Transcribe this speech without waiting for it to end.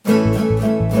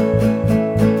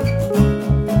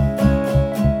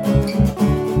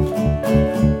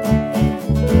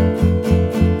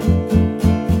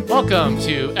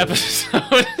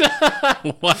episode.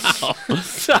 Wow.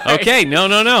 Sorry. Okay, no.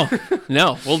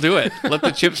 No, we'll do it. Let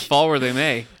the chips fall where they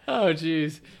may. Oh,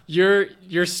 jeez.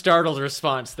 Your startled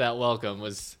response to that welcome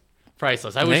was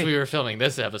priceless. I wish Hey. we were filming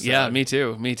this episode. Yeah, me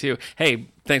too. Hey,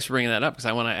 thanks for bringing that up because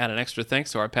I want to add an extra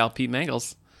thanks to our pal Pete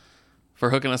Mangles for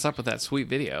hooking us up with that sweet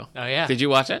video. Oh, yeah. Did you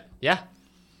watch it? Yeah.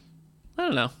 I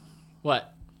don't know.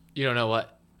 What? You don't know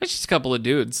what? It's just a couple of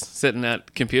dudes sitting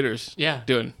at computers. Yeah.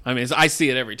 I see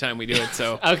it every time we do it,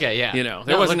 so. Okay, yeah.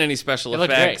 There wasn't any special it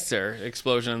looked effects or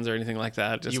explosions or anything like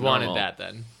that. Just You normal. wanted that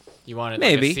then. You wanted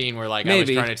Maybe. like a scene where I was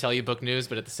Maybe. trying to tell you book news,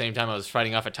 but at the same time I was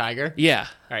fighting off a tiger. Yeah.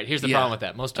 All right, here's the Yeah. problem with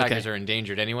that. Most tigers Okay. are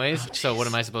endangered anyways, so what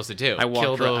am I supposed to do? I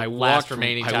Kill the last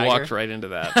remaining tiger? I walked right into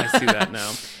that. I see that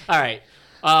now. All right.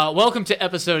 Welcome to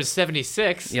episode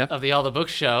 76 Yep. of the All the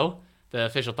Books Show, the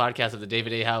official podcast of the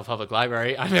David A. Howe Public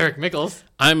Library. I'm Eric Mickles.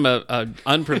 I'm a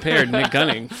unprepared Nick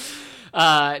Gunning.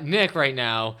 Nick, right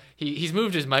now, he's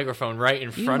moved his microphone right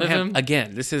in front of him.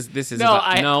 Again, this is No,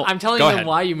 about, I'm telling go you ahead.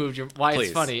 why you moved why Please.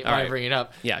 it's funny, All why I right. bring it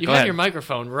up. Yeah, you go have ahead. your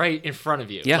microphone right in front of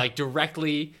you, Yeah. like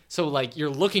directly, so like you're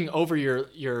looking over your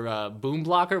boom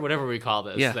blocker, whatever we call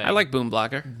this Yeah, thing. I like Boom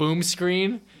Blocker. boom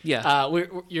screen. Yeah.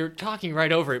 You're talking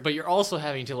right over it, but you're also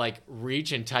having to like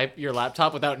reach and type your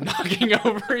laptop without knocking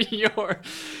over your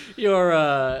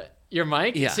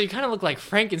mic. Yeah. So you kind of look like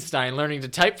Frankenstein learning to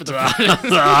type for the first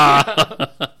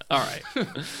time. All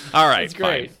right. It's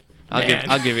great. Fine. Man.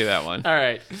 I'll give you that one. All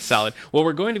right. Solid. Well,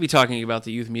 we're going to be talking about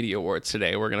the Youth Media Awards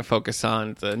today. We're going to focus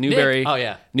on the Newbery, Oh,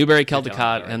 yeah. Newbery telling me,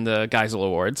 Caldecott, right. and the Geisel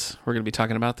Awards. We're going to be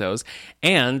talking about those,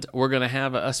 and we're going to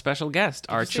have a special guest.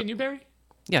 Did you say Newberry?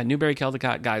 Newbery,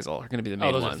 Caldecott, Geisel are going to be the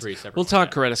main those are ones. three separate We'll ones,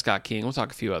 talk yeah. Coretta Scott King. We'll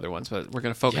talk a few other ones, but we're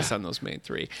going to focus Yeah. on those main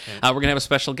three. We're going to have a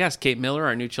special guest, Kate Miller,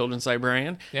 our new children's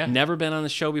librarian. Yeah. Never been on the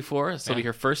show before. This will be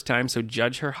her first time, so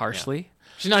judge her harshly.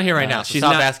 She's not here right now. So She's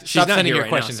stop not. asking. She's Stop not sending here your right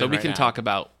questions now, so in we right can now. talk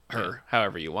about her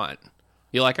however you want.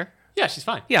 You like her? Yeah, she's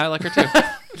fine. Yeah, I like her too.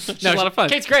 She's a lot of fun.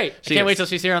 Kate's great. She I can't is. wait till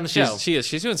she's here on the show. She is.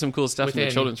 She's doing some cool stuff in Within-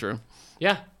 the children's room.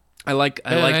 Yeah. I like.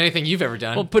 Better than anything you've ever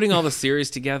done. Well, putting all the series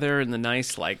together and the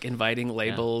nice, like, inviting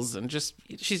labels and just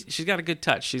she's got a good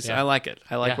touch. Yeah. I like it.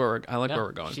 I like Yeah. where No,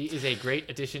 we're going. She is a great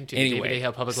addition to Anyway, the David A.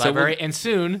 Howe Public so Library, we'll- and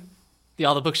soon the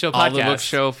All the Book Show podcast. All the book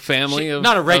show family of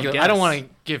not a regular. of I don't guests. want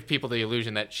to give people the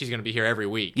illusion that she's going to be here every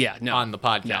week. Yeah, no, on the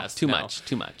podcast. No, No.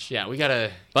 too much. Yeah, we gotta.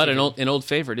 But an old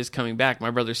favorite is coming back. My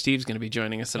brother Steve's going to be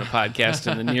joining us in a podcast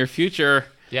in the near future,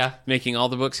 Yeah, making all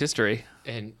the books history.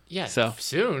 and yeah, So,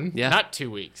 soon. yeah. Not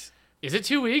 2 weeks. Is it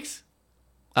 2 weeks?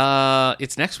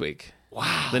 It's next week.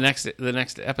 Wow. The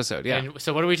next episode. Yeah, And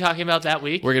so what are we talking about that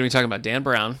week? we're going to be talking about Dan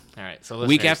Brown. All right. So Week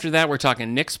listeners- after that, we're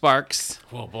talking Nick Sparks,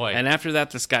 Oh boy. and after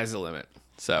that, the sky's the limit.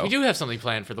 So we do have something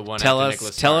planned for the one. tell after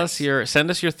us Nicholas send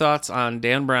us your thoughts on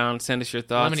Dan Brown. Send us your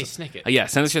thoughts. Lemony Snicket. Yeah,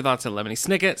 send us your thoughts on Lemony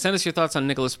Snicket. Send us your thoughts on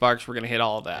Nicholas Sparks. We're going to hit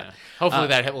all of that. Yeah. Hopefully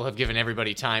that will have given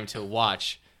everybody time to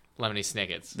watch Lemony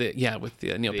Snicket's. With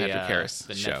the Neil Patrick Harris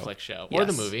the show. Netflix show or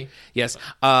the Yes. movie. Yes.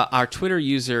 Our Twitter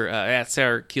user at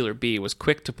Sarah Keeler B was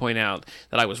quick to point out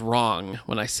that I was wrong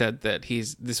when I said that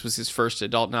this was his first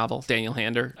adult novel, Daniel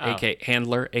Handler, aka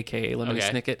Lemony Okay.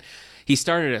 Snicket. He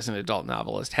started as an adult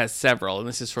novelist, has several, and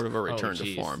this is sort of a return to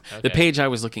geez. form. Okay. The page I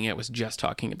was looking at was just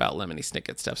talking about Lemony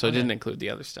Snicket stuff, so it didn't include the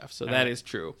other stuff. So that is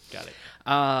true. Got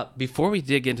it. Before we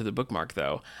dig into the bookmark,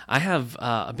 though, I have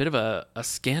a bit of a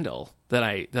scandal that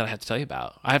I have to tell you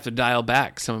about. I have to dial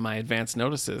back some of my advance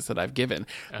notices that I've given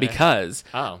because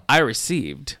Oh. I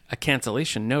received a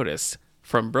cancellation notice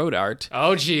from Brodart.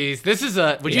 Oh geez, this is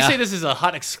a. Would you Yeah. say this is a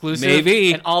hot exclusive?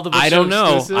 Maybe. And all the book I show don't know.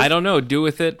 exclusive? I don't know. Do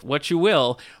with it what you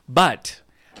will. But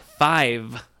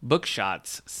 5 book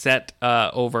shots set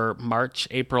over March,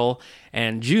 April,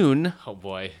 and June Oh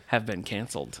boy. have been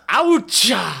canceled.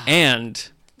 Ouch! And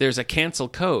there's a cancel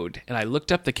code, and I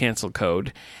looked up the cancel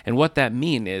code, and what that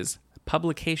means is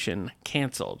publication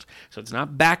canceled. So it's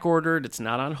not back ordered, it's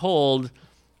not on hold.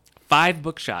 5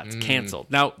 book shots canceled.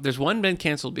 Now, there's one been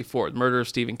canceled before, The Murder of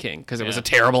Stephen King, because it was a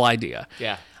terrible idea.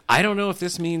 Yeah. I don't know if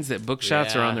this means that book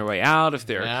shots are Yeah. on their way out, if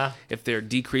they're Yeah.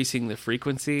 decreasing the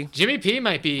frequency. Jimmy P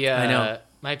might be. I know.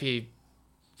 Might be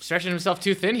stretching himself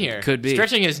too thin here. Could be.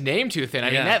 Stretching his name too thin. I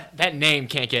mean, Yeah. that name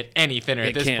can't get any thinner at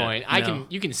It this can't, point. no.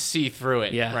 You can see through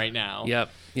it Yeah. right now. Yep.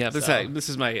 Yeah, So- this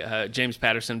is my James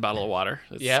Patterson bottle of water.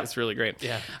 Yep. It's really great.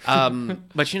 Yeah.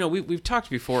 But we've talked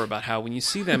before about how when you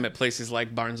see them at places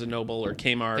like Barnes and Noble or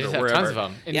Kmart They or just have wherever, tons of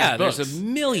them in yeah, these there's books.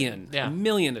 a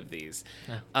million of these.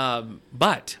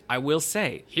 But I will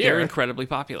say Here. they're incredibly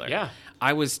popular. Yeah.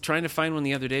 I was trying to find one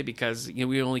the other day because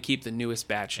we only keep the newest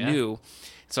batch new,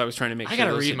 so I was trying to make I sure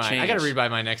gotta those read had mine. I changed. gotta read by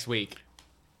my next week.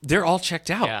 They're all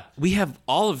checked out. Yeah. We have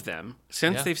all of them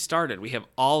since Yeah. they've started. We have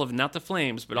all of, not the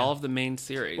Flames, but all of the main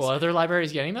series. Well, are other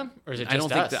libraries getting them, or is it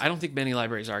just us? I don't think many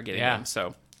libraries are getting Yeah. them. So,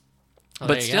 Well, there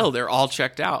but you still, go. they're all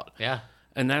checked out, Yeah.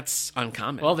 and that's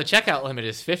uncommon. Well, the checkout limit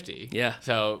is 50. Yeah.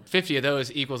 So 50 of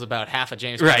those equals about half a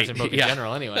James Right, Patterson book in yeah.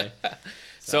 general, anyway.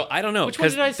 so I don't know. Which one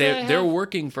did I say I they're have?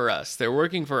 working for us. They're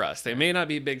working for us. They may not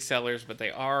be big sellers, but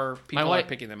they are. People are wife-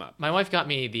 picking them up. My wife got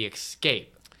me The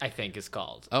Escape, I think is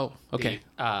called. Oh, okay.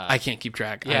 I can't keep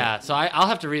track. Yeah, so I'll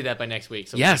have to read that by next week.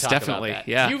 So Yes, we can talk definitely, About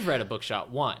that. yeah. You've read A Bookshot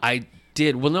 1. I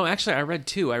did. Well, no, actually, I read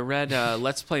two. I read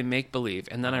Let's Play Make Believe,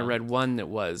 and then I read one that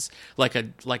was like a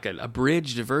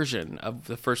abridged version of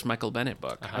the first Michael Bennett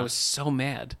book. I was so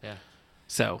mad. Yeah.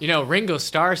 So You know, Ringo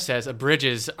Starr says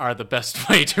abridges are the best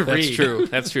way to read. that's true.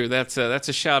 That's true. That's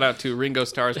a shout out to Ringo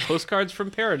Starr's Postcards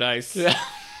from Paradise. Yeah.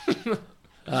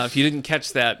 If you didn't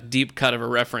catch that deep cut of a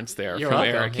reference there You're from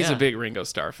welcome, Eric, he's yeah. a big Ringo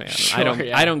Starr fan. Sure,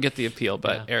 yeah. I don't get the appeal,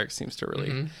 but Yeah. Eric seems to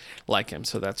really like him,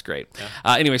 so that's great.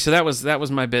 Anyway, so that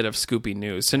was my bit of Scoopy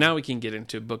news. So now we can get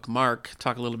into Bookmark,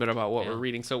 talk a little bit about what we're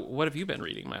reading. So what have you been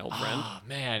reading, my old friend? Oh,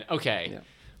 man. Okay. Yeah.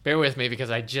 Bear with me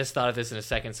because I just thought of this in a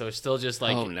second, so it's still just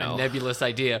like Oh, no. a nebulous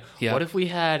idea. Yeah. What if we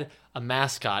had a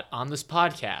mascot on this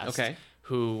podcast Okay.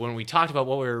 who, when we talked about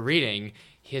what we were reading,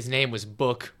 his name was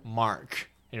Bookmark.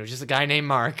 And it was just a guy named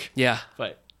Mark. Yeah.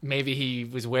 But maybe he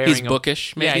was wearing He's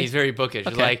bookish, Yeah, maybe? he's very bookish.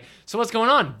 Okay. Like, so what's going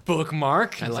on,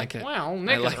 Bookmark? I It's like it. Well,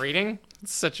 Nick I like- is reading.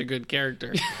 It's such a good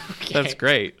character. Okay. That's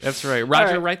great. That's right.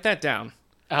 Roger, right. write that down.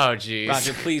 Oh, jeez.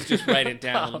 Roger, please just write it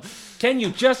down. Can you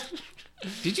just...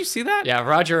 Did you see that? Yeah,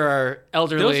 Roger, our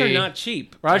elderly... Those are not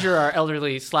cheap. Roger, our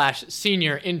elderly /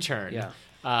 senior intern.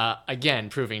 Yeah. Again,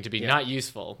 proving to be not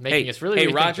useful, making us really hey,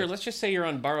 rethink Roger, this. let's just say you're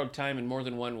on borrowed time in more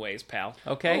than one ways, pal.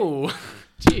 Okay? Oh,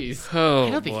 jeez. Oh, I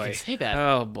don't think boy. you can say that.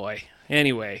 Oh, boy.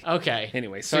 Anyway. Okay.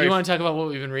 Anyway, so sorry. you want to talk about what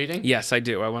we've been reading? Yes, I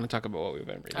do. I want to talk about what we've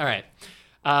been reading. All right.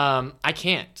 I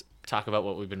can't talk about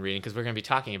what we've been reading because we're going to be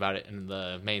talking about it in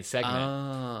the main segment.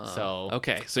 So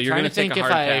Okay, so I'm you're trying going to take think a if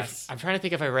hard I've- pass. I'm trying to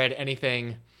think if I read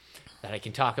anything that I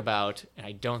can talk about, and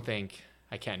I don't think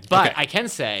I can. But Okay. I can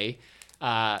say,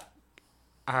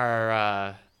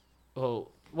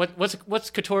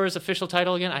 what's Couture's official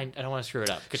title again? I don't want to screw it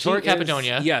up. Couture She is-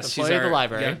 Capadonia, yes, she's employee of the our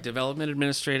library. development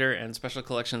administrator and special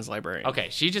collections librarian. Okay,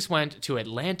 she just went to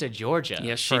Atlanta, Georgia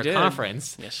Yes, she for a did.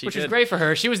 conference, Yes, she which was did. great for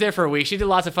her. She was there for a week. She did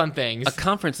lots of fun things. A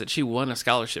conference that she won a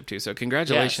scholarship to, so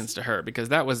congratulations Yes. to her because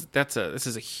this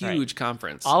is a huge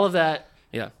conference. all of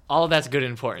that's good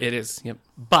and important. It is. Yep.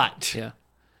 But Yeah.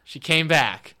 she came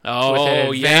back. Oh, with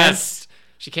an yes. advanced,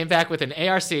 She came back with an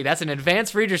ARC. That's an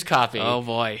advanced reader's copy. Oh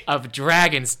boy. Of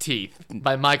Dragon's Teeth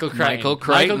by Michael Crichton. Michael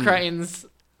Crichton. Michael Crichton's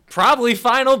probably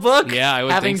final book. Yeah, I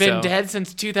would having think been so. dead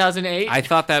since 2008. I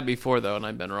thought that before though, and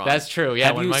I've been wrong. That's true.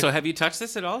 Yeah. when Mike- have you touched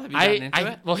this at all? Have you gotten into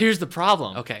it? Well, here's the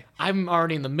problem. Okay. I'm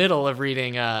already in the middle of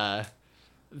reading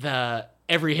the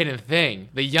Every Hidden Thing,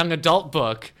 the young adult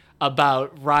book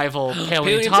about rival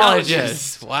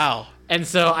paleontologists. Wow. And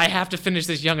so I have to finish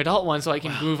this young adult one so I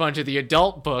can move on to the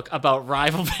adult book about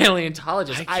rival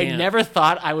paleontologists. I I can't. never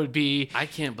thought I would be I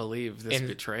can't believe this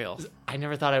betrayal. I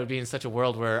never thought I would be in such a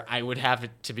world where I would have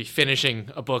to be finishing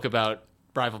a book about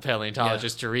rival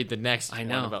paleontologists to read the next I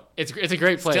know. one about. It's a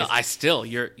great place.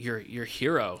 Your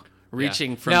hero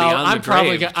reaching from no, beyond I'm the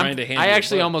probably grave, trying to hand I you a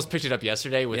actually book. almost picked it up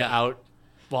yesterday without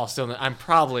while still I'm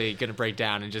probably going to break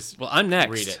down and just Well, I'm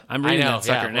next. read it. I'm reading I know, that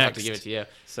sucker we'll have next. to give it to you.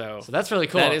 So that's really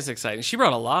cool. That is exciting. She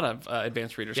brought a lot of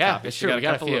advanced readers Yeah, copies. it's She true. We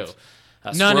got a couple few.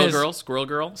 of, None Squirrel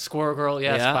Girl. Squirrel Girl,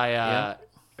 yes, Yeah,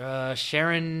 by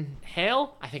Sharon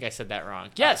Hale. I think I said that wrong.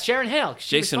 Yes, Sharon Hale.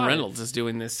 She Jason responded. Reynolds is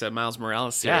doing this Miles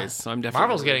Morales series, Yeah, so I'm definitely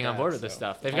Marvel's reading getting on that, board with this so.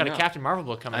 stuff. They've I got a know. Captain Marvel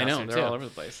book coming I out know soon they're too. all over the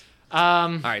place.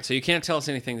 Um, All right, so you can't tell us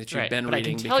anything that you've been but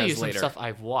reading I can tell you because some later. stuff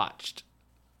I've watched.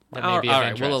 That All may be of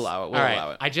right, interest. we'll allow it. We'll All right,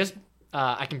 allow it. I just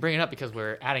I can bring it up because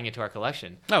we're adding it to our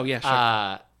collection. Oh yeah,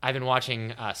 sure. I've been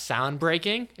watching Sound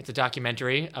Breaking. It's a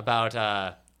documentary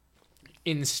about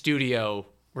in studio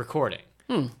recording.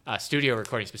 Studio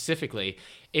recording specifically.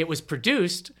 It was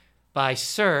produced by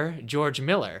Sir George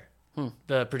Miller,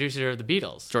 the producer of the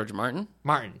Beatles. George Martin,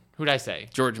 Who'd I say?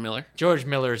 George Miller. George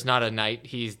Miller's not a knight.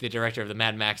 He's the director of the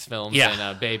Mad Max films Yeah.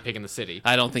 and Babe, Pig in the City.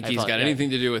 I don't think he's got anything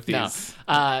to do with these.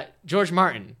 No. George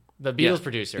Martin, the Beatles Yeah.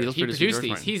 producer, Beatles he producer produced George these.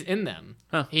 Martin. He's in them.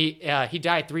 Huh. He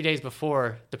died 3 days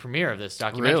before the premiere of this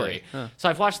documentary. Really? Huh. So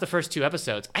I've watched the first 2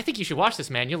 episodes. I think you should watch this,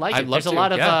 man. You'll like it. I'd love There's a to,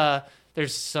 lot of yeah.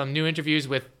 there's some new interviews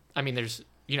with. I mean, there's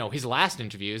his last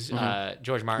interviews.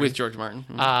 George Martin With George Martin.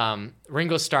 Mhm.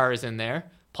 Ringo Starr is in there.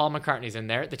 Paul McCartney's in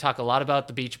there. They talk a lot about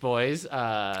the Beach Boys.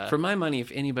 For my money,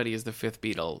 if anybody is the fifth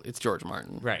Beatle, it's George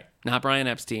Martin. Right. Not Brian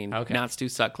Epstein. Okay. Not Stu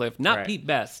Sutcliffe. Not Right. Pete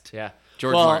Best. Yeah.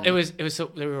 George well, Martin. it was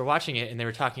so we were watching it and they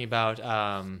were talking about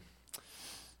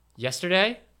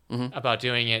yesterday about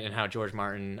doing it and how George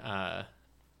Martin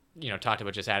talked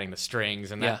about just adding the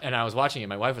strings and that. Yeah. And I was watching it.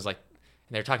 My wife was like,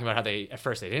 and they were talking about how they at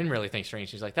first they didn't really think strings.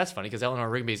 She's like, that's funny because Eleanor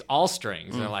Rigby's all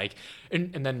strings. And they're like,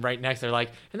 and then right next they're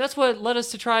like, and that's what led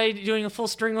us to try doing a full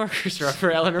string orchestra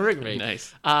for Eleanor Rigby.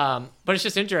 Nice. But it's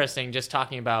just interesting just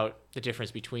talking about the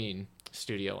difference between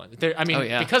studio and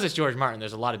because it's George Martin,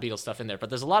 there's a lot of Beatles stuff in there, but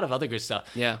there's a lot of other good stuff.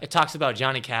 Yeah. It talks about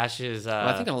Johnny Cash's. Well,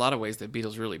 I think in a lot of ways the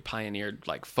Beatles really pioneered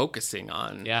like focusing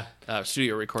on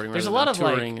studio recording. There's a rather lot than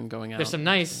of touring and going out. There's some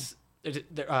nice.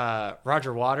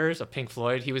 Roger Waters of Pink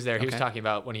Floyd, he was there. He was talking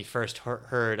about when he first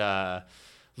heard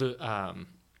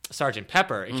Sgt.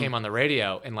 Pepper. It came on the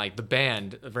radio, and like the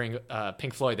band,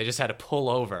 Pink Floyd, they just had to pull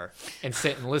over and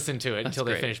sit and listen to it until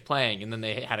they great. finished playing, and then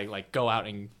they had to like go out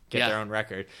and get their own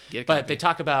record. Get a But copy. they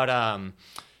talk about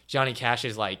Johnny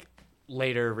Cash's like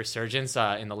later resurgence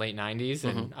in the late '90s,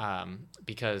 and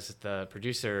because the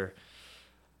producer.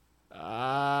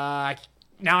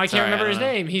 Now I can't remember his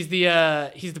name. He's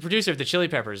the producer of the Chili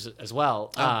Peppers as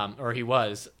well, or he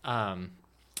was.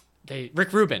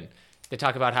 Rick Rubin. They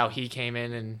talk about how he came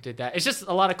in and did that. It's just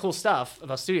a lot of cool stuff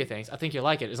about studio things. I think you'll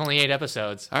like it. It's only 8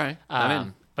 episodes. All right, I'm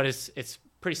in. But it's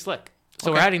pretty slick.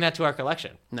 So we're adding that to our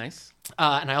collection. Nice.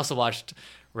 And I also watched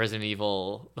Resident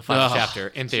Evil: The Final Chapter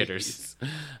in theaters.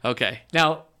 Okay.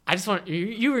 Now I just want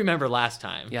you remember last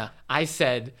time? Yeah. I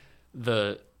said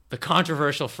the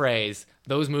controversial phrase.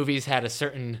 Those movies had a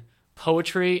certain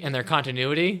poetry in their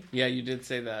continuity. Yeah, you did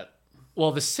say that.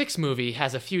 Well, the 6th movie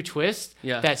has a few twists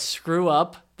Yeah. that screw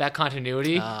up that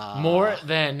continuity more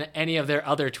than any of their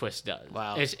other twists does.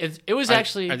 Wow. It was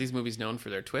actually... Are these movies known for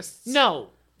their twists? No,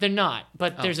 they're not.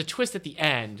 But there's a twist at the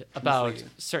end about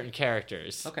certain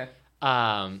characters. Okay.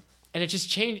 And it just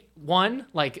changed. One,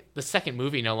 like the second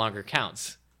movie no longer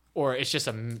counts. Or it's just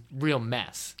a real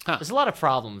mess. Huh. There's a lot of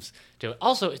problems to it.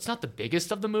 Also, it's not the biggest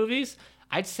of the movies.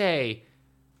 I'd say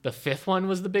the 5th one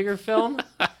was the bigger film.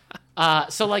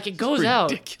 So like it goes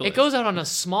out. It goes out on a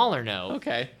smaller note.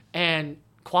 Okay. And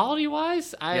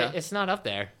quality-wise, Yeah. it's not up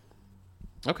there.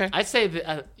 Okay. I'd say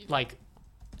that like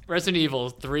Resident Evil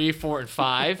 3, 4, and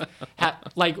 5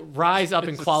 rise up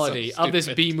in quality of this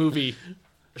B movie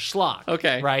schlock.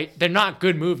 Okay. Right? They're not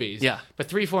good movies. Yeah. But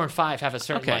 3, 4, and 5 have a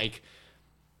certain Okay. like.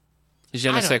 Je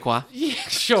ne sais quoi. Yeah,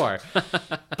 sure.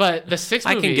 But the 6th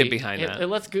I movie, can get behind that. It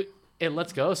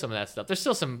lets go of some of that stuff. There's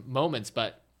still some moments,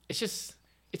 but it's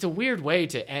a weird way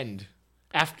to end.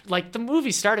 After like the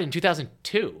movie started in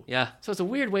 2002. Yeah. So it's a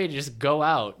weird way to just go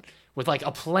out with like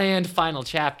a planned final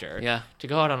chapter. Yeah. To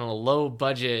go out on a low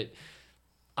budget,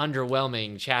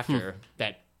 underwhelming chapter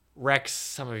that wrecks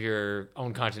some of your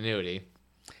own continuity.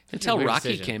 Until Weird Rocky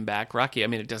decision. came back. Rocky, I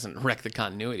mean, it doesn't wreck the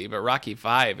continuity, but Rocky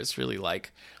 5 is really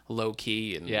like low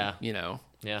key and,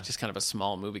 just kind of a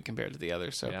small movie compared to the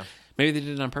others. So Yeah. maybe they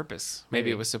did it on purpose. Maybe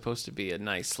Maybe. it was supposed to be a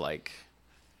nice, like,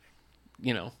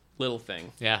 little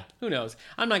thing. Yeah. Who knows?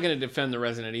 I'm not going to defend the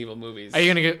Resident Evil movies. Are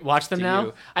you gonna watch them To now?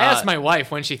 you. I asked my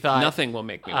wife when she thought. Nothing will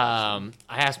make me watch them.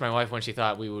 I asked my wife when she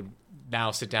thought we would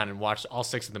now sit down and watch all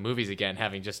 6 of the movies again,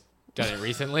 having just done it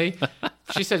recently.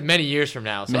 She said many years from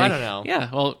now, so I don't know. Yeah,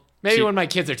 well, Maybe when my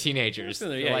kids are teenagers, Yeah,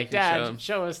 they're you like, can show Dad, them."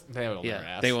 show us. They won't never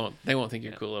ask. they won't think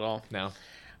you're cool at all. No.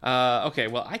 Okay,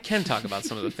 well, I can talk about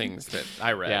some of the things that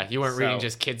I read. Yeah, you weren't reading so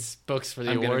just kids' books for the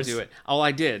I'm going to awards. do it. Oh,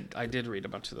 I did. I did read a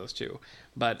bunch of those too.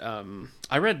 But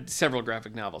I read several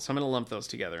graphic novels. So I'm going to lump those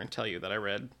together and tell you that I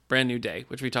read Brand New Day,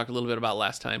 which we talked a little bit about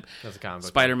last time. That's a comic book.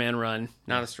 Spider-Man Run,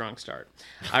 not a strong start.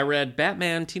 I read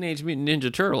Batman Teenage Mutant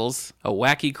Ninja Turtles, a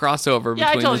wacky crossover Yeah,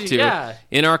 I between told the you, two yeah.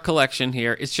 in our collection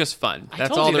here. It's just fun. That's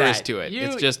told all you there is that. to it. You-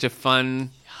 It's just a fun,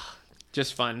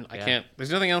 just fun. I Yeah. can't,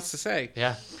 there's nothing else to say.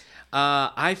 Yeah.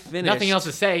 I finished. Nothing else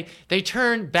to say. They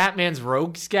turned Batman's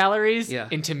rogues galleries Yeah.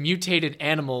 into mutated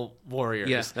animal warriors.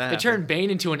 Yeah, that they happened. turned Bane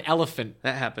into an elephant.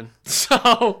 That happened.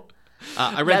 So,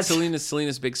 I read That's-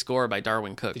 Selena's Big Score by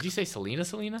Darwin Cook. did you say Selena?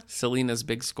 Selena's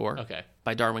Big Score. Okay.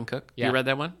 By Darwin Cook. Yeah. You read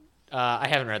that one? I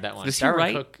haven't read that one. Does he Darwin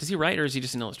write? Cook- Does he write, or is he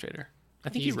just an illustrator? I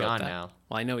think He's he wrote gone that. now.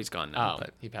 Well, I know he's gone now. Oh,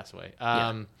 But he passed away.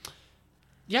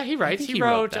 Yeah, he writes. think He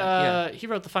wrote. that, He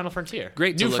wrote the Final Frontier.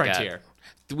 Great to New look Frontier.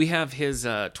 at. We have his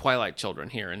Twilight Children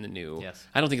here in the new. Yes.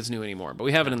 I don't think it's new anymore, but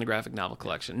we have it in the graphic novel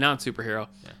collection. Not superhero.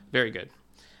 Very good.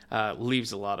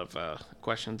 Leaves a lot of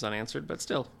questions unanswered, but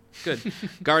still good.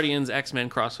 Guardians X-Men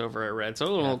crossover I read, so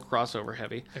a little crossover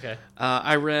heavy. Okay.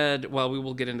 I read. Well, we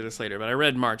will get into this later, but I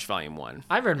read March Volume 1.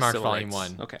 I read March Civil Volume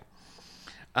Rights. 1. Okay.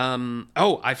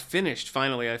 I finished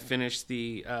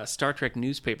the Star Trek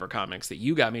newspaper comics that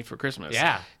you got me for Christmas.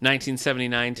 Yeah.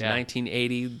 1979 to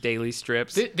 1980 daily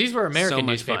strips. These were American So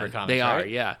much newspaper fun. comics, They right? are,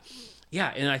 yeah. Yeah,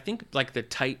 and I think like the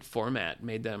tight format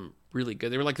made them really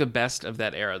good. They were like the best of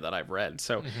that era that I've read.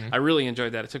 So I really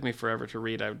enjoyed that. It took me forever to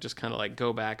read. I would just kind of like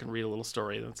go back and read a little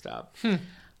story and then stop.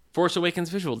 Force Awakens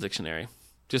Visual Dictionary.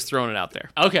 Just throwing it out there.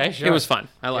 Okay, sure. It was fun.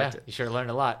 I liked it. You sure learned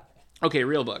a lot. Okay,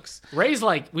 real books. Rey's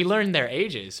we learned their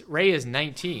ages. Rey is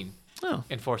 19 Oh,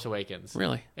 in Force Awakens.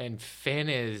 really? And Finn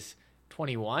is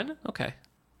 21. Okay.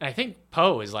 And I think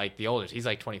Poe is the oldest. He's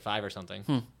 25 or something.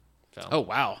 So Oh,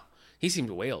 wow. He seemed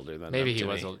way older than maybe them he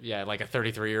to was, me. a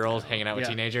 33-year-old hanging out with Yeah.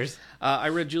 teenagers. I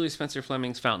read Julie Spencer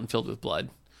Fleming's Fountain Filled with Blood.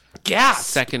 Gasp!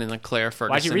 Second in the Claire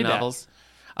Ferguson Why'd you read that? novels.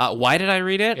 Why did I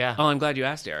read it? Yeah. Oh, I'm glad you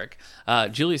asked, Eric.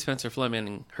 Julie Spencer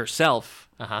Fleming herself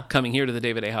coming here to the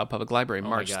David A. Howe Public Library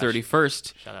March gosh.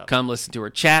 31st. Shut up. Come listen to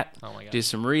her chat, Oh my gosh. do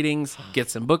some readings,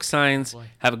 get some book signs,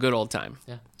 have a good old time.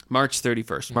 Yeah. March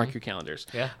 31st. Mark your calendars.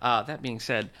 Yeah. That being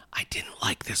said, I didn't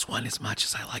like this one as much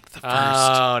as I liked the first.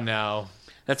 Oh, no.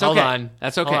 That's Hold okay. on.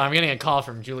 That's okay. Hold on. I'm getting a call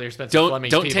from Julia Spencer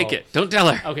Fleming's Don't people. take it. Don't tell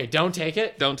her. Okay, don't take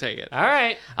it? Don't take it. All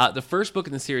right. The first book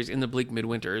in the series, In the Bleak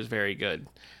Midwinter, is very good.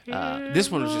 This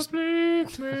one was just...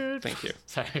 Thank you.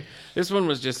 Sorry. This one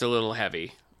was just a little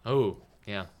heavy. Oh,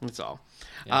 yeah. That's all.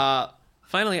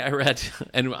 Finally, I read,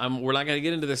 and we're not going to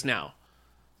get into this now,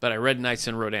 but I read Knights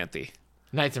in Rodanthe.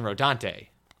 Knights in Rodante.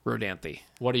 Rodanthe.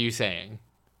 What are you saying?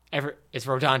 It's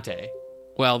Rodante.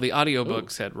 Well, the audiobook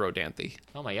said Rodanthe.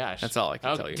 Oh my gosh. That's all I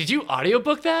can tell you. Did you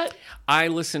audiobook that? I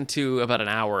listened to about an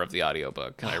hour of the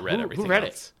audiobook, and I read everything Who read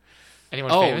else. it?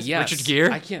 Anyone Oh, famous? yes. Richard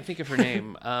Gere? I can't think of her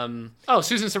name. Oh,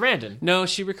 Susan Sarandon. No,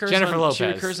 she recurs Jennifer on, Lopez. She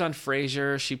recurs on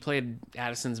Frasier. She played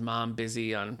Addison's mom,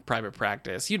 Busy, on Private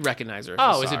Practice. You'd recognize her if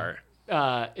Oh, you saw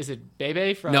her. is it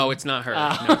Bebe from... No, it's not her.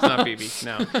 No, it's not Bibi.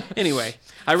 No. Anyway,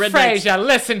 I read Knights... Frasier,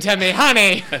 listen to me,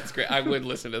 honey. That's great. I would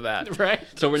listen to that. Right.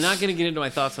 So we're not going to get into my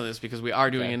thoughts on this because we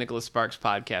are doing a Nicholas Sparks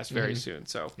podcast very soon.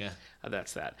 So Yeah.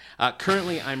 That's that.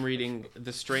 Currently, I'm reading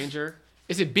The Stranger.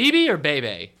 Is it Bebe or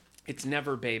Bebe? It's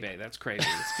never Bebe. That's crazy.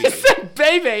 You It's Bibi. said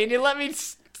Bebe, and you let me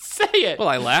say it. Well,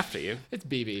 I laughed at you. It's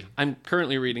Bebe. I'm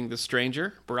currently reading The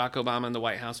Stranger, Barack Obama in the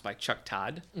White House by Chuck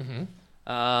Todd.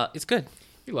 It's good.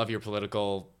 You love your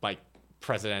political,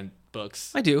 president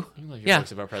books. I do. You love your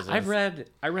books about presidents.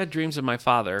 I read Dreams of My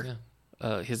Father,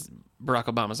 his Barack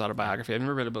Obama's autobiography. I've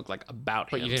never read a book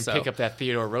about But him. you didn't pick up that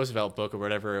Theodore Roosevelt book or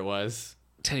whatever it was.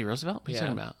 Teddy Roosevelt? What are you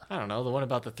talking about? I don't know. The one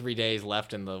about the 3 days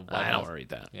left in the White I House. don't want to read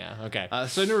that. Yeah, okay.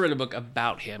 So I never read a book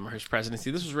about him or his presidency.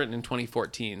 This was written in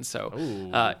 2014. So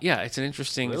it's an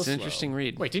interesting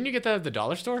read. Wait, didn't you get that at the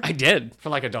dollar store? I did. For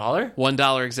 $1?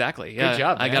 $1 exactly. Yeah,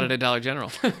 job, I got man. it at Dollar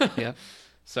General. Yeah.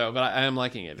 So, but I am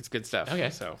liking it. It's good stuff. Okay.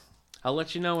 So I'll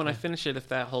let you know when I finish it if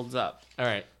that holds up. All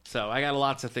right. So I got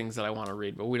lots of things that I want to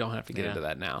read, but we don't have to get into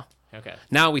that now. Okay.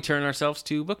 Now we turn ourselves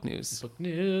to book news. Book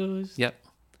news. Yep.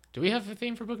 Do we have a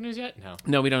theme for book news yet? No.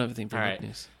 No, we don't have a theme for All book right.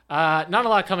 news. Not a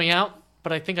lot coming out,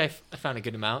 but I think I found a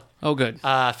good amount. Oh, good.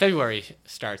 February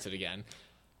starts it again.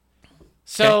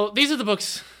 So these are the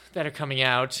books that are coming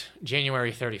out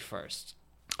January 31st,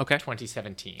 Okay.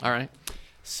 2017. All right.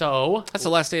 So, That's the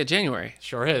last day of January.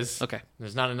 sure is. Okay.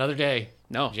 There's not another day.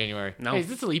 No. in January. No. Hey, is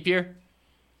this a leap year?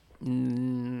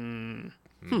 No,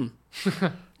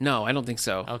 I don't think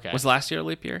so. Okay. Was last year a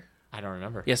leap year? I don't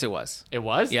remember. Yes, it was. It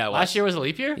was? Yeah, it Last was. year was a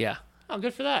leap year? Yeah. Oh,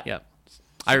 good for that. Yep.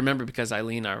 I remember because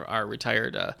Eileen, our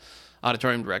retired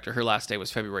auditorium director, her last day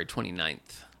was February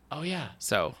 29th. Oh, yeah.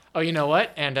 So, Oh, you know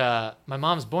what? And my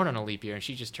mom's born on a leap year, and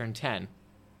she just turned 10.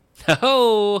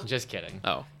 oh, Just kidding.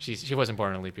 oh, She wasn't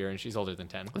born on a leap year, and she's older than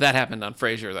 10. that happened on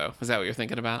Frasier, though. Is that what you're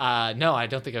thinking about? No, I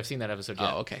don't think I've seen that episode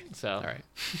yet. Oh, okay. So, All right.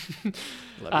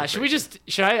 Love you,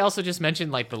 should I also just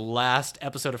mention the last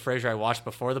episode of Frasier I watched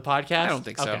before the podcast? I don't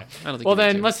think so. Okay. I don't think Well, you need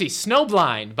then to. let's see.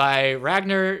 Snowblind by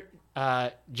Ragnar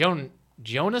Jonasson?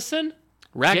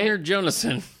 Ragnar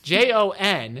Jonasson.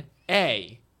 Jonasson.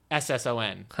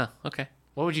 Huh. Okay.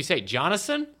 What would you say?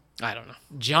 Jonasson? I don't know.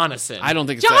 Jonasson. I don't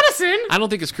think it's Jonasson. I don't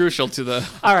think it's crucial to the.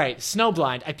 All right,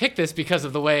 Snowblind. I picked this because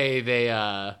of the way they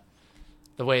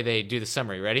do the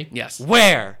summary. Ready? Yes.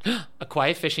 Where? A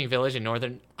quiet fishing village in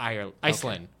northern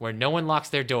Iceland, where no one locks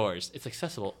their doors. It's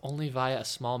accessible only via a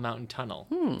small mountain tunnel.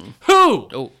 Who?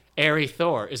 Oh. Ari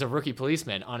Thor is a rookie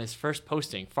policeman on his first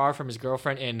posting, far from his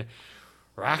girlfriend in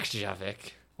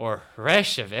Reykjavik.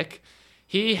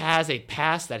 He has a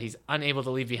past that he's unable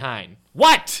to leave behind.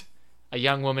 What? A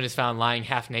young woman is found lying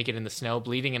half naked in the snow,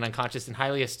 bleeding and unconscious, and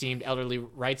highly esteemed elderly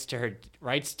writes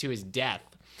to his death.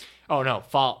 Oh no,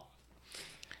 fall.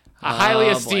 A highly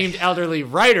boy. esteemed elderly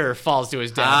writer falls to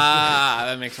his death.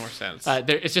 That makes more sense.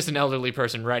 It's just an elderly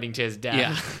person writing to his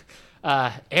death.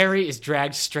 Aerie is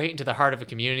dragged straight into the heart of a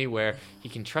community where he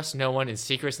can trust no one, and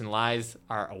secrets and lies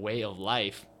are a way of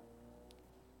life.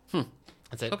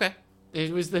 That's it. Okay.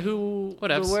 It was the who,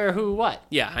 Whatevs. the where, who, what.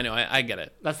 Yeah, I know. I get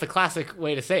it. That's the classic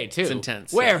way to say it, too. It's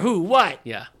intense, Where, yeah. who, what,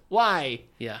 Yeah. why,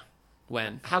 Yeah.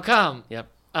 When? how come. Yep.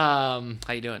 How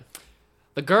you doing?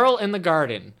 The Girl in the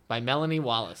Garden by Melanie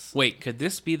Wallace. Wait, could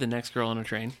this be The Next Girl on a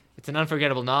Train? It's an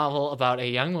unforgettable novel about a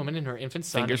young woman and her infant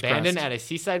son Fingers abandoned crossed. at a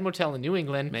seaside motel in New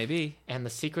England, Maybe. and the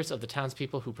secrets of the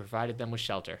townspeople who provided them with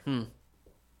shelter.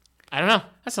 I don't know.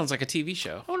 That sounds like a TV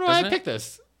show. I wonder why I doesn't it? picked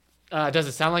this. Does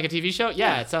it sound like a TV show?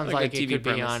 Yeah, it sounds like like, a it TV could be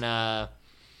premise. on,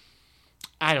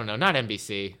 I don't know, not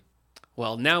NBC.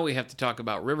 Well, now we have to talk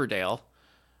about Riverdale.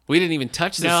 We didn't even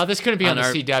touch this. No, this couldn't be on the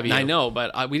our, CW. I know,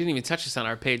 but we didn't even touch this on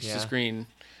our page Yeah. to screen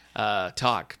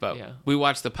talk. But Yeah. we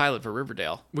watched the pilot for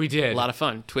Riverdale. We did. A lot of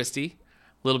fun. Twisty.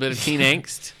 A little bit of teen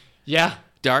angst. Yeah,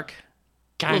 Dark.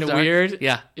 kind of Little dark. weird.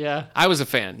 Yeah. Yeah. I was a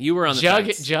fan. You were on the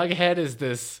fence. Jughead is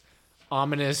this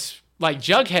ominous, like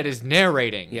Jughead is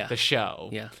narrating Yeah. the show.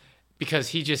 Yeah. Because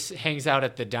he just hangs out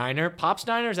at the diner. Pop's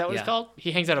Diner, is that what Yeah. it's called?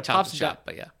 He hangs out at Top Pop's of the shop,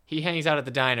 but yeah. He hangs out at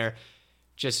the diner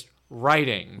just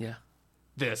writing Yeah.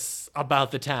 this about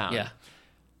the town. Yeah.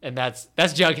 And that's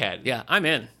Jughead. Yeah. I'm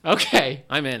in. Okay.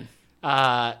 I'm in.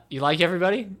 You like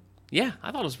everybody? Yeah.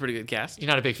 I thought it was a pretty good cast. You're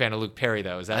not a big fan of Luke Perry,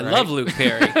 though, is that I right? love Luke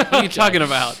Perry. What are you talking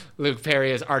about? Luke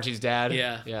Perry as Archie's dad.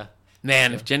 Yeah. Yeah.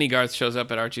 Man, if Jenny Garth shows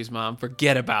up at Archie's mom,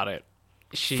 forget about it.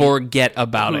 She, Forget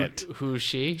about who, it. Who's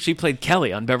she? She played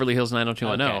Kelly on Beverly Hills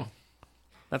 90210. Okay.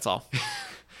 That's all.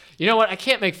 You know what? I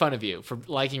can't make fun of you for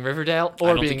liking Riverdale I or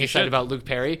don't being think you excited should. about Luke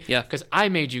Perry. Yeah. Because I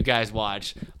made you guys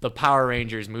watch the Power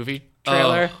Rangers movie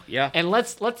trailer. Oh, yeah. And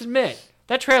let's admit,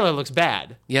 that trailer looks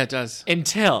bad. Yeah, it does.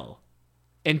 Until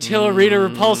Rita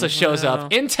Repulsa shows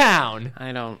up in town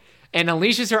I don't. and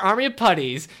unleashes her army of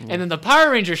putties, and then the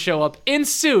Power Rangers show up in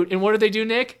suit, and what do,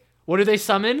 Nick? What do they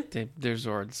summon? They're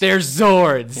Zords. They're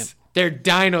Zords. They're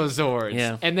Dino-Zords.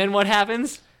 Yeah. And then what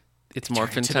happens? It's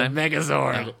morphin To time. the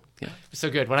Megazord. Yeah. So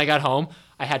good. When I got home,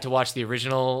 I had to watch the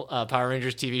original Power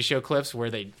Rangers TV show clips where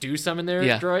they do summon their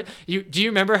Yeah. droid. Do you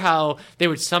remember how they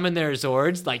would summon their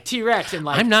Zords, like T-Rex and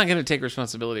like? I'm not going to take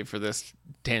responsibility for this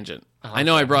tangent. I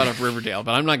know I brought up Riverdale,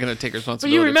 but I'm not going to take But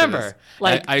responsibility. you for remember, this.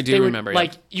 like I do they would- remember. Yeah.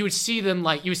 Like you would see them,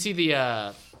 like you would see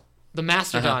the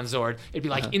Mastodon Zord. It'd be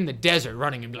like in the desert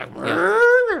running and be like,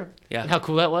 Yeah. And how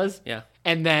cool that was. Yeah.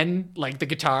 And then like the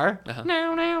guitar. Uh-huh. No.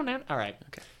 All right.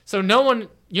 Okay. So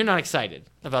you're not excited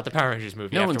about the Power Rangers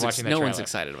movie No after one's watching that no trailer. one's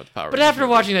excited about the Power But Rangers after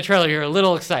movie. watching the trailer, you're a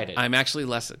little excited. I'm actually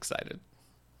less excited.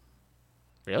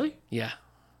 Really? Yeah.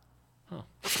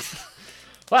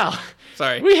 Wow.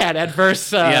 Sorry. We had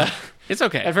adverse yeah. It's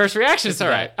okay. adverse reactions It's to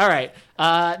all that. All right.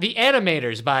 The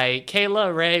Animators by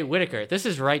Kayla Ray Whitaker. This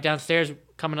is right downstairs,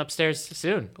 coming upstairs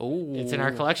soon. Ooh. It's in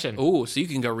our collection. Ooh, so you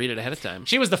can go read it ahead of time.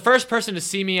 She was the first person to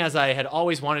see me as I had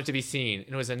always wanted to be seen,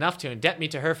 and it was enough to indebt me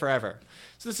to her forever.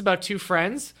 So this is about two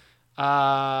friends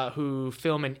who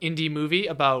film an indie movie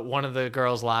about one of the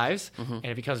girls' lives, and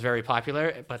it becomes very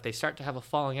popular, but they start to have a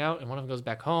falling out, and one of them goes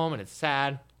back home, and it's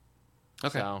sad.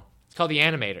 Okay. So it's called The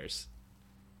Animators.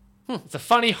 It's a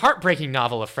funny, heartbreaking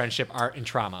novel of friendship, art, and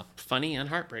trauma. Funny and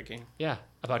heartbreaking. Yeah,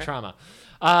 about trauma.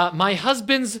 My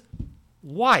husband's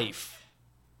wife.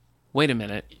 Wait a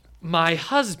minute. My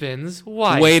husband's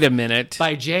wife. Wait a minute.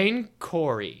 By Jane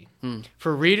Corey.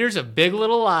 For readers of Big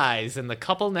Little Lies and The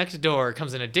Couple Next Door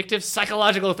comes an addictive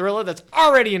psychological thriller that's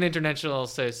already an international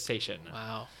sensation.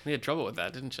 Wow. We had trouble with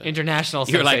that, didn't you? International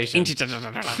You were like,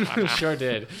 sensation. Sure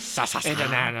did.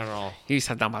 International.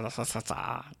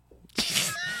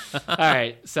 All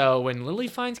right, so when Lily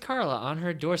finds Carla on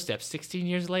her doorstep 16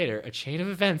 years later, a chain of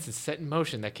events is set in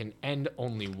motion that can end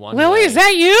only one way. Lily, is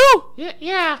that you?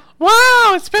 Yeah.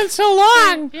 Wow, it's been so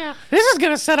long. Yeah. This is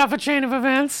going to set off a chain of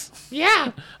events.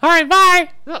 Yeah. All right, bye.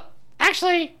 Look,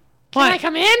 actually, What? can I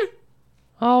come in?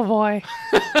 Oh, boy.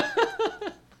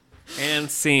 And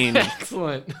scene.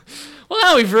 Excellent. Well,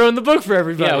 now we've ruined the book for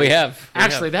everybody. Yeah, we have.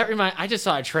 Actually, I just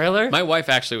saw a trailer. My wife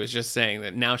actually was just saying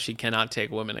that now she cannot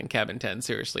take Women in Cabin 10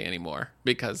 seriously anymore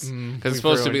because it's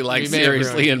supposed to be like We may have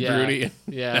seriously and ruined- broody.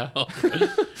 Yeah. No.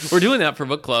 We're doing that for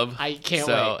book club. I can't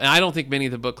so, wait. And I don't think many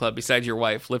of the book club, besides your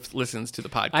wife, listens to the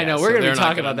podcast. I know, we're so going to they're be not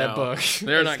talking gonna about that know. book.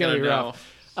 They're It's not gonna going to be know.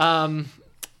 rough.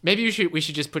 Maybe we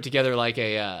should just put together like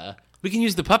a We can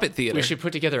use the puppet theater. we should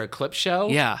put together a clip show.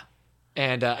 Yeah.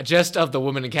 And just of the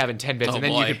Woman in Cabin 10 bits, Oh, and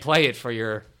then boy. you could play it for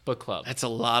your book club. That's a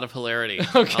lot of hilarity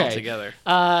Okay. altogether.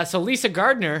 So Lisa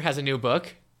Gardner has a new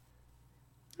book.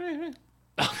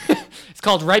 It's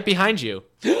called Right Behind You.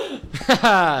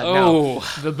 No,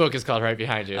 the book is called Right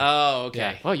Behind You. Oh, okay.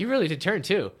 Yeah. Well, you really did turn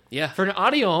too. Yeah. For an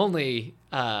audio-only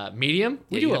medium,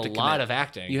 we Yeah, you do have a to lot commit. of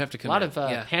acting. You have to A lot commit. of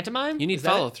Yeah. pantomime. You need Is that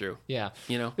follow it? through. Yeah.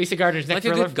 You know, Lisa Gardner's next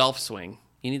like a thriller. good golf swing.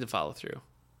 You need to follow through.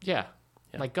 Yeah.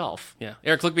 Like golf. Yeah.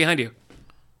 Eric, look behind you.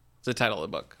 It's the title of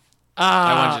the book.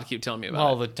 I wanted you to keep telling me about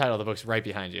Well, it. the title of the book's right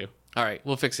behind you. All right,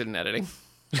 we'll fix it in editing.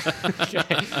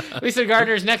 Lisa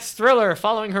Gardner's next thriller,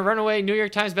 following her runaway New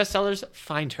York Times bestsellers,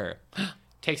 Find Her,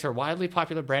 takes her wildly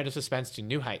popular brand of suspense to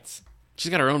new heights. She's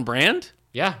got her own brand?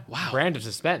 Yeah. Wow. Brand of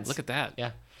suspense. Look at that.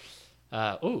 Yeah.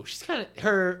 She's kind of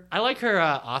her. I like her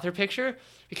author picture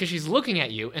because she's looking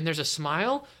at you and there's a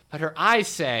smile, but her eyes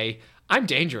say, "I'm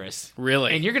dangerous."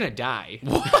 Really? And you're gonna die.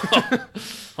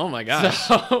 Oh my gosh.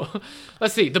 So,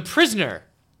 let's see. The Prisoner,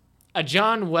 a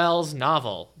John Wells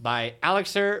novel by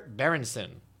Alexer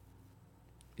Berenson.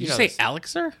 Did you know say this.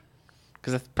 Alexer?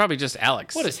 Because it's probably just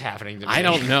Alex. What is happening to me? I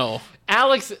don't know.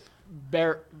 Alex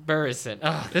Berenson.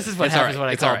 Oh, this is what It's happens all right. when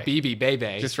I It's call all right. BB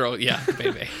Bebe. Just throw it. Yeah,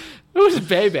 baby. Who's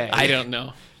Bebe? I don't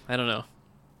know.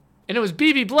 And it was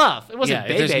BB Bluff. It wasn't yeah,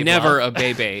 Bebe there's never Bluff. a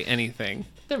Bebe anything.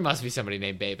 There must be somebody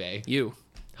named Bebe. You.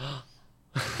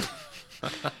 Go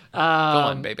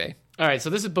on, Bebe. All right, so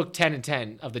this is book 10 and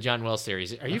 10 of the John Wells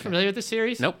series. Are you familiar with this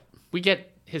series? Nope. We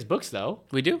get his books, though.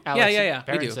 We do? Alex Yeah.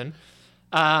 We do.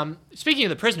 Berenson. Speaking of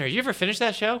The Prisoner, you ever finish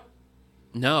that show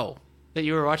No. that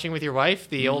you were watching with your wife?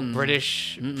 The old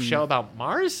British show about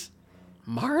Mars?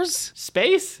 Mars?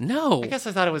 Space? No. I guess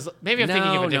I thought it was... Maybe I'm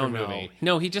thinking of a different movie.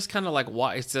 No, he just kind of like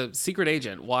it's a secret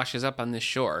agent washes up on this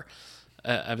shore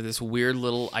of this weird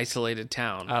little isolated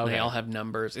town. Oh, okay. They all have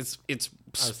numbers. It's see.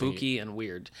 spooky and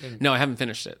weird. No, I haven't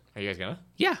finished it. Are you guys gonna?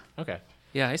 Yeah, Okay.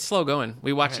 yeah, it's slow going.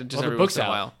 We watch it just Well, the every book's once in a out.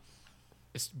 while.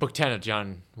 It's book 10 of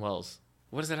John Wells.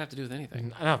 What does that have to do with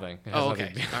anything? Nothing. It has Oh, nothing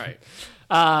okay, to do- all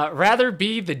right. Rather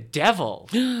Be the Devil,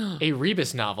 a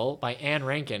Rebus novel by Anne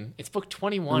Rankin. It's book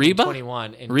 21 and Reba?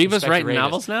 21. In Reba's Inspector writing Rebus.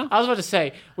 novels now? I was about to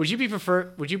say, would you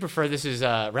prefer this is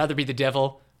Rather Be the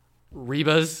Devil,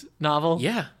 Reba's novel?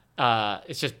 Yeah.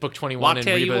 It's just book 21 Well, I'll and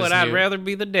tell you Reba's what, I'd new- rather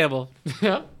be the devil.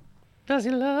 Yeah. Does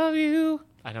he love you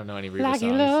I don't know any Reba like he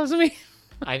songs. loves me?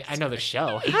 I know the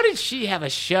show. How did she have a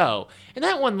show? And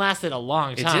that one lasted a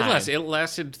long It time. did last. It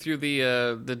lasted through the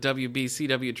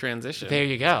WB-CW transition. There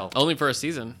you go. Only for a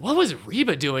season. What was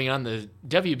Reba doing on the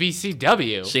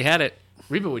WBCW? She had it.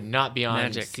 Reba would not be on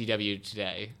Magic. CW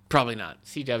today. Probably not.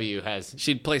 CW has...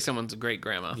 She'd play someone's great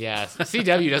grandma. Yeah,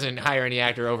 CW doesn't hire any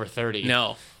actor over 30.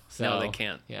 No. So, No, they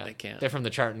can't. Yeah, They can't. They're from the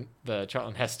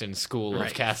Charlton Heston School Right.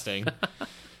 of Casting.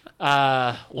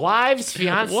 Wives,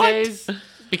 fiancés,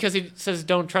 because he says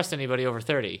don't trust anybody over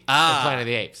 30. in Planet of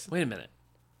the Apes. Wait a minute.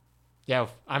 Yeah,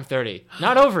 I'm 30.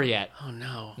 Not over yet. Oh,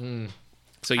 no.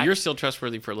 So you're still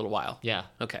trustworthy for a little while. Yeah,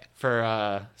 Okay.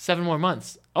 for 7 more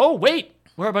months. Oh, wait.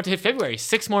 We're about to hit February.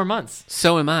 6 more months.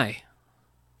 So am I.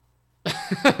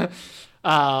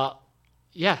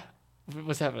 Yeah.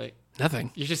 What's happening?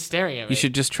 Nothing. You're just staring at me. You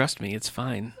should just trust me. It's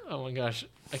fine. Oh my gosh.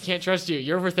 I can't trust you.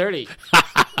 You're over 30.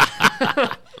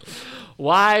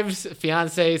 Wives,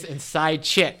 fiancés, and side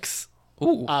chicks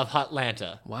Ooh. of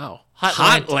Hotlanta. Wow.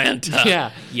 Hotlanta.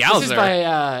 Yeah. Yowzer. This is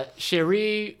by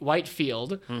Cherie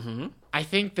Whitefield. Mm-hmm. I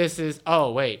think this is...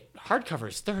 Oh, wait. Hardcover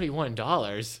is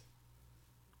 $31.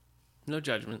 No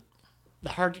judgment. The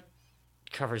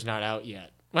hardcover's not out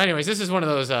yet. Well, anyways, this is one of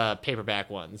those paperback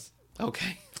ones.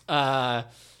 Okay.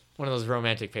 One of those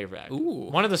romantic paperbacks. Ooh.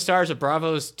 One of the stars of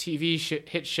Bravo's TV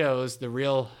hit shows, The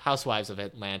Real Housewives of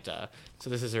Atlanta. So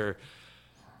this is her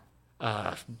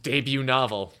debut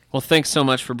novel. Well, thanks so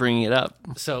much for bringing it up.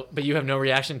 So, but you have no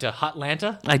reaction to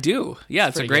Hotlanta? I do. Yeah,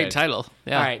 it's a pretty great good. title.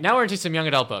 Yeah. All right, now we're into some young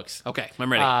adult books. Okay,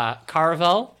 I'm ready.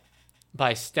 Caravel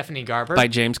by Stephanie Garber. By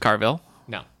James Carville.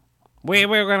 No. We're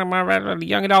going to read a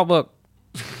young adult book.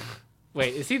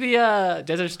 Wait, is he the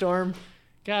Desert Storm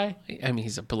guy? I mean,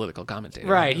 he's a political commentator.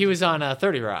 Right, he was on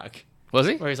 30 Rock, Was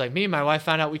he? where he's like, me and my wife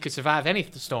found out we could survive any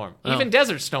storm, Oh. even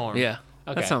Desert Storm. Yeah.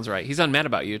 Okay. That sounds right. He's on Mad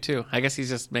About You, too. I guess he's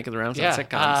just making the rounds on Yeah.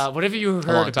 sitcoms. Whatever you long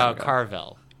heard time about ago.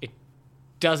 Carvel, it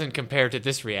doesn't compare to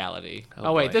this reality.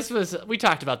 Oh, Wait, boy. we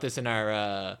talked about this in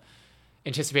our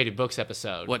anticipated books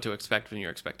episode. What to expect when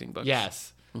you're expecting books.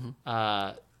 Yes.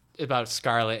 Mm-hmm. About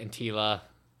Scarlett and Tila.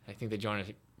 I think they join a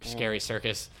scary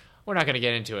circus. We're not going to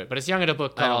get into it, but it's a young adult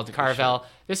book I don't called think we Carvel.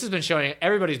 This has been showing.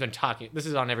 Everybody's been talking. This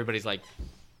is on everybody's like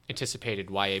anticipated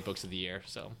YA books of the year.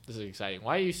 So this is exciting.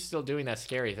 Why are you still doing that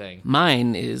scary thing?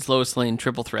 Mine is Lois Lane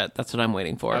Triple Threat. That's what I'm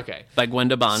waiting for. Okay. By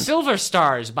Gwenda Bond. Silver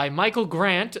Stars by Michael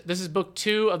Grant. This is book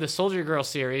 2 of the Soldier Girl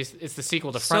series. It's the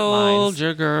sequel to Frontlines.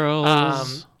 Soldier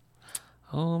Girls.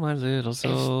 Oh, my little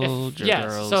soldier Yes.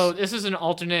 girls. So this is an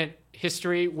alternate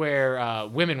history where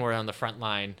women were on the front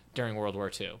line during World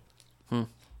War II.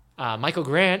 Michael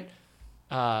Grant,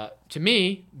 to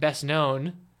me, best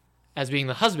known as being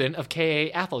the husband of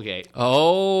K.A. Applegate.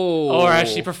 Oh. Or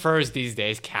as she prefers these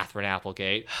days, Catherine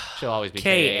Applegate. She'll always be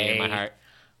K.A. in my heart.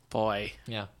 Boy.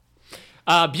 Yeah.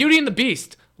 Beauty and the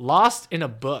Beast, Lost in a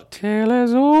Book. Tale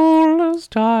as old as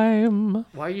time.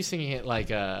 Why are you singing it like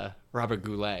Robert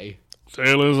Goulet?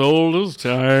 Tale as old as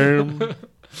time.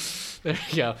 There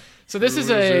you go. So this is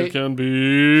It can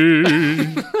be.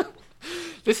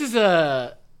 this is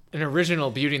an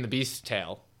original Beauty and the Beast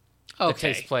tale that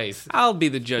takes place. I'll be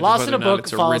the judge Lost of in whether a or not Book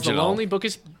it's follows the original. lonely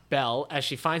bookish Belle as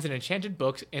she finds an enchanted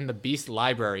book in the Beast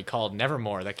library called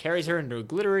Nevermore that carries her into a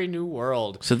glittery new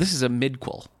world. So this is a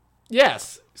midquel.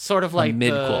 Yes, sort of like the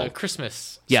midquel.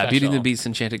 Christmas Yeah, Beauty and the special. Beast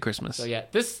Enchanted Christmas. So yeah,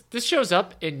 this shows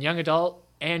up in young adult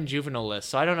and juvenile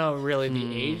lists. So I don't know really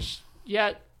the age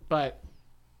yet, but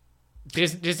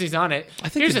Disney's on it. I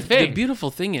think Here's the thing. The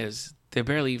beautiful thing is they're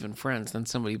barely even friends. Then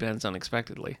somebody bends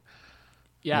unexpectedly.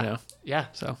 yeah, you know. yeah,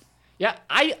 So yeah.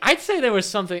 I'd say there was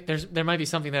something. There might be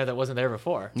something there that wasn't there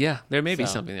before. yeah, there may be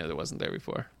So. something there that wasn't there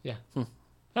before. Yeah. All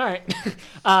right.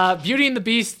 Beauty and the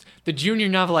Beast, the junior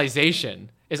novelization,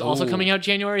 is also Ooh. coming out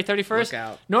January 31st. Look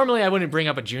out. Normally, I wouldn't bring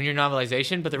up a junior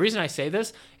novelization, but the reason I say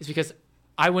this is because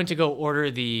I went to go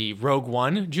order the Rogue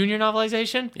One junior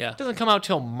novelization. Yeah. It doesn't come out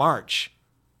till March.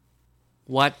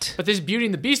 What? But this Beauty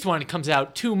and the Beast one comes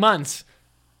out 2 months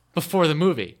before the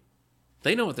movie.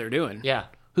 They know what they're doing. Yeah.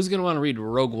 Who's gonna want to read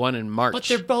Rogue One in March? But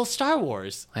they're both Star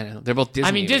Wars. I don't know. They're both Disney.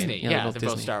 I mean, Disney. man. Yeah, they're both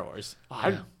Disney. Star Wars.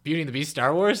 Beauty and the Beast,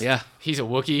 Star Wars? Yeah. He's a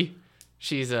Wookiee.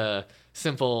 She's a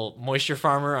simple moisture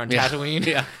farmer on Yeah. Tatooine.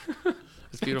 Yeah.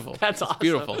 It's beautiful. That's It's awesome.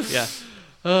 beautiful.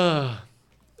 Yeah.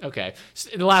 Okay.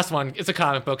 The last one, it's a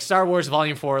comic book. Star Wars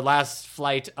Volume 4, Last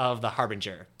Flight of the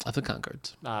Harbinger Of the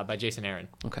Concords. by Jason Aaron.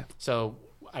 Okay. So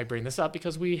I bring this up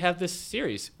because we have this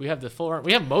series. We have the full.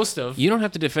 We have most of. You don't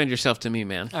have to defend yourself to me,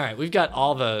 man. All right, we've got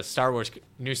all the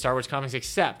new Star Wars comics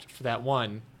except for that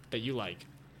one that you like.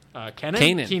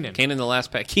 Keenan. Kanan the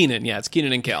last pack. Keenan, yeah, it's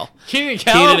Keenan and Kel. Keenan and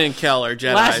Kel. Keenan and Kel are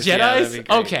Jedis. Last Yeah, that'd Jedis. be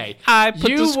great. Okay. I put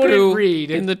You the wouldn't screw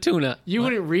read in the tuna. You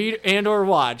wouldn't read and or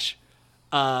watch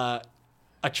a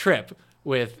trip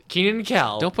with Keenan and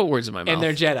Kel Don't put words in my mouth. and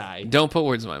their Jedi. Don't put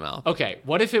words in my mouth. Okay,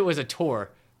 what if it was a tour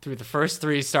through the first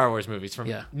 3 Star Wars movies, from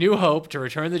Yeah. New Hope to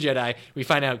Return of the Jedi? We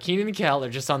find out Keenan and Kel are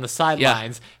just on the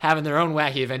sidelines, having their own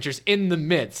wacky adventures in the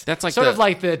midst. That's like sort the- of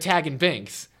like the Tag and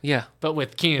Binks, Yeah. but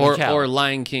with Keenan and Kel. Or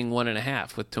Lion King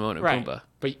 1.5 with Timon and right. Pumbaa.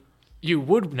 But you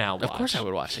would now watch. Of course I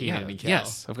would watch it. Keenan Yeah. and Kel.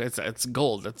 Yes. Okay, it's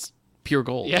gold. That's pure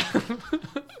gold. Yeah.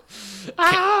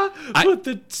 With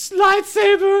the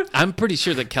lightsaber. I'm pretty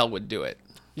sure that Kel would do it.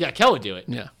 Yeah, Kel would do it.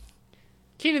 Yeah.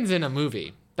 Keenan's in a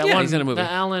movie. That Yeah, one, he's in a movie. The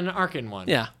Alan Arkin one.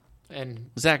 Yeah. And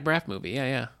Zach Braff movie. Yeah,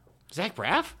 yeah. Zach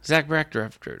Braff? Zach Braff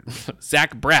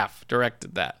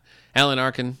directed that. Alan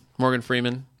Arkin, Morgan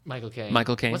Freeman, Michael Caine.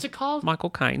 Michael Caine. What's it called? Michael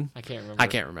Caine. I can't remember. I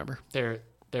can't remember.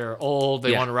 They're old.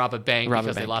 They Yeah. want to rob a bank Rob a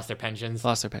because they bank. lost their pensions.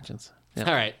 Lost their pensions. Yeah.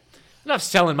 All right. Enough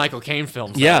selling Michael Caine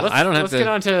films. though. Yeah, let's, I don't have let's to- get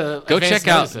on to Go advanced check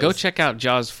notices. out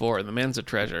Jaws 4. The man's a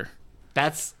treasure.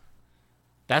 That's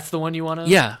the one you want to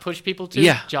Yeah. push people to?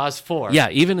 Yeah. Jaws 4. Yeah,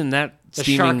 even in that The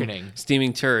sharkening.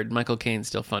 steaming turd, Michael Caine's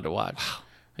still fun to watch.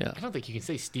 Yeah. I don't think you can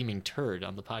say steaming turd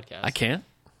on the podcast. I can't?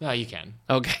 No, you can.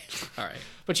 Okay. All right.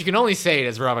 But you can only say it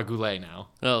as Robert Goulet now.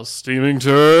 Oh, steaming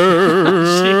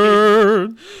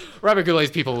turd. Robert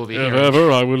Goulet's people will be If hearing.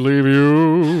 ever I would leave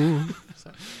you.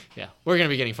 Yeah. We're going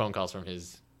to be getting phone calls from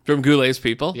his. From Goulet's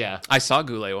people? Yeah. I saw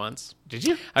Goulet once. Did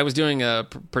you? I was doing a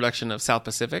production of South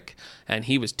Pacific, and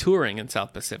he was touring in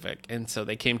South Pacific. And so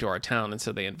they came to our town, and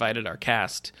so they invited our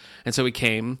cast. And so we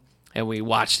came, and we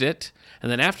watched it.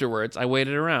 And then afterwards, I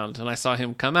waited around, and I saw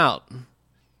him come out.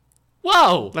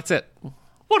 Whoa! That's it.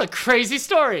 What a crazy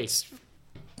story.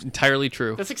 Entirely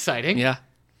true. That's exciting. Yeah.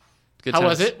 Good How times.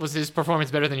 was it? Was his performance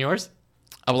better than yours?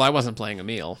 Oh, well, I wasn't playing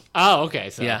Emil. Oh,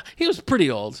 okay. So Yeah. He was pretty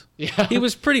old. Yeah. He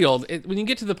was pretty old. When you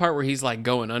get to the part where he's like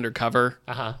going undercover,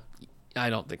 Uh-huh.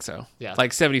 I don't think so. Yeah.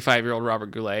 Like 75-year-old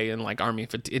Robert Goulet and like Army,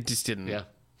 it just didn't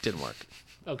work.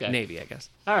 Okay. Navy, I guess.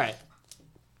 All right.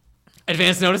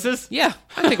 Advance notices? Yeah.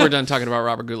 I think we're done talking about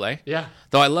Robert Goulet. Yeah.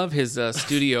 Though I love his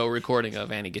studio recording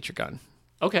of Annie, Get Your Gun.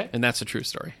 Okay. And that's a true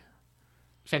story.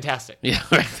 Fantastic. Yeah.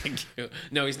 Thank you.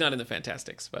 No, he's not in the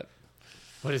Fantastics, but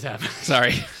What has happened?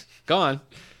 sorry. Go on.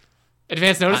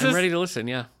 Advance notices? I'm ready to listen,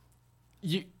 yeah.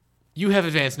 You have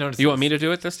advance notices. You want me to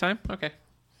do it this time? Okay.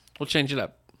 We'll change it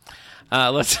up.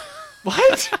 Let's...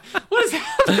 What? What is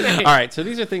happening? All right, so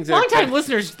these are things that Long-time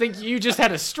listeners think you just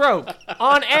had a stroke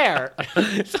on air.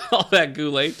 It's all that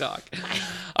Goulet talk.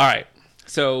 All right.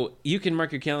 So you can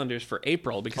mark your calendars for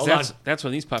April because Hold that's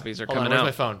when these puppies are Hold on, coming where's out.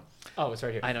 my phone? Oh, it's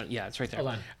right here. Yeah, it's right there.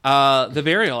 Hold on. The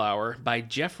Burial Hour by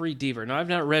Jeffrey Deaver. Now, I've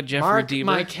not read Jeffrey Mark Deaver.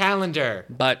 my calendar.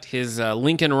 But his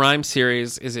Lincoln Rhyme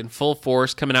series is in full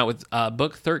force, coming out with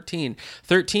book 13.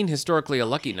 13, historically a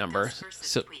lucky number.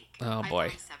 So, oh,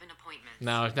 boy.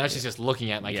 No, now she's just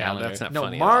looking at my calendar. That's not no,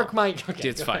 funny. Mark my... Okay,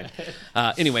 It's fine.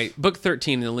 Anyway, book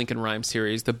 13 in the Lincoln Rhyme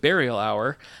series, The Burial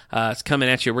Hour. It's coming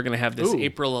at you. We're going to have this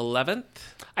April 11th.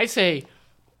 I say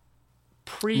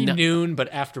pre-noon, but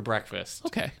after breakfast.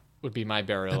 Okay. Would be my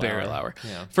burial hour.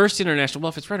 Yeah. First international. Well,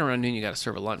 if it's right around noon, you got to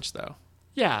serve a lunch, though.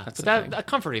 Yeah, That's but the thing. a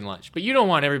comforting lunch. But you don't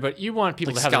want everybody. You want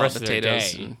people Like to have the rest scalloped of their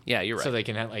potatoes day. and- yeah, you're right. So they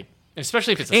can have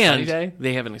especially if it's a sunny And day.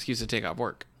 they have an excuse to take off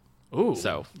work. Ooh,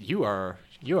 so you are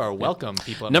welcome,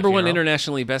 people. At Number my one funeral.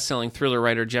 internationally best-selling thriller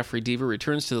writer Jeffrey Deaver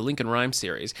returns to the Lincoln Rhyme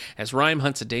series as Rhyme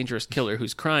hunts a dangerous killer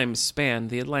whose crimes span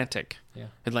the Atlantic. Yeah.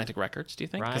 Atlantic Records, do you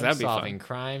think? Rhyme that'd be solving fun.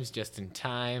 crimes just in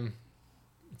time.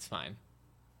 It's fine.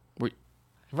 Were-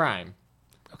 Rhyme.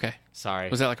 Okay. Sorry.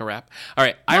 Was that like a rap? All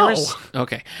right. No. Iris.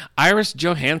 Okay. Iris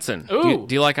Johansson. Ooh.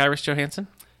 Do you like Iris Johansson?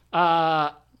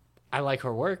 I like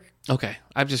her work. Okay.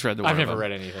 I've just read the one. I've of never them.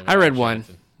 read anything. I about read Iris one.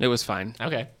 Johansson. It was fine.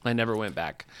 Okay. I never went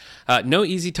back. No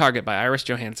Easy Target by Iris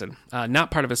Johansson.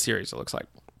 Not part of a series, it looks like.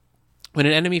 When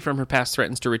an enemy from her past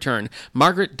threatens to return,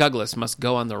 Margaret Douglas must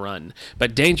go on the run.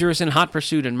 But danger is in hot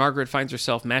pursuit, and Margaret finds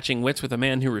herself matching wits with a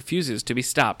man who refuses to be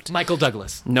stopped. Michael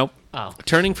Douglas. Nope. Oh.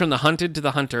 Turning from the hunted to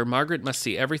the hunter, Margaret must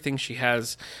see everything she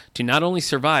has to not only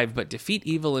survive, but defeat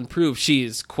evil and prove she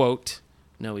is, quote,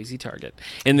 no easy target.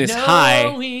 In this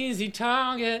high easy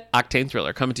target. octane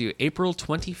thriller, coming to you April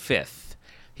 25th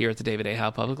here at the David A.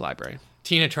 Howe Public Library.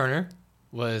 Tina Turner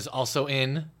was also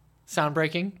in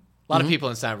Soundbreaking. A lot of people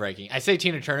in Soundbreaking. I say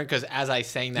Tina Turner because as I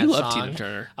sang that You love song Tina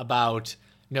Turner. about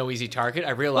No Easy Target,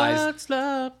 I realized What's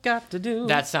love got to do?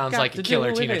 that sounds got like a to killer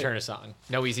do with Tina it? Turner song.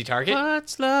 No Easy Target.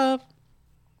 What's love?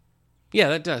 Yeah,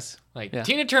 that does. Like yeah.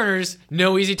 Tina Turner's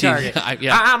No Easy Target.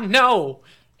 Yeah. I'm no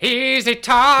easy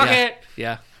target.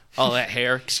 Yeah. All that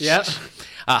hair. Yep.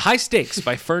 High Stakes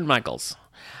by Fern Michaels.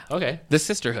 Okay. The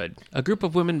Sisterhood, a group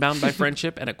of women bound by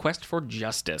friendship and a quest for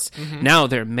justice. Now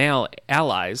their male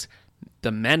allies,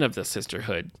 the men of the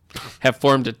Sisterhood, have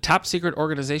formed a top-secret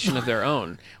organization of their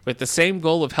own with the same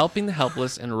goal of helping the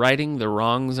helpless and righting the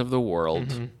wrongs of the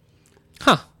world.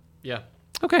 Huh. Yeah.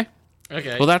 Okay.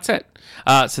 Okay. Well, that's it.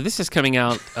 So this is coming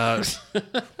out. Let's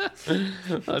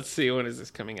see. When is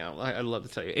this coming out? I'd love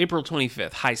to tell you. April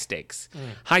 25th. High Stakes.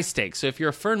 High Stakes. So if you're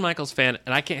a Fern Michaels fan,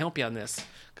 and I can't help you on this,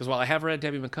 because while I have read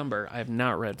Debbie McCumber, I have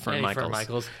not read Fern Any Michaels. Fern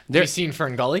Michaels. Have There- you seen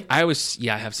Fern Gully? I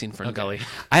have seen Fern Gully.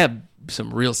 I have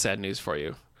some real sad news for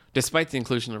you. Despite the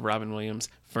inclusion of Robin Williams,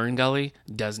 Fern Gully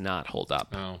does not hold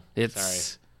up. Oh,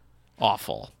 It's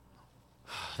awful.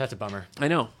 That's a bummer. I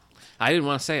know. I didn't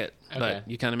want to say it, Okay. but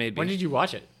you kind of made me. When did you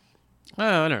watch it?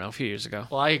 Oh, I don't know, a few years ago.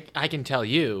 Well, I can tell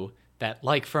you that,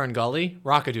 like Fern Gully,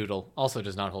 Rockadoodle also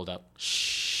does not hold up.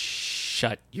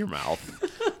 Shut your mouth.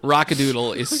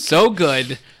 Rockadoodle is so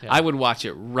good. I would watch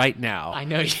it right now. I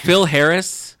know you. Phil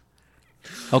Harris,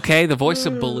 okay, the voice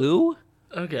of Baloo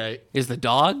Okay. is the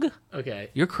dog. Okay.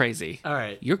 You're crazy. All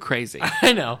right. You're crazy.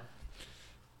 I know.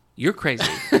 You're crazy.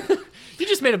 You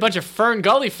just made a bunch of Fern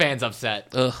Gully fans upset.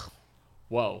 Ugh.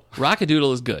 Whoa.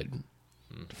 Rockadoodle is good.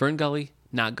 Fern Gully,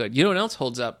 not good. You know what else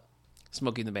holds up?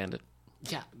 Smokey and the Bandit.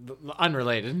 Yeah.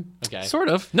 Unrelated. Okay. Sort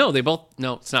of. No, they both.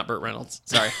 No, it's not Burt Reynolds.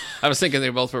 Sorry. I was thinking they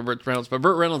both were Burt Reynolds, but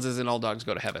Burt Reynolds is in All Dogs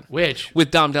Go to Heaven. Which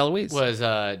With Dom DeLuise. was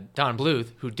Don Bluth,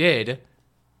 who did,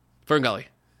 Fern Gully.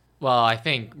 well, I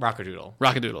think Rockadoodle.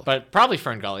 Rockadoodle. But probably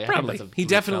Fern Gully. I think Probably. that's a He Bluth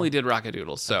definitely film. did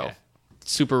Rockadoodle, so Okay.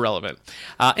 super relevant.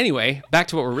 Anyway, back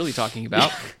to what we're really talking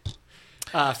about.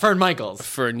 Fern Michaels.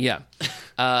 Fern, yeah.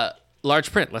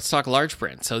 Large print. Let's talk large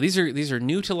print. So these are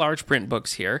new to large print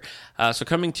books here. So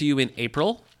coming to you in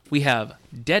April, we have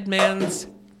Dead Man's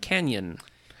Canyon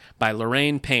by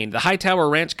Lorraine Payne. The Hightower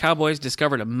Ranch cowboys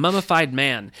discovered a mummified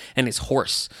man and his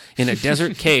horse in a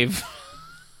desert cave.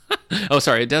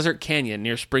 A desert canyon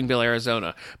near Springville,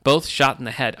 Arizona. Both shot in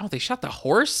the head. Oh, they shot the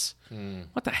horse?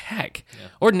 What the heck? Yeah.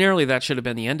 Ordinarily, that should have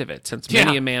been the end of it, since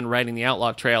many a man riding the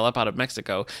outlaw trail up out of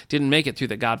Mexico didn't make it through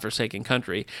the godforsaken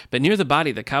country. But near the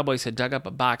body, the cowboys had dug up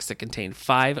a box that contained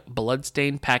 5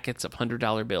 blood-stained packets of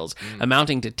 $100 bills,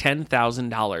 amounting to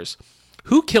 $10,000.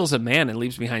 Who kills a man and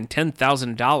leaves behind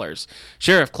 $10,000?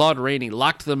 Sheriff Claude Rainey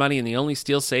locked the money in the only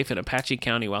steel safe in Apache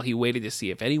County while he waited to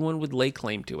see if anyone would lay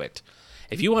claim to it.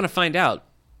 If you want to find out,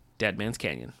 Dead Man's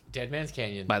Canyon Dead Man's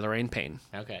Canyon. by Lorraine Payne.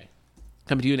 Okay.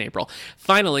 Coming to you in April.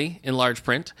 Finally, in large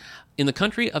print, In the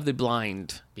Country of the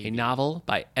Blind, a novel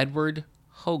by Edward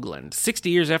Hoagland. 60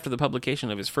 years after the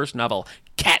publication of his first novel,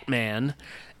 Catman,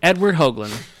 Edward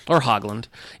Hoagland,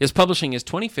 is publishing his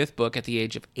 25th book at the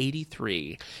age of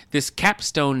 83. This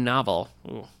capstone novel...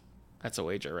 Ooh, that's a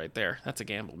wager right there. That's a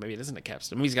gamble. Maybe it isn't a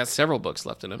capstone. Maybe he's got several books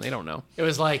left in him. They don't know. It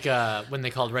was like when they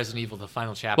called Resident Evil the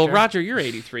final chapter. Well, Roger, you're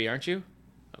 83, aren't you?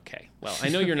 Okay. Well, I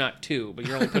know you're not 2, but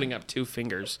you're only putting up 2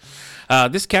 fingers.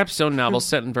 This capstone novel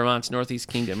set in Vermont's Northeast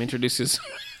Kingdom introduces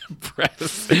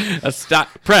a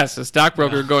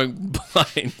stockbroker going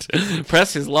blind.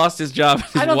 Press has lost his job.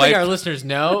 I don't think our listeners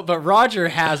know, but Roger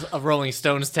has a Rolling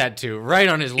Stones tattoo right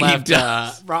on his left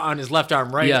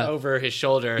arm, right over his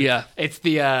shoulder. Yeah, it's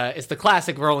the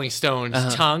classic Rolling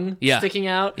Stones tongue sticking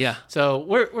out. Yeah, so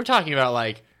we're talking about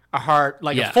like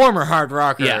a former hard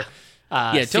rocker.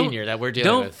 Senior that we're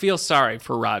dealing with. Don't feel sorry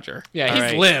for Roger. Yeah,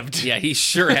 he's lived. Yeah, he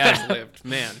sure has lived.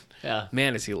 Man. Yeah.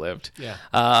 Man, has he lived.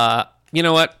 Yeah. You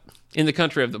know what? In the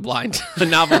Country of the Blind, a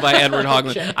novel by Edward Hoagland.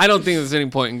 Okay. I don't think there's any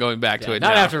point in going back to it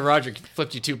not now. after Roger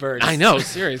flipped you 2 birds. I know,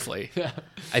 seriously.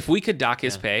 If we could dock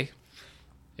his pay,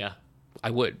 I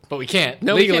would. But we can't.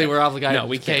 No, legally, we can't. we're obligated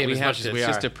we to pay him as much as we are.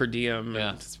 It's just a per diem,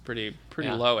 and it's pretty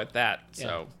low at that.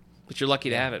 So, but you're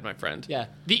lucky to have it, my friend. Yeah.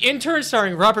 The Intern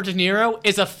starring Robert De Niro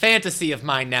is a fantasy of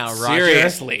mine now, Roger.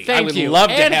 Seriously. Thank I would you. love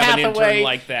to Anne have Hathaway an intern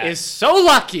like that. Is so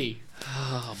lucky.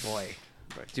 Oh, boy.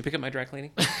 Do you pick up my dry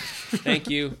cleaning? Thank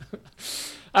you.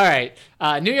 All right,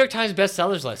 New York Times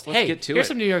bestsellers list. Let's get to here's it.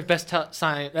 some New York Times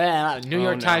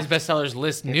bestsellers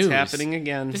list news. It's happening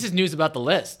again. This is news about the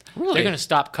list. Really? They're going to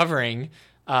stop covering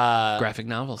graphic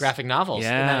novels.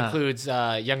 and that includes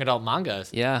young adult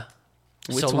mangas. Yeah,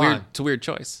 It's a weird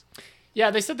choice.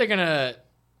 Yeah, they said they're going to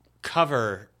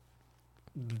cover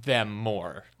them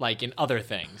more, like in other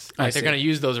things. Like they're going to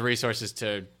use those resources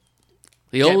to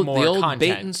the get old more content.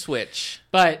 bait and switch.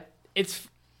 But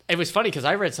it was funny because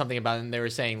I read something about it and they were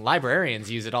saying librarians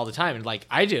use it all the time. And like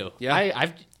I do. Yeah.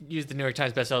 I've used the New York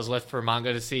Times bestsellers list for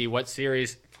manga to see what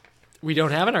series we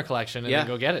don't have in our collection and then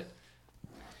go get it.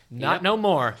 Not no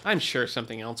more. I'm sure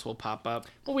something else will pop up.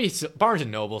 Well, Barnes &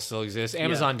 Noble still exists.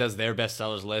 Amazon does their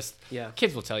bestsellers list. Yeah.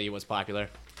 Kids will tell you what's popular.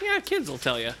 Yeah, kids will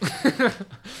tell you.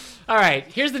 All right.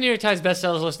 Here's the New York Times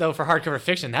bestsellers list, though, for hardcover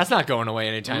fiction. That's not going away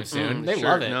anytime soon. They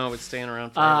love it. No, it's staying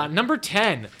around forever. Number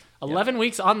 10. 11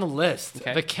 weeks on the list.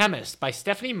 Okay. The Chemist by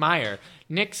Stephanie Meyer.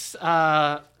 Nick's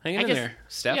hang in there,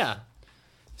 Steph. Yeah.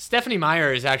 Stephanie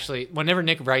Meyer is actually, whenever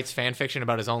Nick writes fan fiction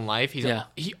about his own life,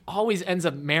 he always ends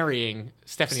up marrying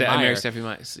Stephanie Meyer. I marry Stephanie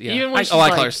Meyer. Yeah. Even when I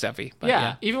call her Steffi.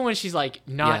 But even when she's like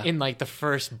not in like the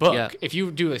first book. If you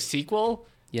do a sequel,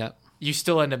 you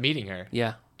still end up meeting her.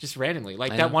 Yeah. Just randomly.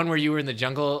 Like that one where you were in the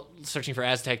jungle searching for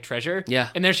Aztec treasure. Yeah.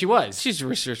 And there she was. She's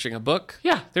researching a book.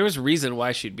 Yeah. There was a reason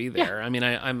why she'd be there. Yeah.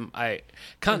 I mean,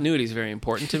 continuity is very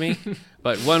important to me,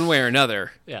 but one way or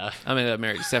another, I'm going to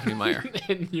marry Stephanie Meyer.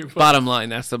 Bottom line,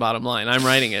 that's the bottom line. I'm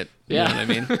writing it. You know what I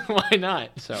mean? Why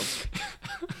not? So,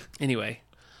 anyway.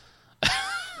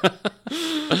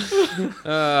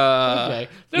 Okay.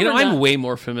 I'm way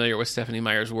more familiar with Stephanie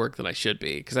Meyer's work than I should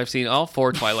be because I've seen all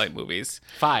 4 Twilight movies.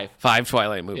 5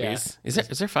 Twilight movies. Yeah.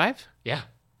 Is there 5? Yeah.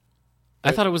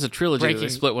 I thought it was a trilogy that they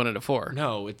split one into 4.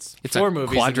 No, it's 4 a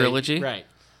movies. Quadrilogy? Right.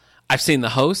 I've seen The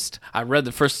Host. I read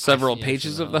the first several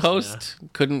pages of The Host. Yeah.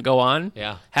 Couldn't go on.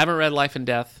 Yeah. Haven't read Life and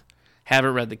Death.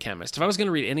 Haven't read The Chemist. If I was going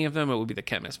to read any of them, it would be The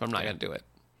Chemist, but I'm not going to do it.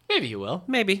 Maybe you will.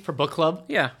 Maybe. For book club?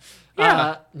 Yeah.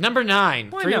 Number 9.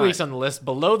 Why 3 not? weeks on the list.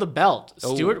 Below the Belt.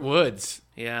 Stuart Woods.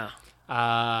 Yeah.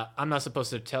 I'm not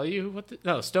supposed to tell you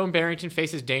what Stone Barrington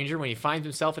faces danger when he finds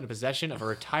himself in possession of a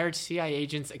retired CIA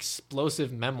agent's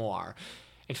explosive memoir.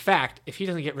 In fact, if he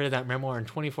doesn't get rid of that memoir in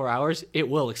 24 hours, it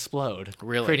will explode.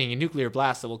 Really? Creating a nuclear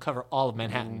blast that will cover all of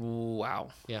Manhattan. Wow.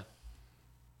 Yeah.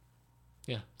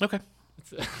 Yeah. Okay.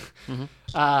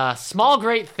 Small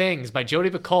Great Things by Jodi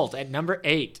Picoult at number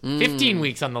 8. 15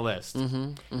 weeks on the list.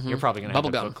 You're probably going to have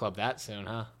to book club that soon,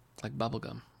 huh? Like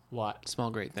bubblegum. What?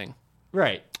 Small Great Thing.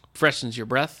 Right. Freshens your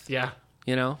breath. Yeah.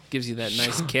 You know, gives you that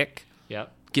nice kick.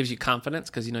 Yep. Gives you confidence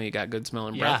because you know you got good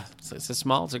smelling breath. So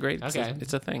it's a great, okay.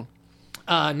 It's a thing.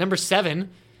 Number 7,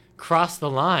 Cross the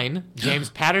Line, James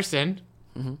Patterson.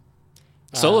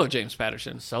 Solo James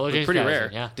Patterson. James pretty Patterson, rare.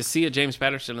 yeah. To see a James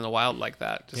Patterson in the wild like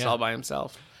that, just all by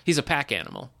himself. He's a pack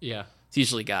animal. Yeah. He's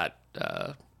usually got,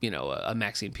 a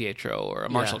Maxine Pietro or a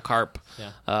Marshall Karp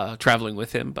Yeah. traveling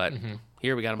with him, but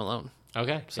here we got him alone.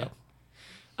 Okay. So,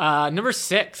 number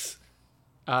 6,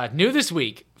 new this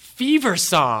week, Fever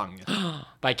Song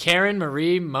by Karen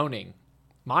Marie Moning.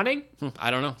 Moning?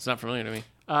 I don't know. It's not familiar to me.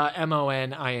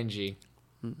 Moning.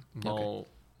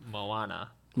 Moana.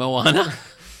 Moana?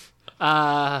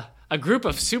 A group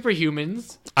of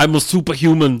superhumans I'm a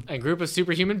superhuman. A group of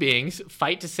superhuman beings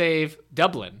fight to save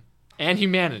Dublin and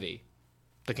humanity.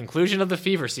 The conclusion of the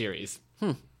Fever series.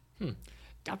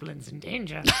 Dublin's in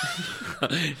danger.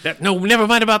 No, never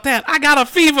mind about that. I got a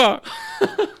fever.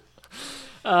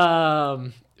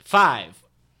 5.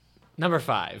 Number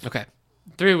 5. Okay.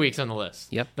 3 weeks on the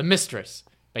list. Yep. The Mistress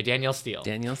by Danielle Steele.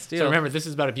 Danielle Steele. So remember, this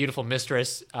is about a beautiful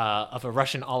mistress of a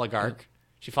Russian oligarch.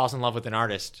 She falls in love with an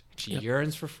artist. She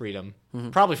yearns for freedom,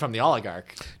 probably from the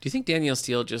oligarch. Do you think Danielle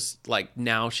Steele just, like,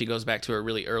 now she goes back to her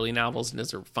really early novels and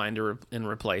does her find and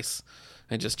replace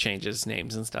and just changes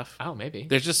names and stuff? Oh, maybe.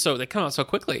 They're just they come out so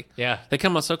quickly. Yeah. They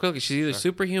come out so quickly. She's either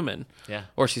superhuman Yeah.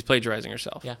 or she's plagiarizing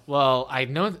herself. Yeah. Well, I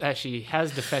know that she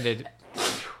has defended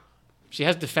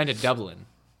Dublin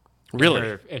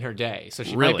Really? in her day, so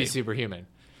she might Really? be superhuman.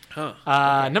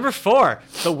 Huh. Number 4,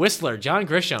 The Whistler, John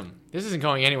Grisham. This isn't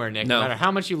going anywhere, Nick. No No. matter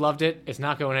how much you loved it, it's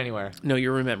not going anywhere. No,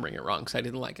 you're remembering it wrong because I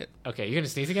didn't like it. Okay, you gonna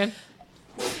sneeze again?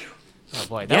 Oh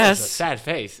boy, that Yes. was a sad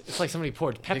face. It's like somebody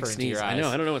poured pepper Big into sneeze. your eyes. I know.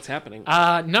 I don't know what's happening.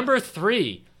 Number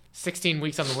 3, 16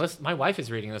 weeks on the list. My wife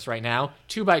is reading this right now.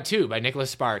 2 by 2 by Nicholas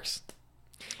Sparks.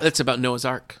 It's about Noah's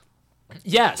Ark.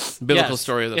 Yes, Biblical yes.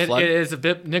 story of the flood. It is a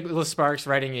bit. Nicholas Sparks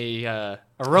writing a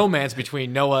romance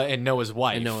between Noah and Noah's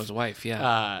wife. And Noah's wife,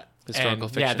 yeah. Historical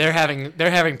and, fiction. Yeah,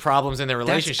 they're having problems in their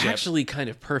relationship. That's actually kind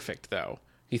of perfect, though.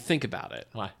 You think about it.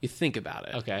 Why? You think about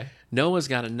it. Okay. Noah's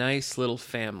got a nice little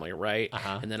family, right?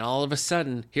 Uh-huh. And then all of a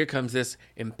sudden, here comes this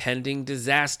impending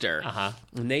disaster. Uh-huh.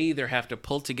 And they either have to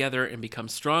pull together and become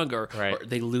stronger, Right. or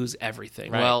they lose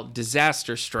everything. Right. Well,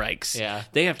 disaster strikes. Yeah.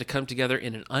 They have to come together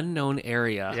in an unknown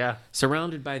area. Yeah.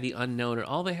 Surrounded by the unknown, and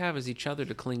all they have is each other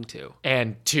to cling to.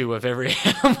 And 2 of every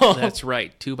animal. That's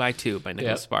right. 2 by 2 by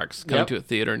Nicholas Yep. Sparks. Coming Yep. to a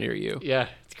theater near you. Yeah,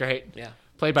 it's great. Yeah.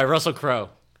 Played by Russell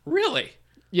Crowe. Really?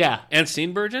 Yeah. And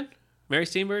Steenburgen? Mary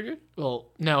Steenburgen? Well,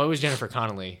 no, it was Jennifer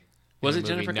Connelly. Was in it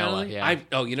the movie Jennifer Noah, Connelly?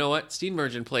 Yeah. You know what?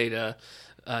 Steenburgen played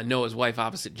Noah's wife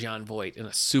opposite John Voight in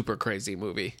a super crazy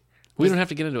movie. We don't have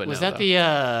to get into it Was now, that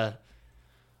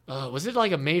though. was it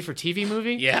like a made-for-TV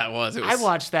movie? Yeah, it was. I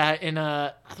watched that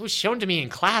it was shown to me in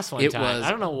class one It time. was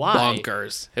I don't know why.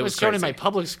 bonkers. It was shown in my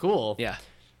public school. Yeah.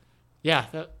 Yeah,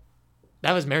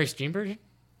 that was Mary Steenburgen?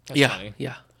 That's Yeah. funny.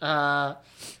 Yeah.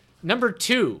 Number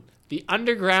 2, The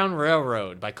Underground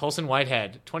Railroad by Colson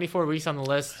Whitehead. 24 weeks on the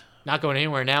list. Not going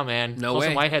anywhere now, man. No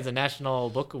Colson way. Whitehead's a National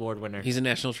Book Award winner. He's a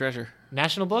national treasure.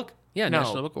 National Book? Yeah, No,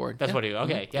 National Book Award. That's Yeah. what he.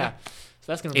 Okay, Mhm. yeah. So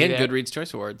that's gonna be And there. Goodreads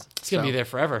Choice Awards. It's gonna be there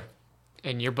forever.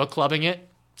 And you're book clubbing it.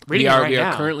 We Reading it are. right We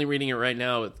are now. currently reading it right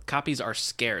now. Copies are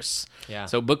scarce. Yeah.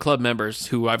 So book club members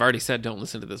who I've already said don't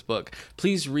listen to this book,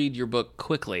 please read your book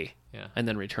quickly. Yeah. And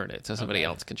then return it so somebody Okay.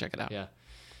 else can check it out. Yeah.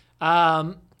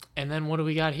 And then what do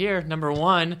we got here? Number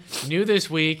 1, new this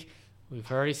week. We've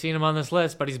already seen him on this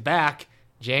list, but he's back.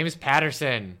 James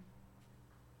Patterson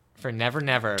for Never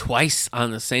Never. Twice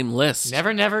on the same list.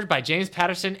 Never Never by James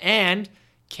Patterson and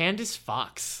Candace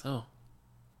Fox. Oh.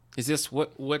 Is this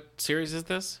what series is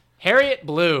this? Harriet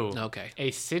Blue. Okay.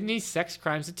 A Sydney sex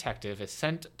crimes detective is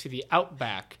sent to the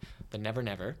outback, the Never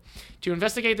Never, to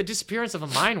investigate the disappearance of a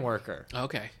mine worker.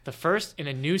 Okay. The first in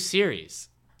a new series.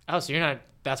 Oh, so you're not.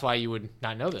 That's why you would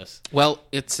not know this. Well,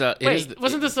 it's Wait,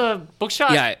 wasn't this a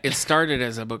bookshot? Yeah, it started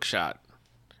as a bookshot.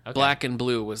 Okay. Black and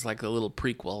Blue was like the little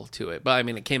prequel to it, but I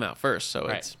mean it came out first, so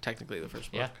Right. it's technically the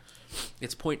first book. Yeah.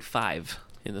 It's 0.5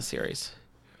 in the series.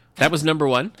 That was number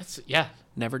 1. Yeah.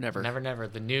 Never. Never Never.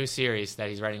 The new series that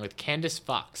he's writing with Candace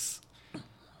Fox.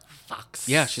 Fox.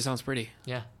 Yeah, she sounds pretty.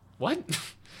 Yeah. What?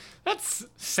 That's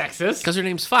sexist. Because her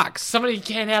name's Fox. Somebody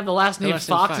can't have the last name last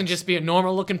name Fox Fox. and just be a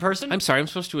normal looking person? I'm sorry, I'm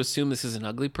supposed to assume this is an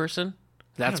ugly person?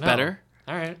 That's I don't know. better?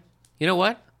 All right. You know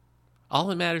what? All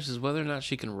that matters is whether or not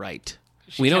she can write.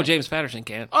 We know can't. James Patterson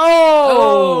can't.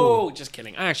 Oh! Just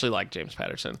kidding. I actually like James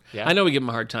Patterson. Yeah? I know we give him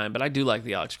a hard time, but I do like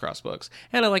the Alex Cross books.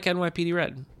 And I like NYPD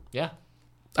Red. Yeah.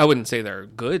 I wouldn't say they're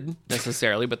good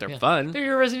necessarily, but they're fun. They're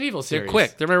your Resident Evil series. They're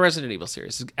quick. They're my Resident Evil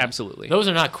series. Absolutely. Those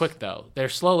are not quick, though. They're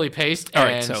slowly paced, All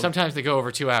and right, so- sometimes they go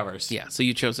over 2 hours. Yeah, so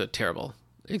you chose a terrible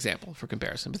example for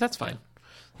comparison, but that's fine.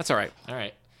 That's all right. All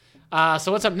right.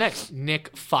 So what's up next?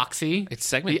 Nick Foxy. It's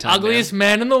segment the time, ugliest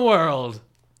man in the world.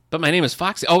 But my name is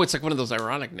Foxy. Oh, it's like one of those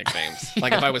ironic nicknames.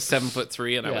 Like if I was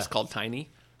 7'3" and I was called Tiny.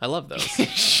 I love those.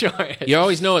 Sure. You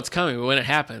always know it's coming, but when it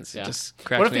happens, Yeah. it just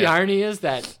cracks What if me the up. irony is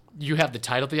that you have the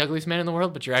title "The Ugliest Man in the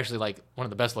World," but you're actually like one of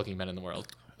the best looking men in the world?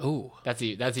 Ooh. That's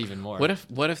even more.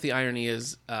 What if the irony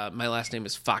is my last name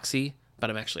is Foxy, but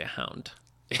I'm actually a hound?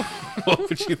 What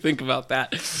would you think about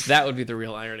that? That would be the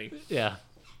real irony. Yeah.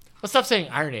 Let's stop saying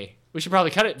irony. We should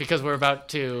probably cut it because we're about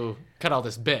to cut all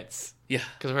this bits. Yeah.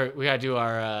 Because we got to do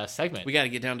our segment We got to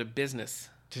get down to business.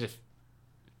 to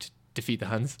defeat the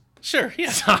Huns. Sure, yeah.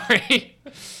 Sorry.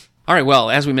 All right, well,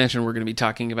 as we mentioned, we're going to be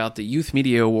talking about the Youth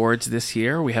Media Awards this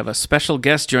year. We have a special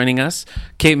guest joining us,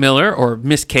 Kate Miller, or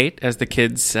Miss Kate, as the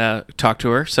kids talk to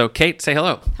her. So, Kate, say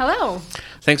hello. Hello.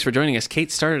 Thanks for joining us.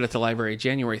 Kate started at the library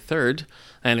January 3rd,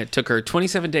 and it took her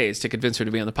 27 days to convince her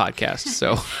to be on the podcast.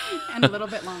 So, And a little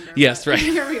bit longer. yes, but right.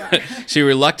 Here we are. She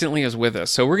reluctantly is with us.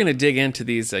 So, we're going to dig into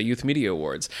these Youth Media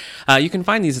Awards. You can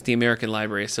find these at the American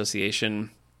Library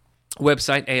Association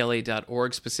website,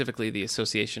 ala.org, specifically the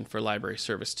Association for Library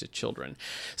Service to Children.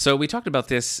 So we talked about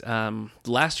this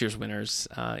last year's winners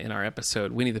in our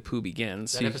episode, Winnie the Pooh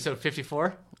Begins. Is that episode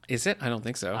 54? Is it? I don't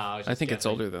think so. I was I just think it's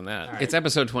guessing. older than that. All right. It's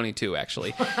episode 22,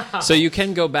 actually. So you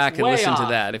can go back and Way listen to off.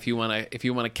 that if you want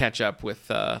to catch up with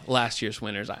last year's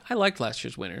winners. I liked last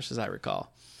year's winners, as I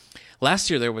recall. Last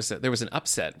year there was an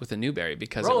upset with the Newbery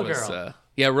because Roller it was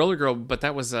Girl. Roller Girl, but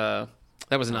that was an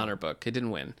honor book. It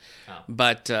didn't win. Oh.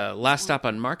 But Last Stop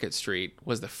on Market Street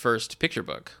was the first picture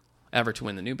book ever to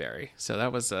win the Newbery. So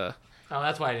that was a Oh,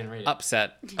 that's why I didn't read it.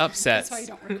 upset. That's why you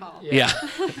don't recall. Yeah.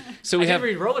 So we I have did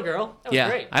read Roller Girl. That was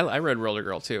great. I read Roller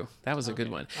Girl too. That was a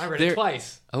good one. I read There- it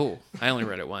twice. Oh, I only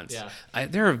read it once. Yeah.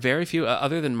 There are very few,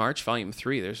 other than March Volume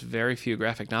 3, there's very few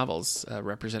graphic novels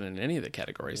represented in any of the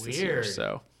categories this year. Weird.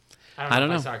 So, I don't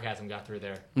know know. if my sarcasm got through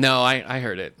there. no, I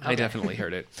heard it. I definitely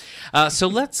heard it. So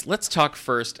let's talk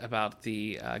first about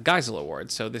the Geisel Award.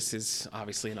 So this is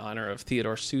obviously in honor of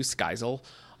Theodore Seuss Geisel,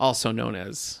 also known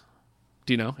as,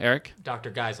 do you know, Eric?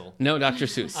 Dr. Geisel. No, Dr.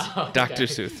 Seuss. okay. Dr.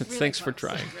 Seuss. Really Thanks for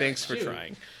close. trying. Thanks for Shoot.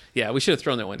 trying. Yeah, we should have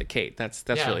thrown that one to Kate. That's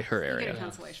Yeah. really her You get area. a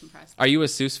consolation prize. Are you a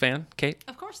Seuss fan, Kate?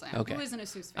 Of course I am. Okay. Who isn't a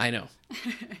Seuss fan? I know.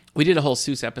 We did a whole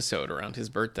Seuss episode around his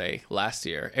birthday last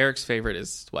year. Eric's favorite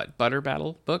is what? Butter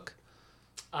Battle book?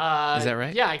 Is that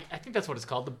right? Yeah, I think that's what it's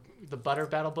called. The Butter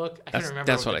Battle book. I That's- can't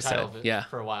remember that's what what the I title said. of it Yeah.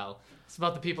 for a while. It's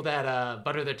about the people that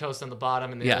butter their toast on the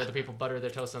bottom and the Yeah. other people butter their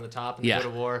toast on the top and Yeah. they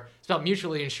go to war. It's about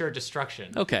mutually ensured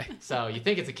destruction. Okay. So you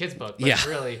think it's a kid's book, but Yeah. it's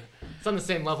really it's on the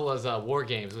same level as War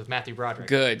Games with Matthew Broderick.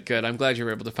 Good. I'm glad you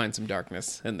were able to find some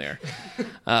darkness in there.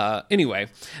 Anyway,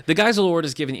 the Geisel Award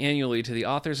is given annually to the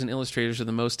authors and illustrators of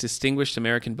the most distinguished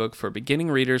American book for beginning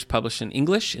readers published in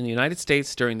English in the United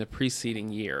States during the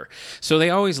preceding year. So they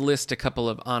always list a couple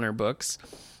of honor books.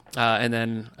 And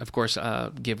then, of course,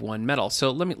 give one medal.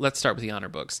 So let's start with the honor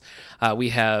books. We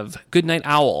have Goodnight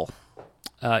Owl,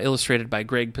 illustrated by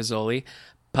Greg Pizzoli,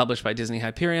 published by Disney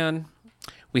Hyperion.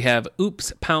 We have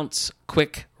Oops, Pounce,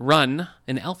 Quick, Run,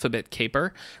 an alphabet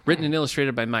caper, written and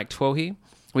illustrated by Mike Twohy.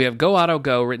 We have Go Otto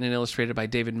Go, written and illustrated by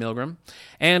David Milgram.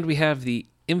 And we have the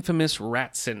infamous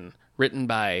Ratson, written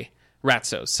by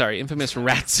Infamous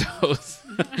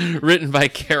Ratsos, written by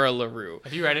Kara LaRue.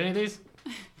 Have you read any of these?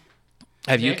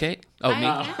 Have you, Kate? Kate? Oh, I- me?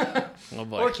 yeah. Oh,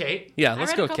 boy. Or Kate? Yeah, I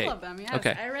let's read go, a couple Kate. of them. Yes.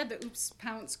 Okay. I read the Oops,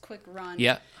 Pounce, Quick, Run.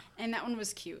 Yeah. And that one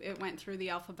was cute. It went through the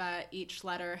alphabet. Each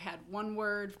letter had one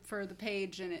word for the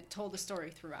page, and it told a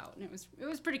story throughout. And it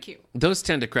was pretty cute. Those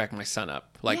tend to crack my son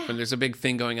up. Like Yeah. when there's a big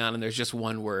thing going on and there's just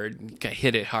one word, you gotta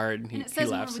hit it hard. And it he says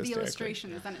more laughs with the hysterically.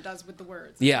 illustrations than it does with the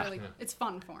words. Yeah. It's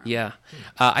fun for him. Yeah.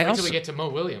 I Wait also. till we get to Mo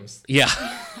Williams. Yeah.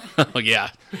 Oh, yeah.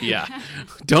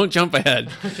 Don't jump ahead.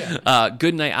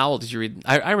 Goodnight Owl. Did you read?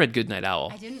 I read Goodnight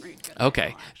Owl. I didn't read good.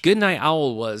 Okay. Goodnight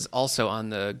Owl was also on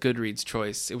the Goodreads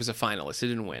choice. It was a finalist. It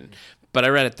didn't win. But I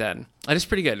read it then. And it's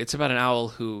pretty good. It's about an owl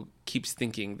who keeps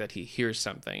thinking that he hears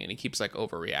something and he keeps like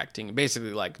overreacting and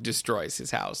basically like destroys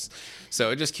his house.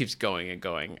 So it just keeps going and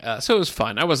going. So it was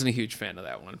fun. I wasn't a huge fan of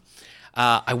that one.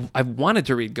 I wanted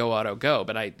to read Go Otto Go,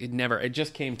 but it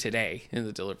just came today in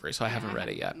the delivery, so I haven't read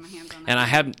it yet. gotten my hands on And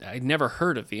that I'd never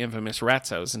heard of the infamous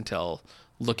Ratsos until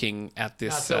looking at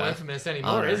this. Not so infamous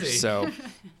anymore, honor. is he? So,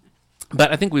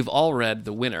 but I think we've all read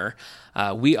the winner.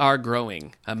 We Are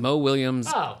Growing, a Mo Williams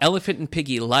Oh. Elephant and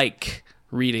Piggy like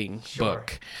reading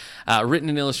book, written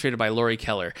and illustrated by Laurie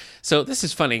Keller. So this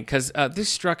is funny because this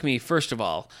struck me first of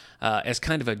all as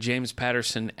kind of a James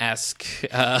Patterson-esque.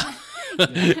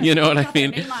 You know what I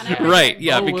mean? name on it. Right?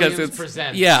 Yeah, Mo because Williams it's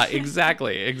presents. yeah,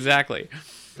 exactly.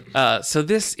 So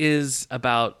this is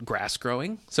about grass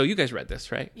growing. So you guys read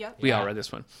this, right? Yep. We all Yeah. read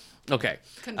this one. Okay.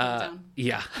 Couldn't put it down.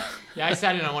 Yeah. Yeah, I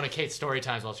sat in on one of Kate's story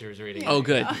times while she was reading. Oh,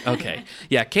 good. Okay.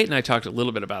 Yeah, Kate and I talked a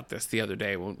little bit about this the other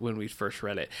day when we first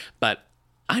read it, but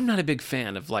I'm not a big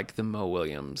fan of like the Mo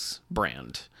Williams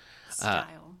brand. Style.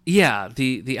 Yeah,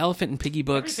 the Elephant and Piggy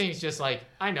books. Everything's just like,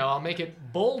 I know, I'll make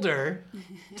it bolder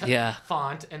Yeah,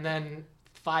 font and then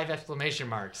 5 exclamation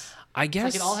marks. I It's guess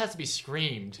like it all has to be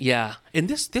screamed. Yeah, and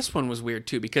this one was weird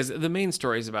too because the main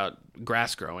story is about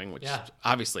grass growing, which Yeah.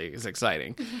 obviously is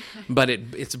exciting. But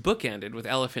it's bookended with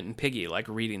Elephant and Piggy like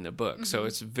reading the book. So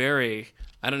it's very,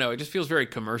 I don't know, it just feels very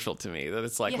commercial to me that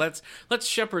it's like Yeah. let's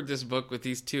shepherd this book with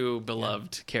these two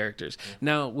beloved characters.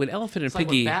 Now, when Elephant and It's like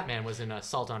Piggy, when Batman was in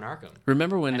Assault on Arkham.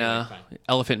 remember when Anyway, fine.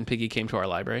 Elephant and Piggy came to our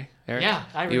library, Eric? Yeah,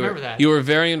 I You remember were- that. You were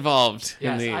very involved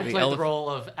in Yes, the I played elef- the role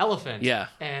of Elephant. Yeah.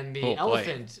 And the Oh, boy.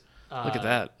 elephant. Look at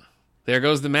that. There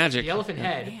goes the magic. The elephant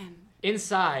head Man.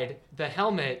 inside the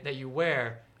helmet that you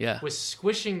wear Yeah. was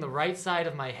squishing the right side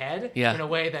of my head Yeah. in a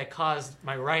way that caused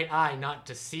my right eye not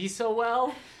to see so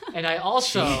well. And I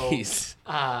also Jeez.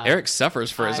 uh, Eric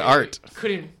suffers for his I art. I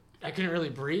couldn't really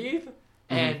breathe.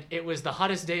 And it was the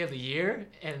hottest day of the year,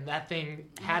 and that thing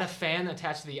had a fan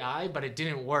attached to the eye, but it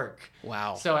didn't work.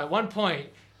 Wow. So at one point,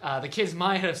 the kids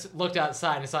might have looked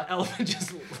outside and saw Elephant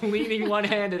just leaning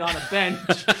one-handed on a bench,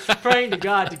 praying to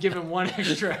God to give him one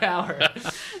extra hour.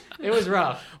 It was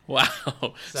rough. Wow.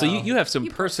 So you have some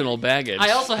personal baggage.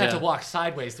 I also had Yeah. to walk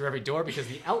sideways through every door because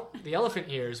the elephant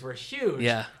ears were huge,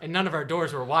 Yeah. and none of our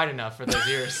doors were wide enough for those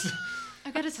ears. I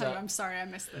gotta tell you, I'm sorry I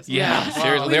missed this. Yeah, Yeah.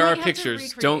 seriously, We there might are have to pictures.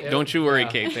 recreate it. Don't you worry, Yeah.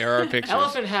 Kate. There are pictures.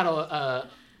 Elephant had a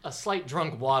slight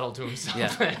drunk waddle to himself Yeah.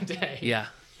 that day. Yeah.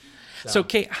 So,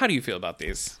 Kate, how do you feel about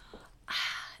these?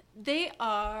 They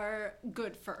are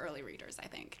good for early readers, I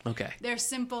think. Okay. They're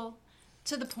simple,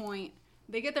 to the point.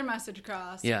 They get their message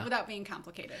across Yeah. without being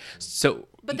complicated. So,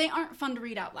 But they aren't fun to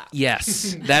read out loud.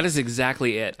 yes, that is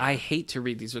exactly it. I hate to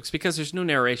read these books because there's no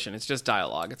narration. It's just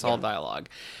dialogue. It's all dialogue.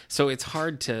 So it's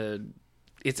hard to.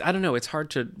 I don't know. It's hard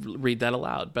to read that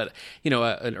aloud. But an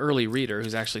early reader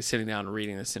who's actually sitting down and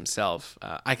reading this himself,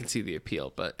 I can see the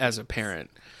appeal. But as a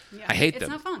parent, Yeah. I hate It's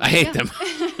them. not fun. I hate Yeah.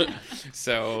 them.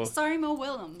 So Sorry, Mo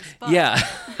Willems. But yeah.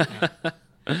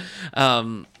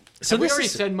 So Have we this already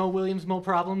is, said Mo Williams, Mo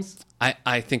Problems?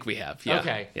 I think we have. Yeah.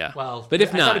 Okay. Yeah. Well, but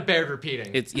if I not, thought it bared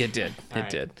repeating. it did. It right.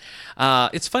 did.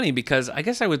 It's funny because I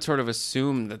guess I would sort of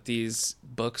assume that these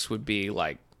books would be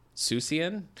like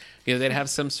Seussian. They'd have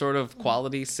some sort of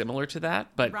quality similar to that,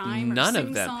 but Rhyme or none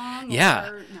of them. sing-song Yeah,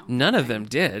 or- no. none of them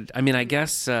did. I mean, I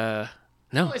guess no,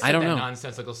 Well, they said I don't that know.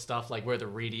 nonsensical stuff like we're the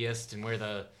readiest and we're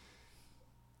the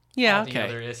Yeah, all the okay,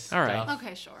 otherist all right. stuff.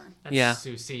 Okay, sure. That's Yeah.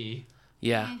 Susie.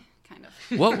 Yeah. Eh, kind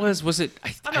of. What was it?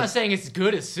 I'm not saying it's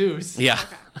good as Seuss. Yeah.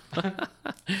 Okay.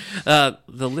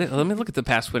 Let me look at the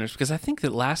past winners because I think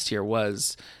that last year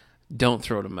was "Don't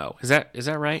Throw It to Mo." Is that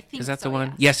right? think Is that the so, one?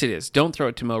 yeah. Yes, it is. "Don't Throw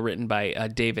It to Mo," written by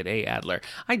David A. Adler.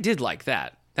 I did like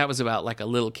that. That was about like a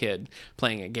little kid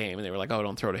playing a game, and they were like, "Oh,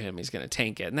 don't throw to him; he's going to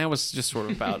tank it." And that was just sort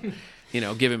of about,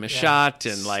 give him a shot,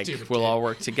 and like Stupid we'll kid. all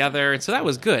work together. And so that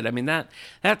was good. I mean that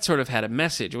sort of had a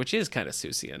message, which is kind of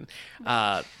Seussian.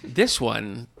 This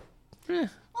one, Well,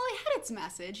 it had its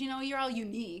message. You're all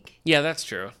unique. yeah, that's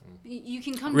true. You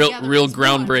can come Real together as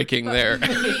one, groundbreaking but- there.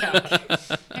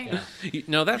 Hey,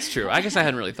 No, that's true. I guess I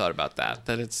hadn't really thought about that.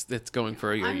 That it's going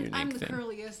for your unique I'm the thing.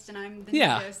 curliest and I'm the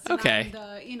Yeah, neatest. And okay. I'm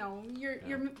the,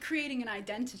 you're creating an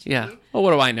identity. Yeah. Well,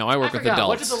 what do I know? I I work with forgot.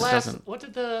 adults. It What doesn't-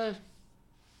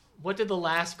 did the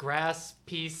last grass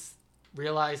piece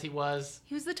realize he was?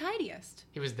 He was the tidiest.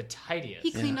 He was the tidiest.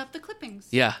 He cleaned up the clippings.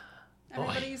 Yeah.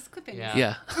 Everybody's clippings. Yeah.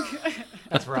 Yeah.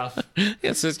 That's rough.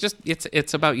 Yeah. So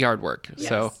it's about yard work.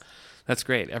 So Yes. that's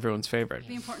great. Everyone's favorite.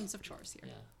 The importance of chores here.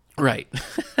 Right.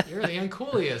 You're the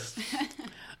uncooliest.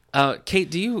 Kate,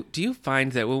 do you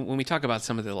find that when we talk about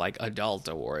some of the like adult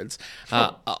awards,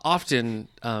 often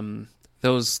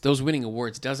those winning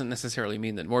awards doesn't necessarily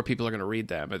mean that more people are going to read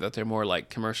them or that they're more like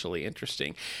commercially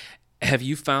interesting. Have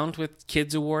you found with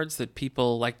kids awards that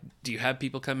people like? Do you have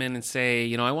people come in and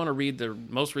say, I want to read the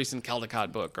most recent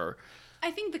Caldecott book, or I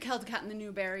think the Caldecott and the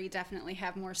Newberry definitely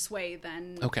have more sway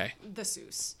than Okay. the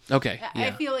Seuss. okay, I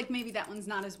yeah, feel like maybe that one's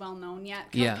not as well known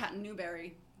yet. Caldecott Yeah. and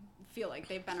Newberry feel like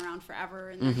they've been around forever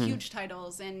and they're Mm-hmm. huge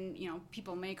titles, and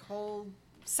people make whole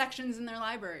sections in their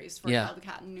libraries for Yeah.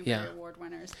 Caldecott and Newberry Yeah. Award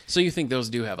winners. So you think those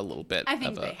do have a little bit I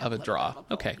think of they a have a little draw? bit of a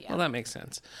pull, Okay, yeah. well that makes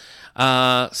sense.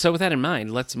 So with that in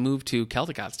mind, let's move to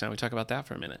Caldecott's time. We talk about that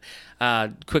for a minute.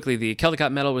 Quickly, the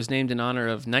Caldecott Medal was named in honor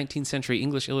of 19th century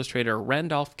English illustrator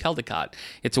Randolph Caldecott.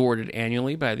 It's awarded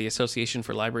annually by the Association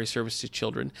for Library Service to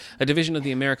Children, a division of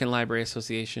the American Library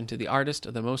Association, to the artist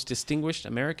of the most distinguished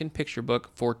American picture book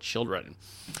for children.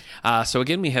 So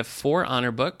again, we have 4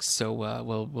 honor books, so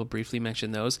we'll briefly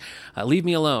mention those. Leave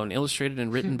Me Alone, illustrated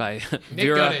and written by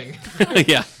Vera. Gunning.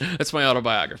 Yeah, that's my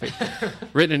autobiography.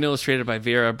 Written and illustrated by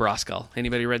Vera Broskell.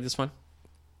 Anybody read this one?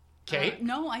 Kate?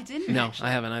 No, I didn't. No, actually.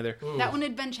 I haven't either. That one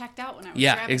had been checked out when I was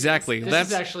Yeah, grabbing exactly. this. This That's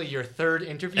is actually your 3rd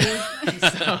interview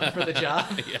for the job.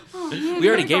 Oh, man, we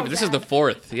already here gave go, it. This is the Dad.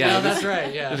 4th. Yeah, Oh, that's right.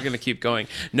 we're Yeah. going to keep going.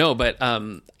 No, but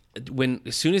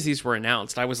as soon as these were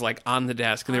announced, I was like on the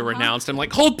desk and they were announced. I'm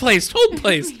like, hold place,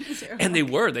 and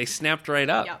they snapped right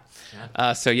up.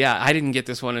 Yep. So yeah, I didn't get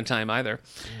this one in time either.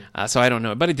 So I don't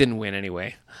know, but it didn't win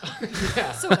anyway.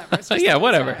 So whatever. It's just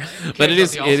Whatever. sorry. But it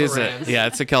is Rams.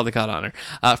 it's a Caldecott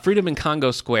honor. Freedom in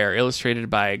Congo Square, illustrated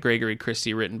by Gregory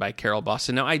Christie, written by Carol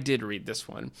Boston. Now I did read this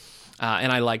one.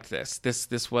 And I liked this.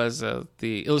 This was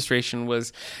the illustration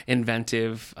was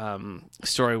inventive.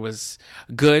 Story was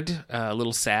good, a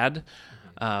little sad,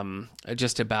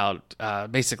 just about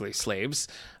basically slaves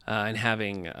and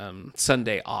having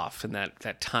Sunday off and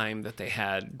that time that they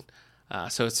had.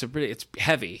 So it's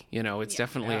heavy. It's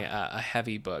definitely a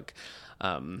heavy book.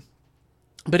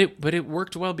 But it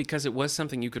worked well because it was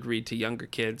something you could read to younger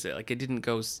kids. Like it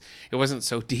wasn't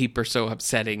so deep or so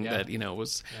upsetting that it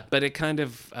was. Yeah. But it kind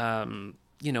of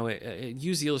it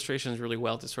used the illustrations really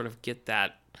well to sort of get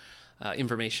that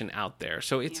information out there.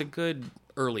 So it's a good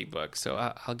early book. So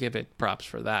I'll give it props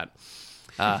for that.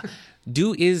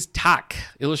 Do Is Tak,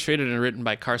 illustrated and written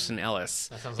by Carson Ellis.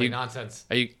 That sounds like nonsense.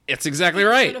 It's exactly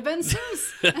right. Should have been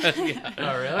Seuss.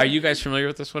 Oh, really? Are you guys familiar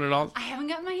with this one at all? I haven't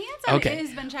gotten my hands on Okay. it. It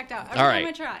has been checked out every All time right.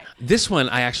 I try. This one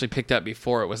I actually picked up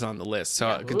before it was on the list.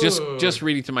 So Ooh. just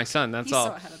reading to my son, that's He's all.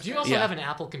 so ahead of the Do you curve. also Yeah. have an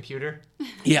Apple computer?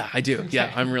 Yeah, I do.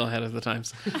 Yeah, I'm real ahead of the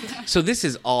times. So this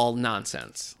is all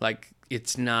nonsense. Like,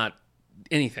 it's not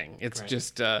anything. It's Right.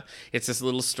 just, it's this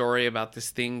little story about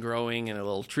this thing growing in a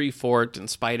little tree fort and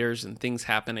spiders and things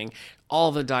happening.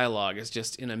 All the dialogue is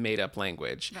just in a made-up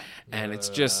language. Right. And it's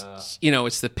just,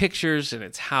 it's the pictures and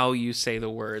it's how you say the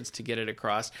words to get it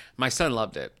across. My son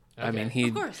loved it. I Okay. mean,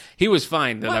 Of course. he was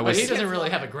fine that Well, I But was... he doesn't really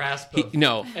have a grasp of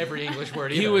no. every English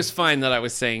word either. He was fine that I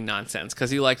was saying nonsense because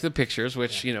he liked the pictures,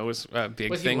 which, was a big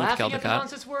Was he thing with laughing at the Caldecott.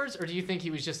 nonsense words, or do you think he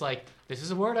was just like, this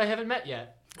is a word I haven't met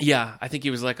yet? Yeah, I think he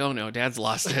was like, oh no, Dad's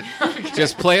lost it.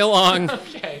 Just play along.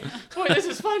 Okay. Boy, this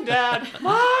is fun, Dad.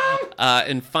 Mom!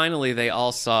 And finally, they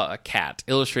all saw a cat,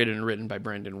 illustrated and written by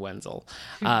Brendan Wenzel.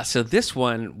 So this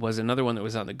one was another one that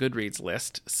was on the Goodreads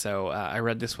list. So I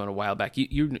read this one a while back.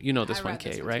 You know this I one, read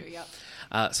this Kate, one right? too,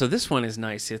 yep. So this one is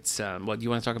nice. It's, do you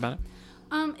want to talk about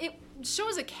it? It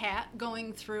shows a cat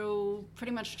going through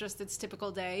pretty much just its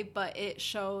typical day, but it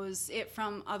shows it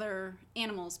from other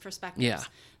animals' perspectives. Yeah.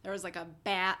 There was like a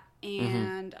bat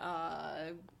and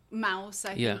a mouse,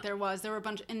 I Yeah. think there was. There were a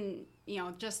bunch, and,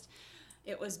 just...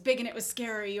 It was big and it was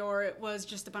scary, or it was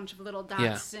just a bunch of little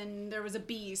dots, and there was a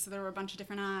bee, so there were a bunch of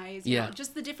different eyes.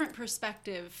 Just the different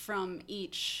perspective from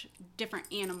each different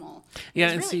animal. Yeah,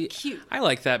 It's and really see, cute. I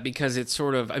like that because it's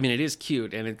sort of, it is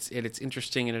cute and it's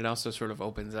interesting, and it also sort of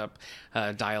opens up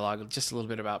dialogue, just a little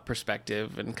bit about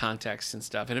perspective and context and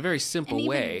stuff in a very simple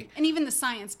way. And even the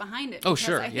science behind it. Oh, because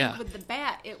sure, I think yeah. with the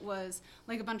bat, it was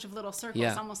like a bunch of little circles,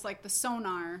 Yeah. almost like the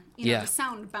sonar, Yeah. the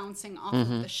sound bouncing off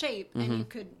of the shape, and you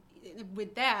could,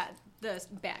 with that, the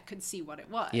bat could see what it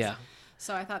was. Yeah.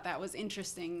 So I thought that was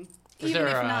interesting, Was even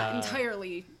there, if not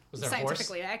entirely was there a horse?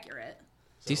 scientifically accurate.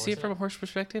 Do you see it from a horse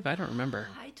perspective? I don't remember.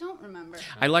 I don't remember.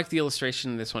 I liked the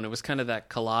illustration in this one. It was kind of that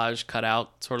collage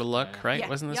cutout sort of look, right? Yeah,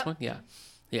 Wasn't this yep. one? Yeah.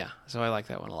 Yeah. So I like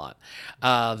that one a lot.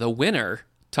 The winner,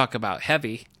 talk about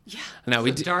heavy. Yeah. Now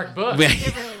It's a dark book.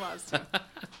 It really was, too.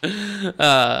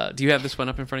 Do you have this one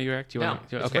up in front of you, Eric? Do you No, want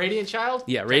it's Radiant Child?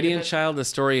 Yeah, Check Radiant it. Child, the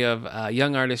story of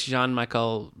young artist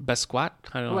Jean-Michel Besquat.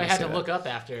 I don't know. Who how I had say to that. look up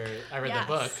after I read Yes.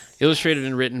 the book. Illustrated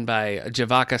and written by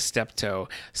Javaka Steptoe.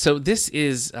 So this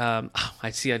is, I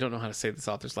see, I don't know how to say this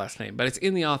author's last name, but it's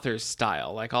in the author's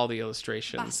style, like all the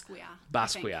illustrations. Basquiat.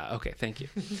 Basquiat. Okay, thank you.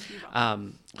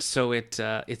 So it's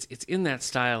in that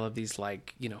style of these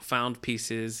found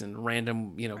pieces and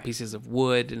random pieces of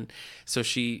wood, and so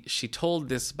she told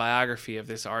this biography of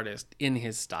this artist in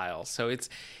his style. So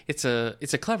it's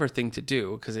a clever thing to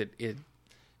do because It's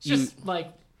just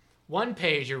like one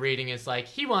page you're reading is like,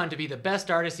 he wanted to be the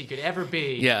best artist he could ever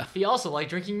be. Yeah. He also liked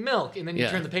drinking milk. And then you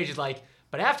Yeah. turn the page, it's like,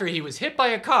 but after he was hit by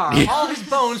a car, all his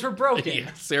bones were broken.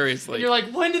 yeah, seriously. And you're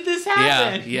like, when did this yeah,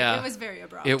 happen? yeah. It was very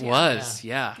abrupt. It yeah. was,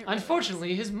 yeah.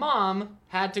 Unfortunately, his mom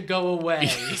had to go away.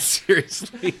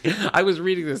 Seriously, I was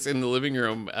reading this in the living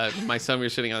room. My son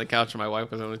was sitting on the couch, and my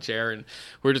wife was on the chair, and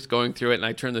we're just going through it. And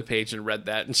I turned the page and read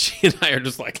that, and she and I are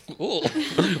just like, "Ooh,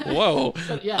 whoa,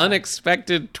 yeah.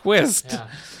 unexpected twist."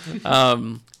 Yeah.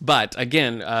 But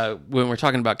again, when we're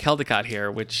talking about Caldecott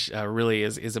here, which really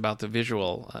is about the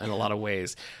visual in a lot of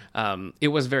ways, it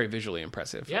was very visually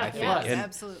impressive. Yeah, I it think. was. Yes, And,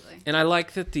 absolutely. and I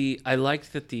like that the I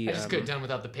just couldn't have done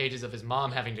without the pages of his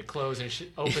mom having to close and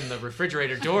open the refrigerator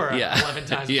door 11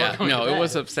 times before yeah, going no, to bed. it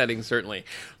was upsetting certainly,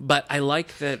 but I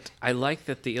like that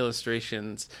the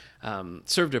illustrations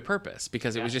served a purpose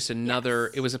because it was just another.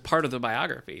 Yes. It was a part of the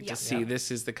biography to Yeah. see Yeah. this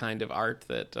is the kind of art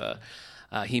that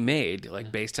he made,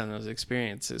 like based on those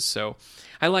experiences. So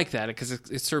I like that because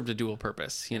it served a dual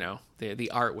purpose.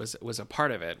 The art was a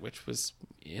part of it, which was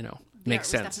makes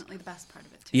sense. Definitely the best part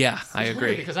of it too. Yeah, I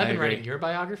agree. Because I've been writing your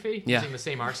biography using the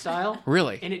same art style.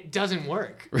 Really? And it doesn't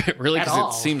work. Really? At Because all.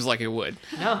 it seems like it would.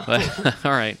 No. But,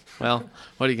 all right. Well,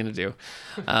 what are you going to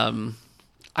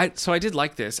do? So I did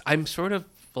like this. I'm sort of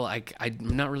like, I'm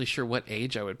not really sure what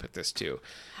age I would put this to,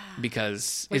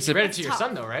 because Wait, you read it to your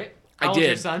son though, right? How old's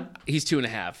your son? He's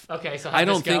 2.5. Okay, so I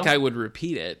don't think I would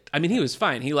repeat it. I mean, he was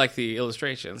fine. He liked the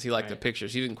illustrations. He liked the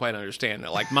pictures. He didn't quite understand it.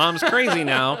 Like, Mom's crazy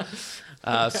now.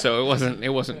 So it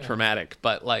wasn't traumatic.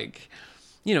 But like,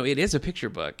 it is a picture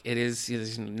book.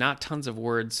 It's not tons of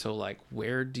words. So like,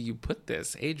 where do you put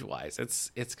this age wise?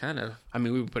 It's kind of. I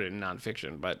mean, we would put it in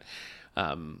nonfiction, but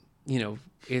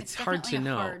it's hard to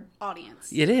know. A hard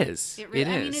audience. It is. It is.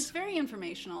 I mean, it's very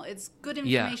informational. It's good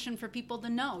information for people to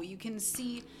know. You can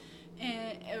see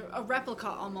a replica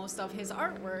almost of his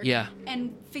artwork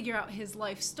and figure out his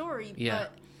life story.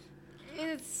 But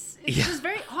it's just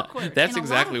very awkward. That's in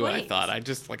exactly a lot what of I thought.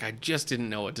 ways. I just didn't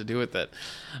know what to do with it.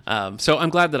 So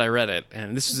I'm glad that I read it,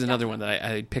 and this is another one that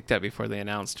I picked up before they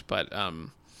announced, but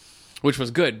which was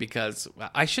good because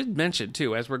I should mention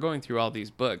too, as we're going through all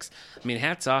these books, I mean,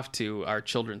 hats off to our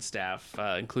children's staff,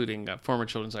 including former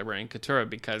children's librarian Katura,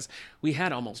 because we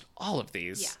had almost all of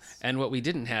these, and what we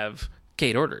didn't have,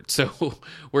 Kate ordered. So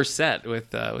we're set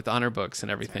with honor books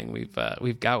and everything.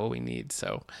 We've got what we need.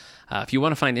 So if you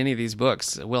want to find any of these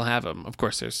books, we'll have them. Of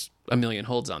course, there's a million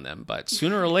holds on them, but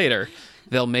sooner or later,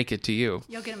 they'll make it to you.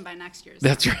 You'll get them by next year's.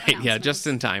 That's right. Yeah, just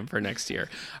in time for next year.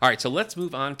 All right, so let's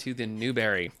move on to the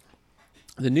Newbery.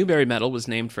 The Newbery Medal was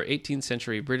named for 18th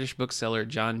century British bookseller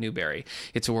John Newbery.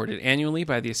 It's awarded annually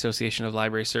by the Association of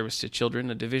Library Service to Children,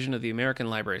 a division of the American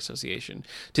Library Association,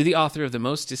 to the author of the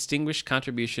most distinguished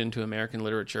contribution to American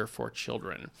literature for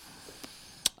children.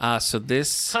 So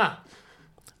this...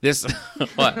 This...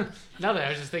 What? Nothing. I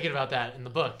was just thinking about that in the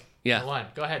book. Yeah. The one.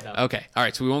 Go ahead, though. Okay. All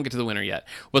right. So we won't get to the winner yet.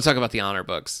 We'll talk about the honor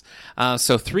books.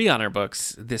 So 3 honor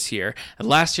books this year. And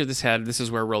last year this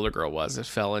is where Roller Girl was. It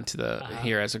fell into the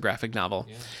here as a graphic novel.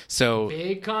 Yeah. So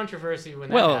big controversy when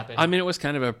that happened. I mean, it was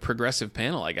kind of a progressive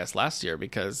panel, I guess, last year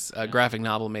because a graphic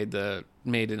novel made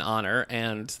an honor,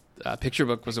 and picture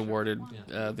book was awarded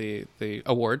the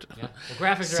award. Yeah.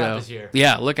 Well, graphics are out this year.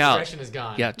 Yeah, look out. Progression is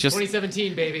gone. Yeah, just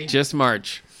 2017, baby. Just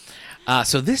March.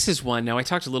 So this is one. Now, I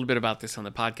talked a little bit about this on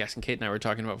the podcast, and Kate and I were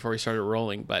talking about before we started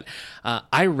rolling, but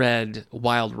I read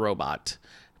Wild Robot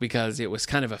because it was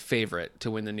kind of a favorite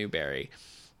to win the Newbery.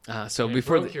 So it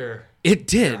before broke it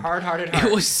did, your hard-hearted heart.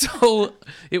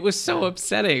 It was so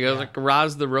upsetting. It was like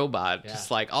Roz the robot,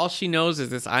 just like all she knows is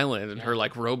this island, and her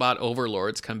like robot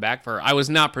overlords come back for her. I was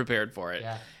not prepared for it,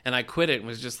 and I quit it and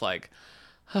was just like.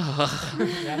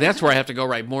 That's where I have to go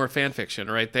write more fan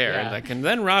fiction right there. And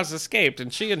then Roz escaped,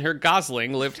 and she and her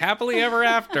Gosling lived happily ever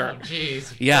after. Oh,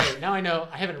 jeez. Yeah. Wait, now I know.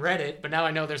 I haven't read it, but now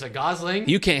I know there's a Gosling.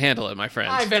 You can't handle it, my friend.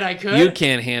 I bet I could. You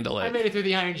can't handle it. I made it through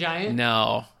the Iron Giant.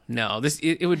 No.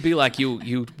 It would be like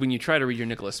you when you try to read your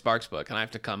Nicholas Sparks book, and I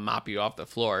have to come mop you off the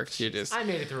floor. I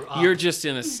made it through. You're just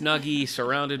in a Snuggie,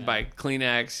 surrounded by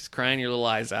Kleenex, crying your little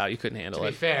eyes out. You couldn't handle it.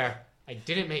 To be fair, I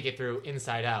didn't make it through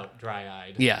Inside Out,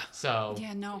 dry-eyed. Yeah. So.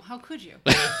 Yeah. No. How could you?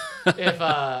 If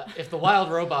the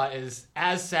Wild Robot is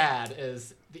as sad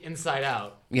as the Inside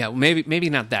Out. Yeah. Maybe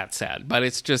not that sad, but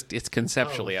it's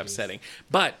conceptually upsetting.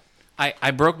 But.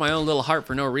 I broke my own little heart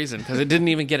for no reason because it didn't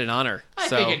even get an honor. I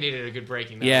think it needed a good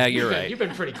breaking. Though. Yeah, you're right. You've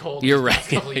been pretty cold. You're these past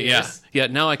couple years. Yeah.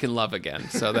 Now I can love again,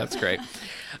 so that's great.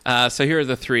 So here are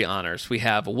the 3 honors. We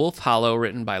have Wolf Hollow,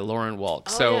 written by Lauren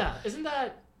Walt. Yeah, isn't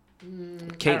that?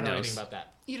 Kate I don't know knows anything about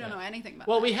that. You don't know anything about.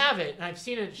 Well, that. we have it, and I've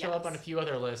seen it show up on a few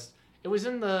other lists. It was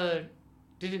in the.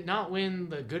 Did it not win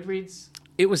the Goodreads?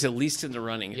 It was at least in the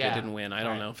running. If it didn't win, I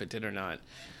don't know if it did or not.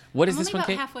 What is this one,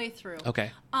 Kate? I'm halfway through.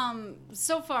 Okay.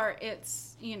 So far,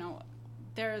 it's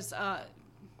there's I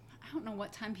don't know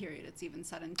what time period it's even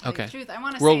set in. To tell you the truth, I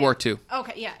want to say World War II.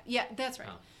 Okay, yeah, that's right.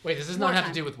 Oh. Wait, does this not have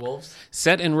to do with wolves?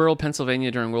 Set in rural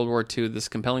Pennsylvania during World War II, this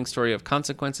compelling story of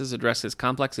consequences addresses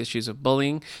complex issues of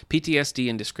bullying, PTSD,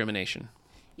 and discrimination.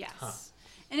 Yes,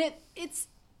 and it's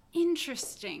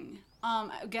interesting.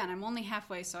 Again, I'm only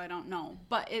halfway, so I don't know,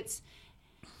 but it's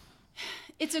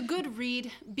a good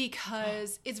read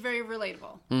because it's very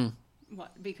relatable.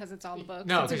 What? Because it's all the books?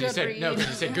 No, because you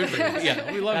said good read.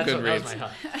 Yeah, we love Goodreads. That was my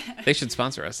hook. They should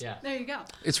sponsor us. Yeah. There you go.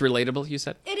 It's relatable, you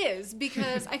said? It is,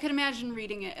 because I could imagine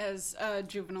reading it as a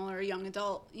juvenile or a young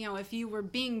adult. If you were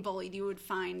being bullied, you would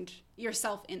find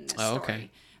yourself in this story. Okay.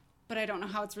 but I don't know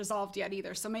how it's resolved yet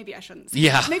either. So maybe I shouldn't say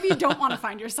Yeah. it. Maybe you don't want to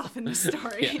find yourself in this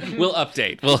story. Yeah. We'll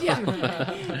update. We'll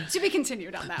To be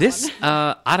continued on that This,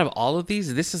 one. out of all of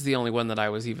these, this is the only one that I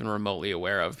was even remotely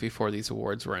aware of before these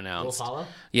awards were announced. We'll follow?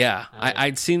 Yeah,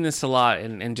 I'd seen this a lot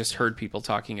and just heard people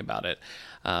talking about it.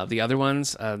 The other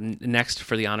ones, next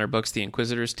for the honor books, The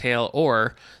Inquisitor's Tale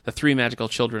or The Three Magical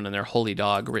Children and Their Holy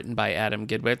Dog, written by Adam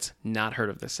Gidwitz. Not heard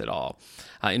of this at all.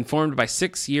 Informed by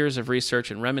 6 years of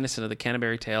research and reminiscent of the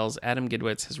Canterbury Tales, Adam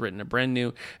Gidwitz has written a brand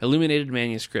new illuminated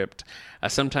manuscript, a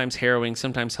sometimes harrowing,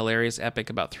 sometimes hilarious epic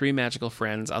about 3 magical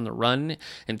friends on the run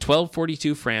in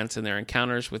 1242 France and their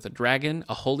encounters with a dragon,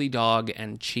 a holy dog,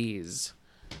 and cheese.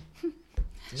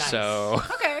 Nice. So...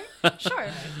 Okay, sure.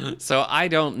 So I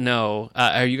don't know.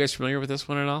 Are you guys familiar with this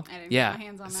one at all? I didn't Yeah. get my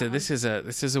hands on that So one.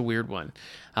 this is a weird one,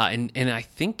 and I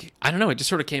think I don't know. It just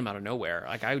sort of came out of nowhere.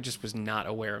 Like I just was not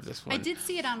aware of this one. I did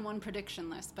see it on one prediction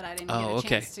list, but I didn't Oh, get a okay.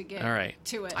 chance to get All right.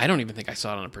 to it. I don't even think I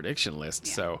saw it on a prediction list.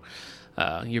 Yeah. So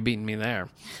you're beating me there.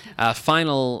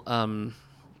 Final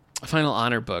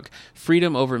honor book: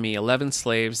 Freedom Over Me: 11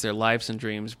 Slaves, Their Lives and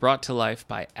Dreams, brought to life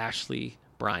by Ashley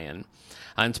Bryan.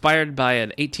 Inspired by an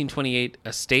 1828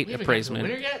 estate We haven't appraisement, got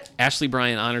the winner yet? Ashley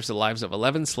Bryan honors the lives of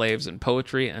 11 slaves in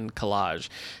poetry and collage,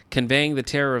 conveying the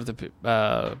terror of the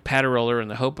padroller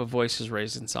and the hope of voices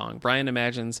raised in song. Bryan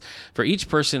imagines for each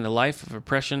person a life of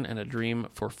oppression and a dream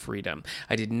for freedom.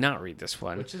 I did not read this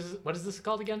one. What is this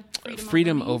called again?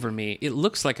 Freedom Over Me. It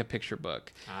looks like a picture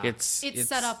book. It's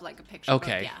set up like a picture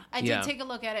Okay, book, yeah. I yeah. did take a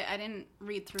look at it. I didn't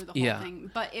read through the whole Yeah.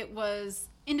 thing, but it was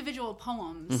individual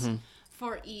poems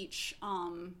for each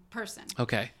person.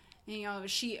 Okay. You know,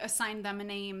 she assigned them a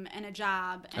name and a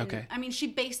job. And, Okay. I mean, she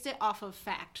based it off of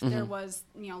fact. There was,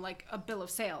 you know, like a bill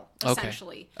of sale, Okay.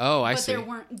 essentially. Oh, I but see. there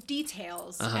weren't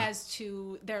details as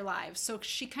to their lives. So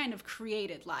she kind of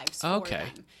created lives for Okay.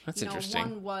 them. That's you know, interesting.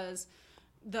 One was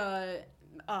the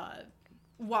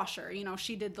washer. You know,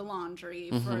 she did the laundry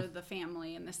for the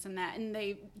family and this and that. And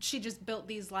she just built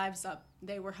these lives up.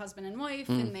 They were husband and wife,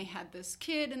 and they had this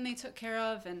kid, and they took care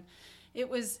of, and it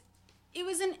was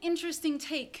an interesting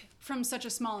take from such a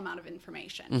small amount of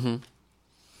information.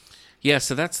 Yeah,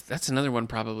 so that's another one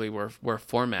probably where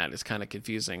format is kind of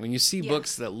confusing. When you see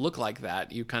books that look like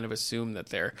that, you kind of assume that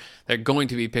they're going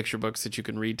to be picture books that you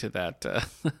can read to that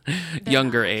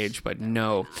younger age, but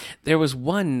no. There was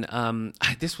one.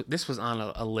 This was on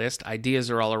a list. Ideas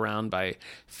Are All Around by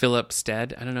Philip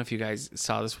Stead. I don't know if you guys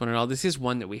saw this one at all. This is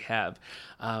one that we have.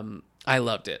 I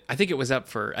loved it. I think it was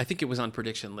on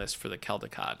prediction list for the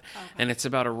Caldecott. And it's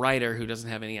about a writer who doesn't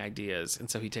have any ideas, and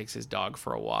so he takes his dog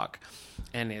for a walk.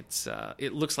 And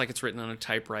it looks like it's written on a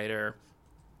typewriter,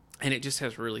 and it just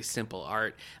has really simple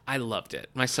art. I loved it.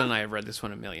 My son and I have read this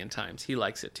one a million times. He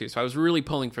likes it too. So I was really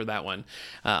pulling for that one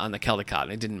on the Caldecott,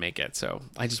 and it didn't make it. So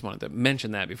I just wanted to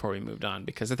mention that before we moved on,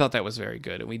 because I thought that was very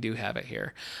good, and we do have it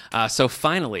here. So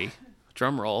finally,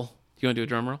 drum roll. You want to do a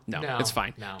drum roll? No, No, it's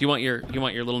fine. no. Do you want your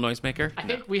little noisemaker? I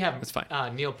think we have It's fine.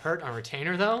 Neil Peart on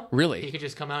retainer, though. Really? He could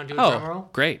just come out and do a drum Oh, roll.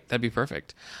 great. That'd be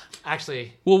perfect.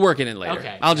 Actually, We'll work it in later.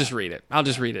 Okay, I'll yeah. just read it. I'll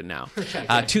just read it now. Okay.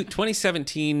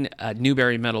 2017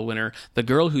 Newbery Medal winner, The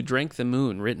Girl Who Drank the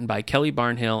Moon, written by Kelly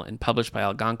Barnhill and published by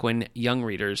Algonquin Young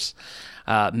Readers.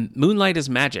 Moonlight is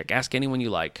magic. Ask anyone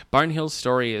you like. Barnhill's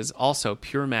story is also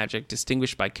pure magic,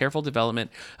 distinguished by careful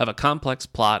development of a complex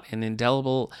plot and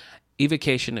indelible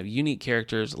evocation of unique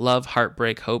characters. Love,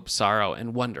 heartbreak, hope, sorrow,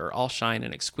 and wonder all shine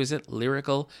in exquisite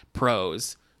lyrical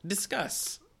prose.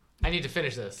 Discuss. I need to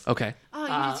finish this. Okay. Oh,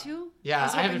 you do too? Yeah,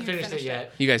 was I hoping haven't you'd finished it finish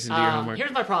yet. You guys can do your homework.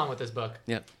 Here's my problem with this book.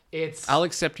 Yep. It's I'll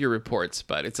accept your reports,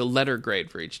 but it's a letter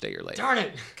grade for each day you're late. darn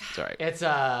it. It's all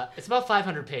right. It's about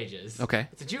 500 pages. Okay.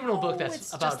 It's a juvenile book it's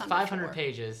that's just about under 500 4.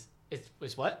 pages.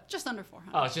 It's what? Just under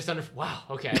 400. Oh, it's just under. Wow.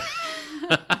 Okay.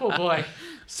 Oh boy.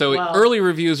 So Well- early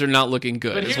reviews are not looking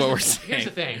good, But is here's what the- we're saying. Here's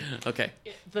the thing. Okay.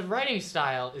 The writing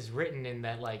style is written in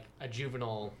that like a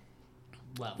juvenile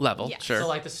Level, Yes. sure. So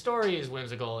like the story is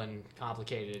whimsical and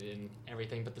complicated and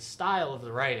everything, but the style of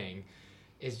the writing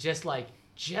is just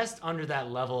under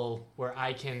that level where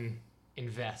I can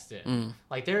invest in.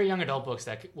 Like there are young adult books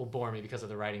that will bore me because of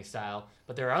the writing style,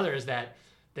 but there are others that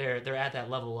they're at that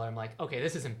level where I'm like, okay,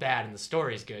 this isn't bad and the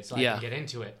story's good, so I Yeah. can get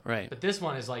into it. Right. But this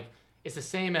one is like it's the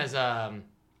same as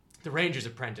The Ranger's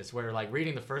Apprentice, where like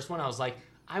reading the first one, I was like,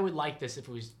 I would like this if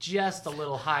it was just a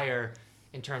little higher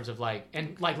in terms of like,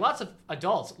 and like lots of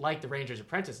adults like The Ranger's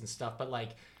Apprentice and stuff, but like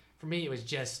for me, it was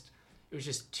just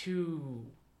too,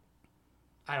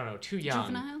 I don't know, too young.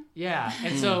 Juvenile? Yeah,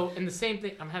 and so, and the same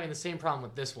thing, I'm having the same problem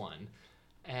with this one.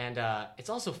 And it's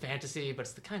also fantasy, but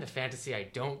it's the kind of fantasy I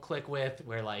don't click with,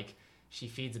 where like she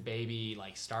feeds a baby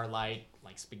like starlight,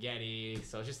 like spaghetti.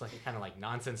 So it's just like a kind of like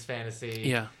nonsense fantasy.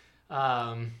 Yeah.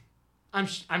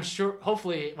 I'm sure.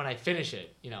 Hopefully, when I finish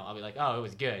it, I'll be like, oh, it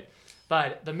was good.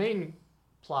 But the main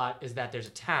plot is that there's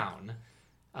a town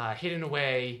hidden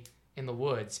away in the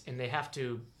woods, and they have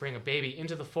to bring a baby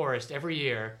into the forest every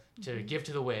year to give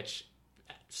to the witch,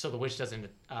 so the witch doesn't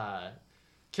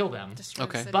kill them. Destroy the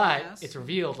Okay. city, But yes. it's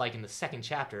revealed, like in the second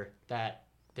chapter, that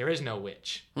there is no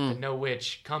witch. That no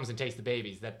witch comes and takes the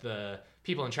babies. That the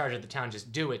people in charge of the town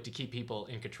just do it to keep people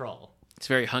in control. It's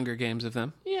very Hunger Games of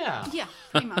them. Yeah. Yeah,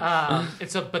 pretty much. And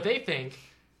so, but they think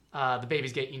the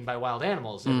babies get eaten by wild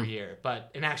animals every year. But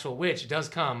an actual witch does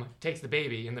come, takes the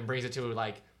baby, and then brings it to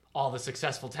like all the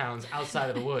successful towns outside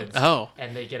of the woods. Oh.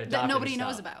 And they get adopted. that nobody and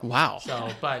knows stuff. about. Wow. So,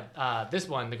 but this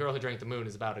one, The Girl Who Drank the Moon,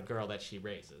 is about a girl that she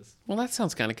raises. Well, that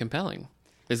sounds kind of compelling.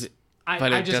 Is it? I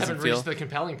But it just doesn't haven't feel- reached the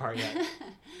compelling part yet.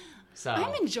 So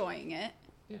I'm enjoying it.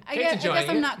 I Kate's guess enjoying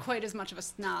I'm it. not quite as much of a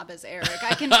snob as Eric.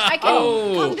 I can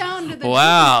Oh. come down to the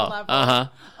Wow. juvenile level Uh-huh.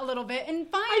 a little bit and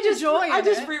find joy in I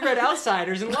just it. reread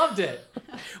Outsiders and loved it.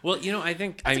 Well, I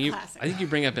think I a mean, classic. I think you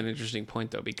bring up an interesting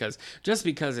point though, because just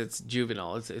because it's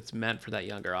juvenile, it's meant for that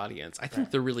younger audience. I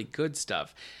think the really good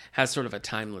stuff has sort of a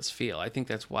timeless feel. I think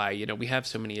that's why we have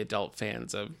so many adult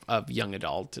fans of young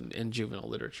adult and juvenile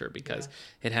literature, because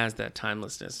it has that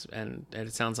timelessness, and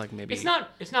it sounds like maybe It's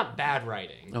not bad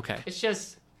writing. Okay. It's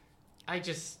just I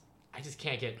just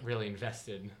can't get really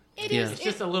invested. It Yeah. is. It's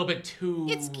just a little bit too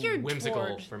it's geared whimsical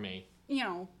toward- for me.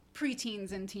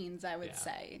 Preteens and teens, I would Yeah.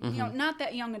 say. Mm-hmm. Not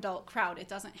that young adult crowd. It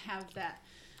doesn't have that.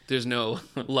 there's no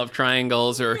love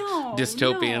triangles or No,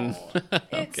 dystopian. no.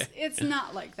 It's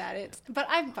not like that. But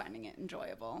I'm finding it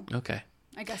enjoyable. Okay.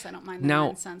 I guess I don't mind the Now,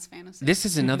 nonsense fantasy. This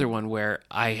is another one where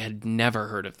I had never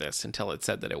heard of this until it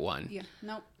said that it won. Yeah.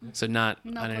 Nope. So not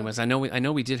No on clue. anyone's. I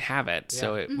know we did have it,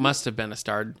 so Yeah. it must have been a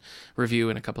starred review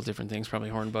and a couple different things, probably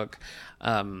Hornbook.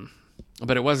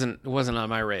 But it wasn't on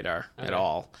my radar at Okay.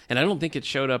 all, and I don't think it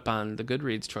showed up on the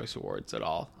Goodreads Choice Awards at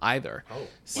all either. Oh.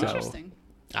 So Interesting.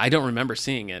 I don't remember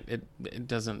seeing it. It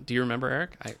doesn't. Do you remember,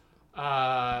 Eric?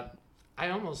 I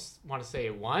almost want to say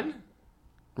it won.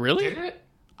 Really? Did it?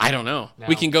 I don't know. No,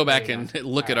 We can go back maybe and not.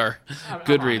 look at All our right. I'm on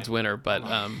Goodreads it. winner, but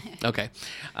okay.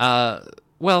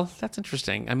 Well, that's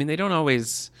interesting. I mean, they don't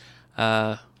always.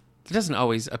 It doesn't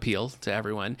always appeal to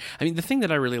everyone. I mean, the thing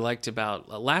that I really liked about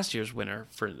last year's winner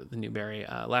for the Newbery,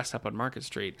 Last Stop on Market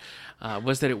Street,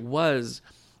 was that it was.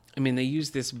 I mean, they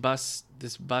used this bus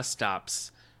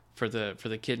stops for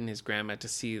the kid and his grandma to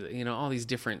see all these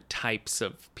different types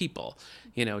of people,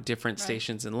 different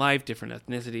stations in life, different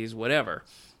ethnicities, whatever.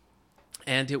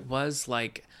 And it was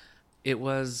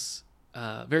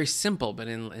very simple, but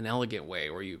in an elegant way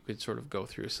where you could sort of go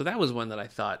through. So that was one that I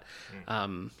thought,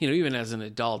 even as an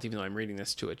adult, even though I'm reading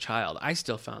this to a child, I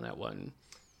still found that one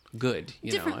good.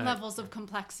 Different levels of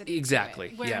complexity. to Exactly,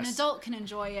 it, where an yes. adult can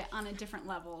enjoy it on a different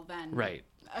level than Right.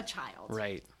 a child.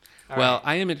 Right. All Well, right.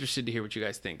 I am interested to hear what you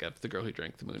guys think of The Girl Who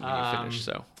Drank the Moon when you finish.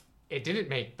 So It didn't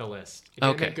make the list. It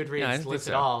didn't Okay. make Goodreads Yeah, I didn't think list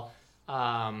so. at all.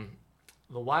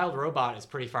 The Wild Robot is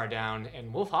pretty far down,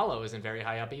 and Wolf Hollow isn't very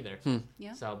high up either.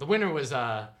 Yeah. So the winner was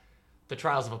The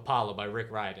Trials of Apollo by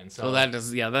Rick Riordan. So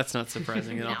that's not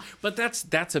surprising at all. No. But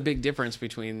that's a big difference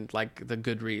between like the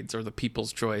Goodreads or the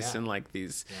People's Choice Yeah. and like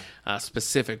these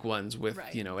specific ones with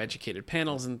Right. educated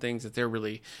panels and things that they're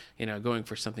really going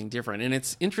for something different. And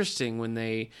it's interesting when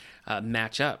they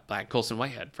match up, like Colson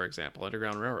Whitehead, for example,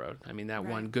 Underground Railroad. I mean that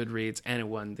won Goodreads and it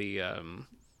won the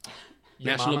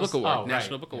National Mama's? Book Award. Oh, right.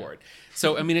 National Book Award.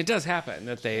 So I mean it does happen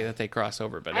that they cross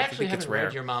over, but I I actually think it's haven't rare.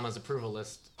 read Your Mama's approval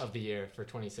list of the year for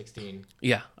 2016.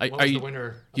 Yeah. What Are was you the winner?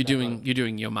 Of you that doing vote? you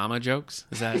doing Yo Mama jokes?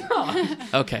 Is that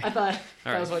okay? I thought that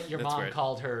right. was what your That's mom weird.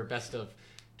 called her best of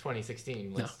 2016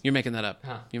 No, list. you're making that up.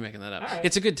 Huh. You're making that up. All right.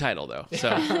 It's a good title, though.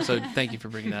 So thank you for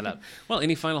bringing that up. Well,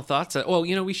 any final thoughts? Well,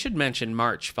 we should mention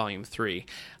March, Volume 3.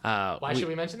 Why should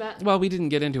we mention that? Well, we didn't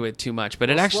get into it too much,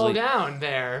 but it Slow actually... down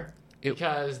there It-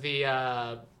 because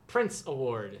the Prince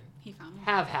Award He found it.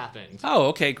 have happened. Oh,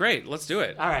 okay, great. Let's do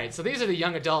it. All right, so these are the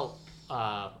young adult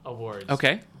awards.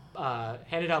 Okay.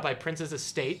 Handed out by Prince's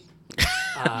Estate.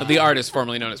 The artist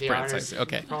formerly known as The Prince. I artist see.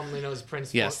 Okay. formerly known as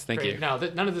Prince. Yes, thank you. No,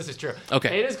 none of this is true.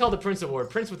 Okay. It is called the Prince Award,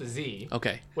 Prince with a Z.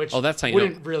 Okay. Which Oh, that's how you know.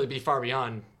 wouldn't really be far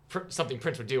beyond something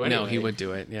Prince would do anyway. No, he would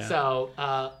do it, yeah. So,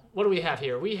 what do we have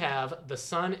here? We have The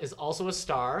Sun is Also a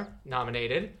Star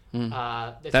nominated. It's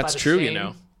by That's the true,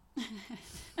 same-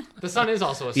 The Sun is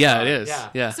also a star. Yeah, it is.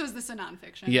 Yeah. So is this a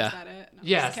nonfiction? Yeah. Is that it? No,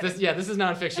 Yes, just this is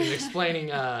nonfiction explaining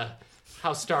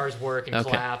how stars work and Okay.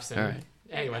 collapse. And All right.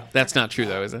 Anyway, That's not true,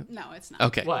 though, is it? No, it's not.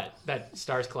 Okay. what? That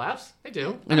stars collapse? They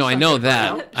do. No, I know Stars that.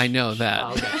 don't burn out? I know that.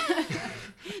 Oh, okay.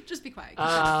 Just be quiet.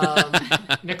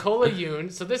 Nicola Yoon.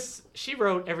 So she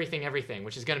wrote Everything, Everything,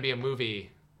 which is going to be a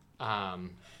movie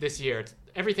this year.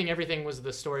 Everything was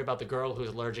the story about the girl who's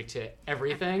allergic to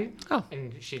everything. Oh.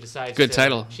 And she decides Good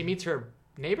title. She meets her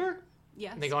neighbor.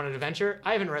 Yes. And they go on an adventure.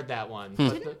 I haven't read that one.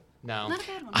 No. Not a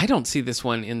bad one. I don't see this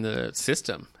one in the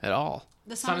system at all.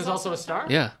 The Sun is also a star?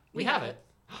 Yeah. We have it.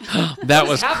 That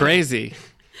was happening? crazy.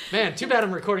 Man, too bad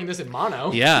I'm recording this in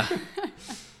mono. Yeah.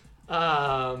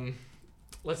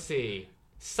 Let's see.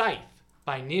 Scythe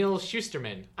by Neil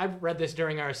Schusterman. I read this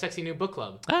during our Sexy New Book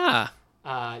Club. Ah,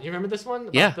 You remember this one?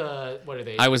 About Yeah. What are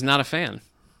they? I was not a fan.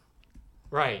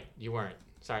 Right, you weren't.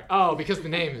 Sorry. Oh, because the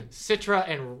name Citra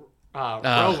and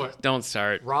Rowan. Don't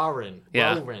start. Rawrin.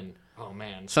 Yeah. Rowrin. Oh,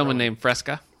 man. Someone Rowan. named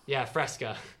Fresca. Yeah,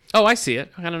 Fresca. Oh, I see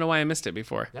it. I don't know why I missed it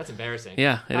before. That's embarrassing.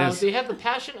 Yeah, it is. They have The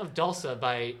Passion of Dulce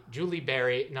by Julie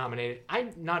Berry nominated.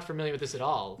 I'm not familiar with this at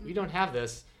all. We don't have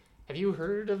this. Have you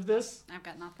heard of this? I've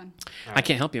got nothing. I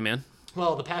can't help you, man.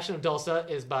 Well, The Passion of Dulce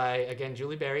is by, again,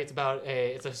 Julie Berry. It's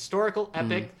a historical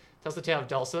epic. Tells the tale of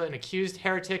Dulce, an accused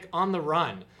heretic on the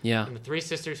run. Yeah. And the three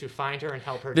sisters who find her and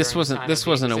help her. This during the wasn't time this of the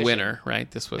wasn't a Inquisition. winner, right?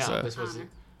 This was No, a this was an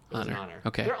honor.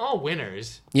 Okay. They're all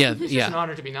winners. Yeah, It's just yeah. an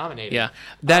honor to be nominated. Yeah.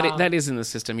 That is in the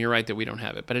system. You're right that we don't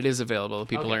have it, but it is available if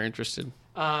people Okay. are interested.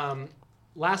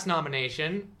 Last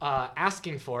nomination,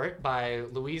 Asking for It by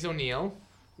Louise O'Neill.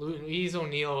 Louise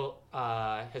O'Neill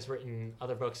has written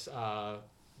other books. The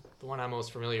one I'm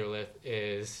most familiar with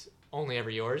is Only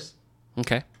Ever Yours.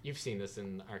 Okay. You've seen this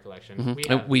in our collection.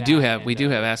 Mm-hmm. We do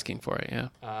have asking for it,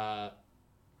 yeah.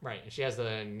 Right, and she has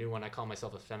the new one, I Call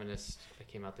Myself a Feminist, that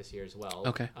came out this year as well.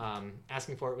 Okay.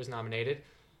 Asking for It was nominated.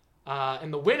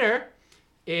 And the winner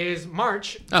is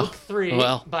March, Oh, Book 3,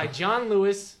 well. by John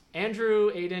Lewis,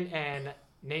 Andrew Aiden, and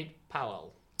Nate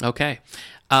Powell. Okay.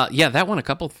 Yeah, that won a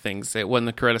couple things. It won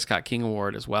the Coretta Scott King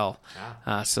Award as well.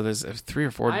 So there's 3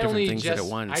 or 4 different things that it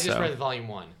won. I just read volume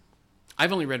 1.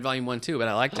 I've only read volume 1 too, but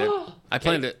I liked it. I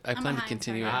plan to behind,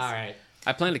 continue sorry. it. All right.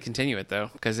 I plan to continue it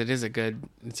though because it's a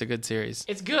good series.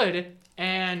 It's good,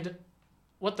 and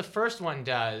what the first one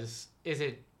does is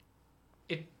it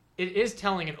is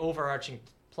telling an overarching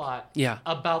plot Yeah.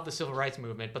 about the civil rights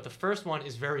movement, but the first one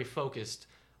is very focused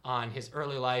on his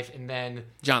early life, and then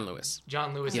John Lewis.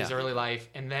 John Lewis's Yeah. early life,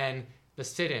 and then the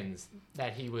sit-ins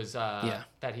that he was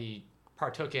that he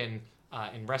partook in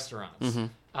restaurants.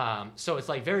 So it's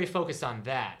like very focused on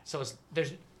that. So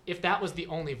if that was the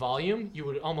only volume, you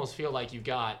would almost feel like you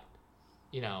got,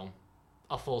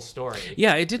 a full story.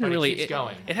 Yeah, it didn't But really. It keeps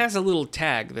going. It has a little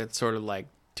tag that's sort of like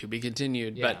to be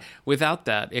continued, Yeah. but without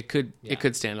that, it could Yeah.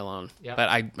 stand alone. Yep. But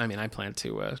I plan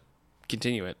to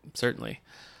continue it certainly.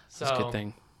 So, That's a good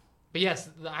thing. But yes,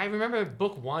 I remember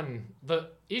book 1.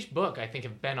 Each book I think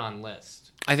have been on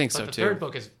list. I think But so the too. third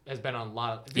book has been on a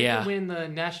lot. Did Yeah. it win the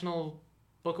National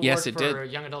Book Award Yes, it for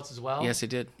did. young adults as well? Yes, it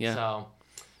did. Yeah. So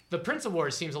the Prince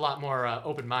Award seems a lot more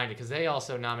open-minded because they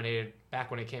also nominated, back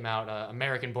when it came out,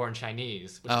 American Born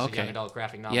Chinese, which is a young adult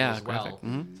graphic novel as well. graphic.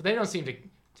 Mm-hmm. So they don't seem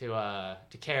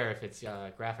to care if it's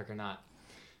graphic or not.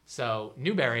 So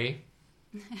Newbery,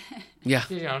 Yeah.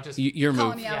 just Your Calling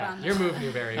move. me out on your move,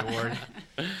 Newbery Award.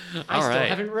 I All still right.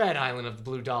 haven't read Island of the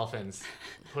Blue Dolphins.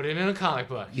 Put it in a comic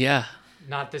book. Yeah.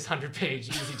 Not this 100-page,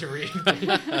 easy to read.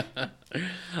 Again,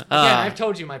 I've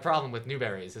told you my problem with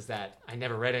Newberries is that I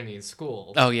never read any in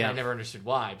school. Oh, yeah. And I never understood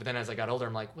why. But then as I got older,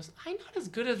 I'm like, was I not as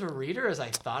good of a reader as I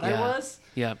thought Yeah. I was?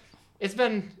 Yeah. It's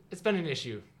been an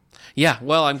issue. Yeah.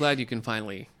 Well, I'm glad you can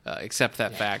finally accept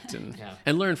that fact Yeah.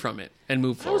 and learn from it and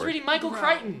move I forward. was reading Michael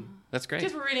Crichton. That's great.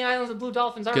 Kids were reading Islands of Blue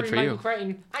Dolphins. I was Good reading for Michael you.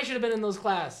 Crichton. I should have been in those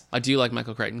class. Do you like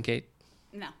Michael Crichton, Kate?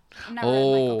 No. I've never Oh. read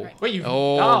Michael Crichton. Wait, you?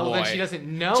 Oh, well, then boy. she doesn't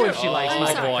know if she likes I'm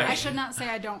Michael sorry. boy. I should not say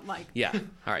I don't like. Yeah.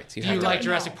 All right. So Do you have like to-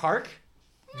 Jurassic No. Park?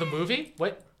 The movie?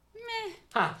 What? Meh.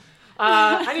 Huh.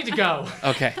 I need to go.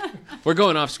 Okay. We're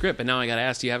going off script, but now I got to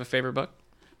ask, do you have a favorite book?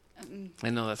 I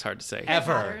know that's hard to say.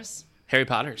 Ever. Potters. Harry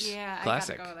Potter's. Yeah,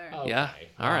 Classic. I gotta go there. Okay. Yeah.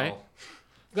 All right.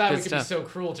 Glad Good we could stuff. be so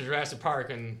cruel to Jurassic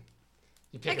Park and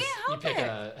you pick, I can't help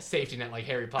it. a safety net like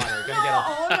Harry Potter.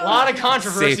 Gonna get a lot of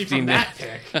controversy Safety from net.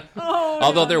 that pick. Oh,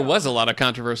 Although no, there no. was a lot of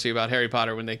controversy about Harry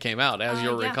Potter when they came out, as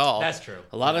you'll yeah. recall. That's true.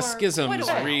 A lot of For schisms quite a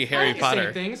while. re I Harry like the same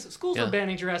Potter. things. Schools Yeah. were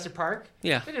banning Jurassic Park.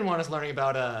 Yeah. They didn't want us learning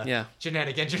about Yeah.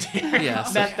 genetic engineering. Yeah,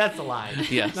 so- That's a lie.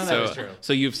 Yeah. None of that was true.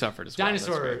 So you've suffered as well. That's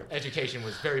Dinosaur great. education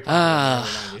was very popular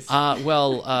in the 90s.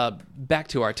 Well, back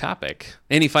to our topic.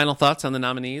 Any final thoughts on the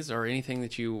nominees or anything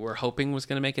that you were hoping was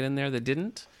going to make it in there that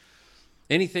didn't?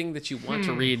 Anything that you want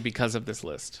to read because of this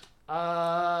list?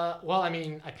 Well, I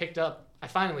mean,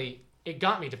 it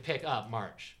got me to pick up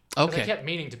March. 'Cause Okay. I kept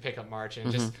meaning to pick up March and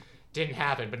just didn't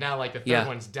happen. But now, like, the third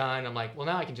one's done. I'm like, well,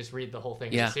 now I can just read the whole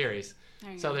thing as a series.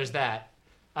 So there's that.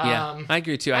 I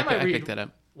agree too. I picked that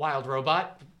up. Wild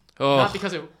Robot. Oh. Not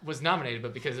because it was nominated,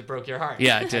 but because it broke your heart.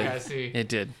 Yeah, it did. It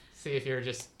did. See if you're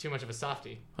just too much of a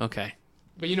softie. Okay.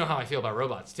 But you know how I feel about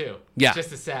robots too. Yeah. It's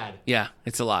just as sad. Yeah,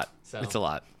 it's a lot. It's a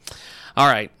lot. All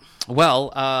right.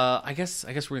 Well, I guess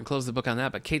we're gonna close the book on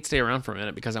that. But Kate, stay around for a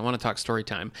minute because I want to talk story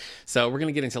time. So we're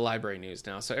gonna get into library news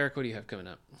now. So Eric, what do you have coming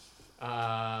up?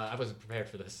 I wasn't prepared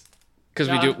for this.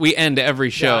 Because we end every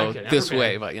show this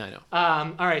way, but yeah, I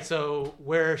know. All right, so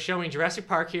we're showing Jurassic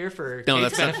Park here for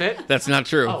Kate's benefit. That's not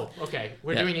true. Oh, okay.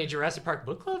 We're doing a Jurassic Park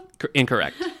book club?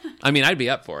 Incorrect. I mean, I'd be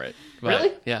up for it. But,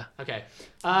 really? Yeah. Okay.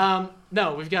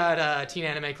 No, we've got Teen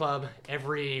Anime Club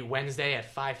every Wednesday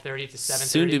at 5:30 to 7:30.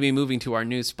 Soon to be moving to our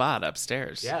new spot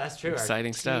upstairs. Yeah, that's true.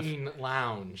 Exciting stuff. Teen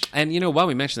Lounge. And while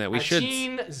we mention that, we should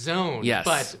Teen Zone. Yes.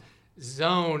 But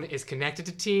Zone is connected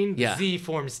to Teen. Yeah. Z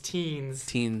forms Teens.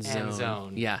 Teen Zone. And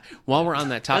Zone. Yeah. While we're on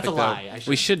that topic, That's a lie.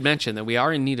 we should mention that we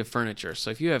are in need of furniture.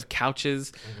 So if you have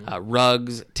couches,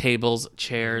 rugs, tables,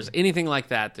 chairs, anything like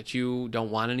that you don't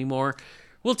want anymore,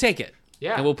 we'll take it.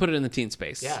 Yeah. And we'll put it in the teen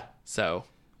space. Yeah. So.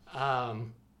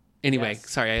 Anyway, yes.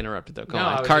 Sorry I interrupted though. Go No,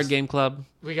 on. Card game club.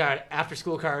 We got after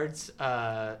school cards.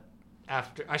 I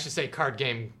should say card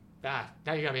game. Now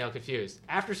you got me all confused.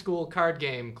 After school card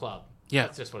game club. Yeah.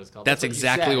 That's just what it's called. That's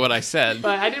exactly what I said.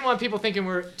 But I didn't want people thinking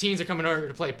teens are coming over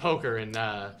to play poker and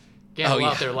gamble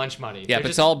out their lunch money. Yeah, but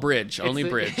it's all bridge. Only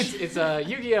bridge. It's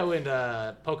Yu-Gi-Oh! And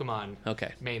Pokemon.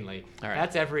 Okay. Mainly. All right.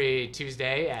 That's every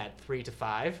Tuesday at 3 to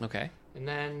 5. Okay. And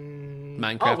then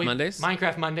Minecraft Mondays.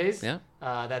 Minecraft Mondays. Yeah.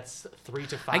 That's 3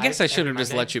 to 5. I guess I should have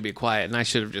just Monday. let you be quiet, and I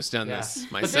should have just done this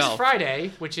myself. But this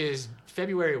Friday, which is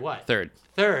February what?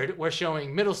 3rd, we're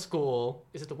showing middle school.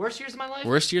 Is it the worst years of my life?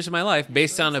 Worst years of my life,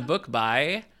 based on a book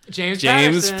by James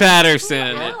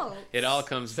Patterson. Wow. It all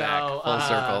comes back full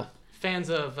circle.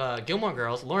 Fans of Gilmore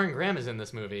Girls, Lauren Graham is in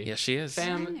this movie. Yes, she is.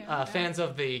 Fans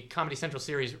of the Comedy Central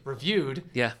series Reviewed.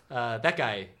 Yeah. That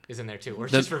guy is in there too. Or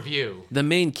it's just Review. The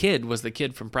main kid was the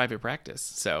kid from Private Practice.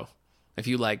 So if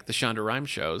you like the Shonda Rhimes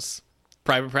shows,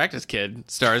 Private Practice kid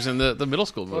stars in the middle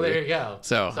school movie. Well, there you go.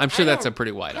 So I'm sure that's a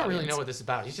pretty wide I don't audience. really know what this is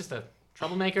about. He's just a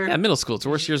troublemaker. Yeah, middle school. It's the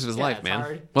worst years of his life, it's man.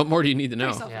 hard. What more do you need to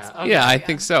know? Yeah, I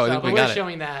think so. I think we got we're it.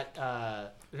 showing that.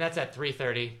 That's at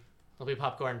 3:30. There'll be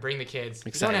popcorn. Bring the kids. If you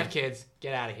Exciting. don't have kids,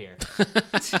 get out of here.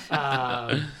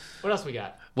 What else we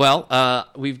got? Well,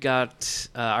 we've got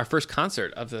our first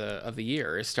concert of the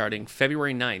year is starting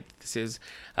February 9th. This is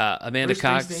Amanda Bruce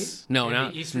Cox.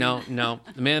 Springsteen? No.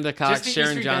 Amanda Cox, Just the Sharon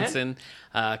E Street Johnson.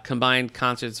 Combined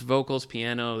concerts, vocals,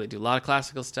 piano. They do a lot of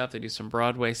classical stuff. They do some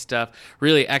Broadway stuff.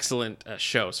 Really excellent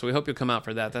show. So we hope you'll come out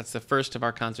for that. That's the first of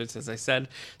our concerts, as I said.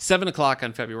 7 o'clock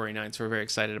on February 9th. So we're very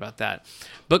excited about that.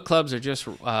 Book clubs are just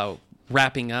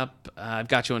wrapping up. I've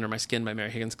Got You Under My Skin by Mary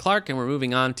Higgins Clark, and we're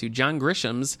moving on to John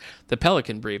Grisham's The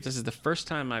Pelican Brief. This is the first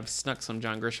time I've snuck some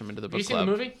John Grisham into the book club. Have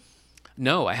you seen the movie?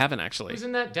 No, I haven't actually. Who's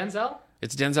in that? Denzel?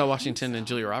 It's Denzel Washington and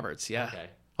Julia Roberts. Yeah, Okay.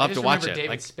 I'll have to watch it.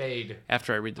 David Spade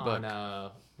after I read the book.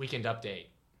 On Weekend Update.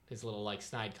 His little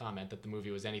snide comment that the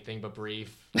movie was anything but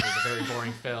brief. It was a very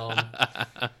boring film.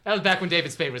 That was back when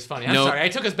David Spade was funny. I'm sorry, I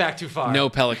took us back too far. No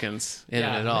pelicans in it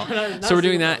at all. Not So we're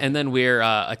doing single that, and then we're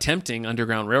attempting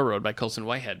Underground Railroad by Colson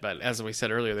Whitehead. But as we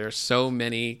said earlier, there are so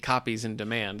many copies in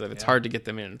demand that it's hard to get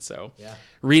them in. So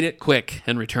read it quick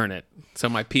and return it so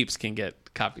my peeps can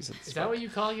get copies of this. Is that what you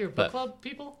call your book club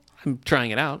people? I'm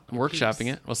trying it out. I'm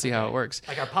workshopping it. We'll see how it works.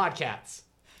 Like our podcats.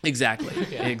 Exactly.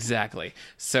 Exactly.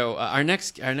 So our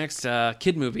next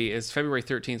kid movie is February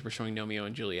 13th. We're showing Romeo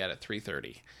and Juliet at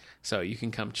 3:30. So you can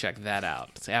come check that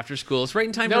out. It's after school. It's right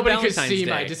in time for Valentine's Day. Nobody could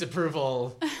see my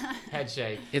disapproval head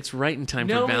shake. It's right in time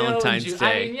for Valentine's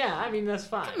Day. I mean that's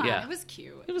fine. Come on, Yeah. it was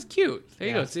cute. It was cute. There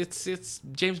you go. It's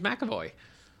James McAvoy.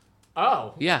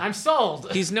 Oh, Yeah. I'm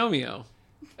sold. He's Romeo.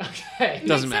 Okay. Doesn't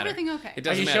Makes matter. everything okay. It Are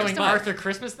doesn't you matter. showing But Arthur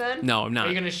Christmas then? No, I'm not. Are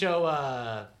you going to show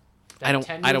I don't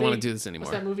 10 want movie? to do this anymore.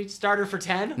 What's that movie? Starter for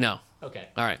 10? No. Okay.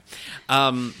 All right.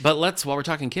 But while we're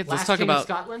talking kids, let's Last talk King about of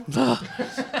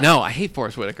Scotland? No, I hate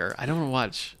Forrest Whitaker. I don't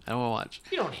want to watch.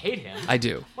 You don't hate him. I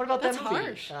do. What about That's that movie?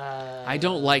 harsh. I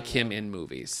don't like him in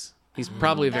movies. He's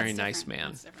probably a very That's nice different. man.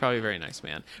 That's different. Probably a very nice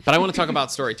man. But I want to talk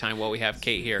about story time while we have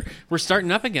Kate here. We're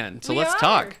starting up again, so We let's are.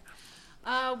 talk.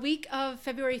 Week of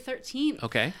February 13th.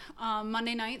 Okay.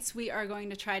 Monday nights, we are going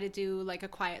to try to do like a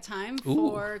quiet time Ooh.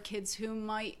 for kids who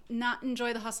might not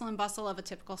enjoy the hustle and bustle of a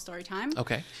typical story time.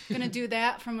 Okay. Going to do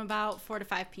that from about 4 to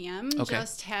 5 p.m. Okay.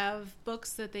 Just have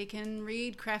books that they can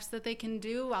read, crafts that they can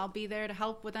do. I'll be there to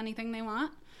help with anything they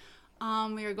want.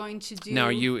 We are going to do... Now,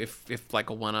 are you, if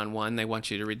like a one-on-one, they want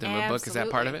you to read them a book, is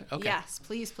that part of it? Okay. Yes,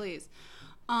 please.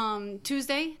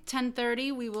 Tuesday,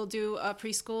 10:30, we will do a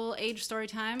preschool age story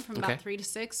time from Okay. about 3 to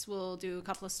 6. We'll do a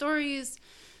couple of stories,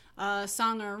 a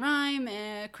song or a rhyme,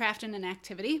 a craft and an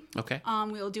activity. Okay.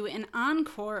 We'll do an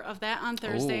encore of that on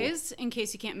Thursdays. In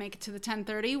case you can't make it to the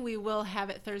 10:30, we will have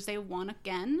it Thursday 1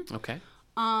 again. Okay.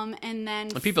 And then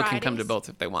And people can come to Fridays- both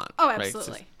if they want. Oh, right?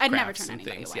 absolutely. It's I'd never crafts turn and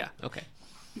anybody things. away. Yeah. Okay.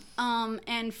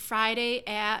 And Friday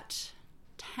at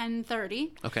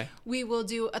 10:30, Okay. we will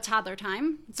do a toddler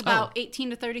time. It's about 18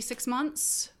 to 36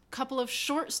 months. Couple of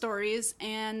short stories,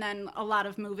 and then a lot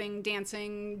of moving,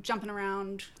 dancing, jumping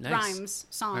around, Nice. rhymes,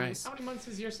 songs. Right. How many months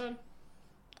is your son?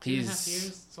 2.5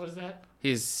 years? So what is that?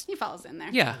 He's He falls in there.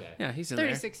 yeah, Okay. yeah, he's in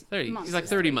 36 there. 30. months He's like is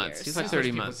 30 3 months. years. He's like Most 30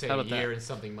 people months. say How about a year that? and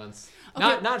something months.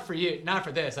 Okay. Not for you, not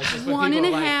for this. I just when 1 people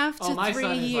and are a like, half oh, to my 3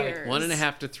 son is like, years.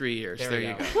 1.5 to 3 years. There, we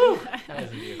you go. Whew. That is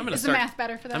a beauty. I'm gonna Is the start. math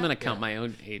better for that? I'm gonna count my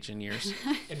own age in years.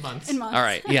 In months. In months. All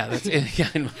right. Yeah, that's it. Yeah,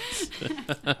 in months.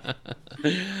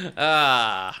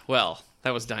 Well,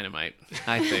 that was dynamite,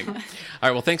 I think. All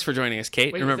right. Well, thanks for joining us,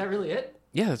 Kate. Wait, is that really it?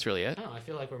 Yeah, that's really it. Oh, I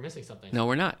feel like we're missing something. No,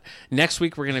 we're not. Next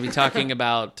week we're going to be talking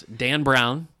about Dan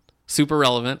Brown. Super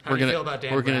relevant. How do you feel about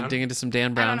Dan We're gonna Brown? dig into some Dan I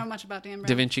don't Brown, know much about Dan Brown.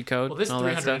 Da Vinci Code, Well, this and all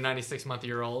that stuff.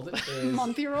 396-month-year-old is...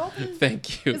 Month-year-old?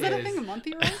 Thank you. Is that a is- thing, a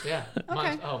month-year-old? Yeah.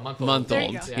 Okay. Month-old. Month There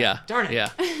old. you go. Yeah. Darn it. Yeah.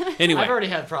 Anyway, I've already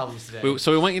had problems today.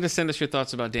 so we want you to send us your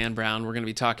thoughts about Dan Brown. We're going to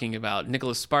be talking about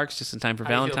Nicholas Sparks just in time for How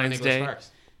do you feel about Valentine's Nicholas Day.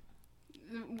 Sparks?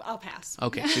 I'll pass.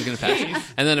 Okay, she's going to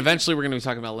pass. And then eventually we're going to be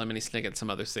talking about Lemony Snicket and some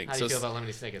other things. How do you feel about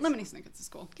Lemony Snickets? Lemony Snicket's is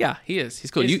cool. Yeah, he is.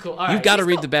 He's cool. He's You, cool. All You've right. got to He's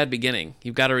read cool. The Bad Beginning.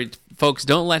 You've got to read. Folks,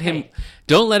 don't let him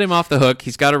Hey. off the hook.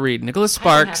 He's got to read Nicholas I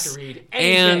don't have Sparks to read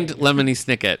and anything. Lemony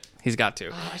Snicket. He's got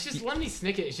to. It's just Lemony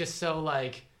Snicket is just so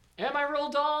like, am I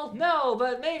Roald Dahl? No,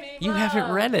 but maybe. You Wow,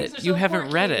 haven't read things it. are You so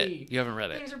haven't read quirky. it. You haven't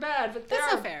read it. Things are bad, but That's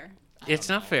they're not fair. It's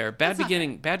not fair. Bad That's not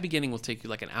Beginning. Bad Beginning will take you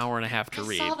like an hour and a half to I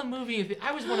read. saw the movie.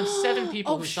 I was one of 7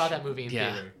 people Oh, who saw that movie in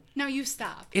Yeah. theater. No, you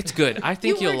stop. It's good. I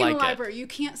think you you'll work in like a it. library. You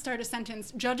can't start a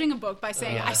sentence judging a book by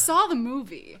saying, I saw the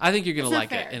movie. I think you're gonna It's not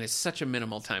like it, fair. and it's such a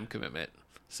minimal time commitment.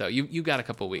 So you got a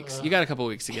couple weeks. You got a couple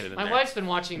weeks to get it in My there. wife's been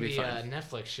watching It'll the be fine.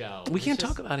 Netflix show. We It's can't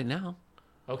just- talk about it now.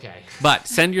 Okay. But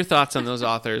send your thoughts on those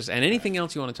authors and anything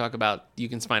else you want to talk about. You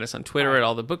can find us on Twitter at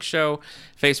All the Book Show,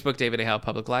 Facebook, David A. Howe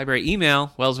Public Library,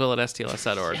 email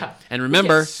wellsville@stls.org. Yeah. And We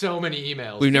remember, get so many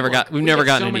emails. we've never People- got- we've we never get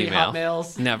gotten so an many email.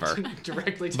 Hotmails Never.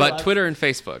 directly to but us. Twitter and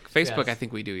Facebook. Facebook, Yes. I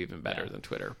think we do even better than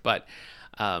Twitter. But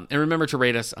and remember to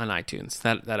rate us on iTunes.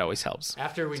 That always helps.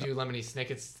 After we do Lemony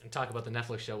Snickets and talk about the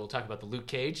Netflix show, we'll talk about the Luke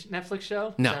Cage Netflix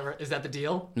show. No. Is that the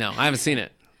deal? No, I haven't seen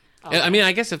it. I mean,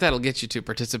 I guess if that'll get you to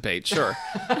participate, sure.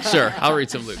 Sure, I'll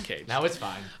read some Luke Cage. Now it's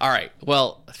fine. All right.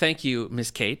 Well, thank you, Miss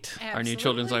Kate, our new Absolutely.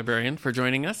 children's librarian, for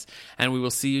joining us. And we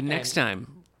will see you next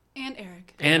time. And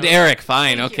Eric. And Eric,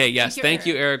 fine. Thank you. Okay, yes. Thank you, Thank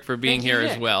you, Eric, for being Thank you, here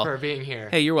Nick, as well. For being here.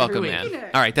 Hey, you're welcome, Every man. week. Nick.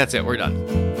 All right, that's it. We're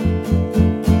done.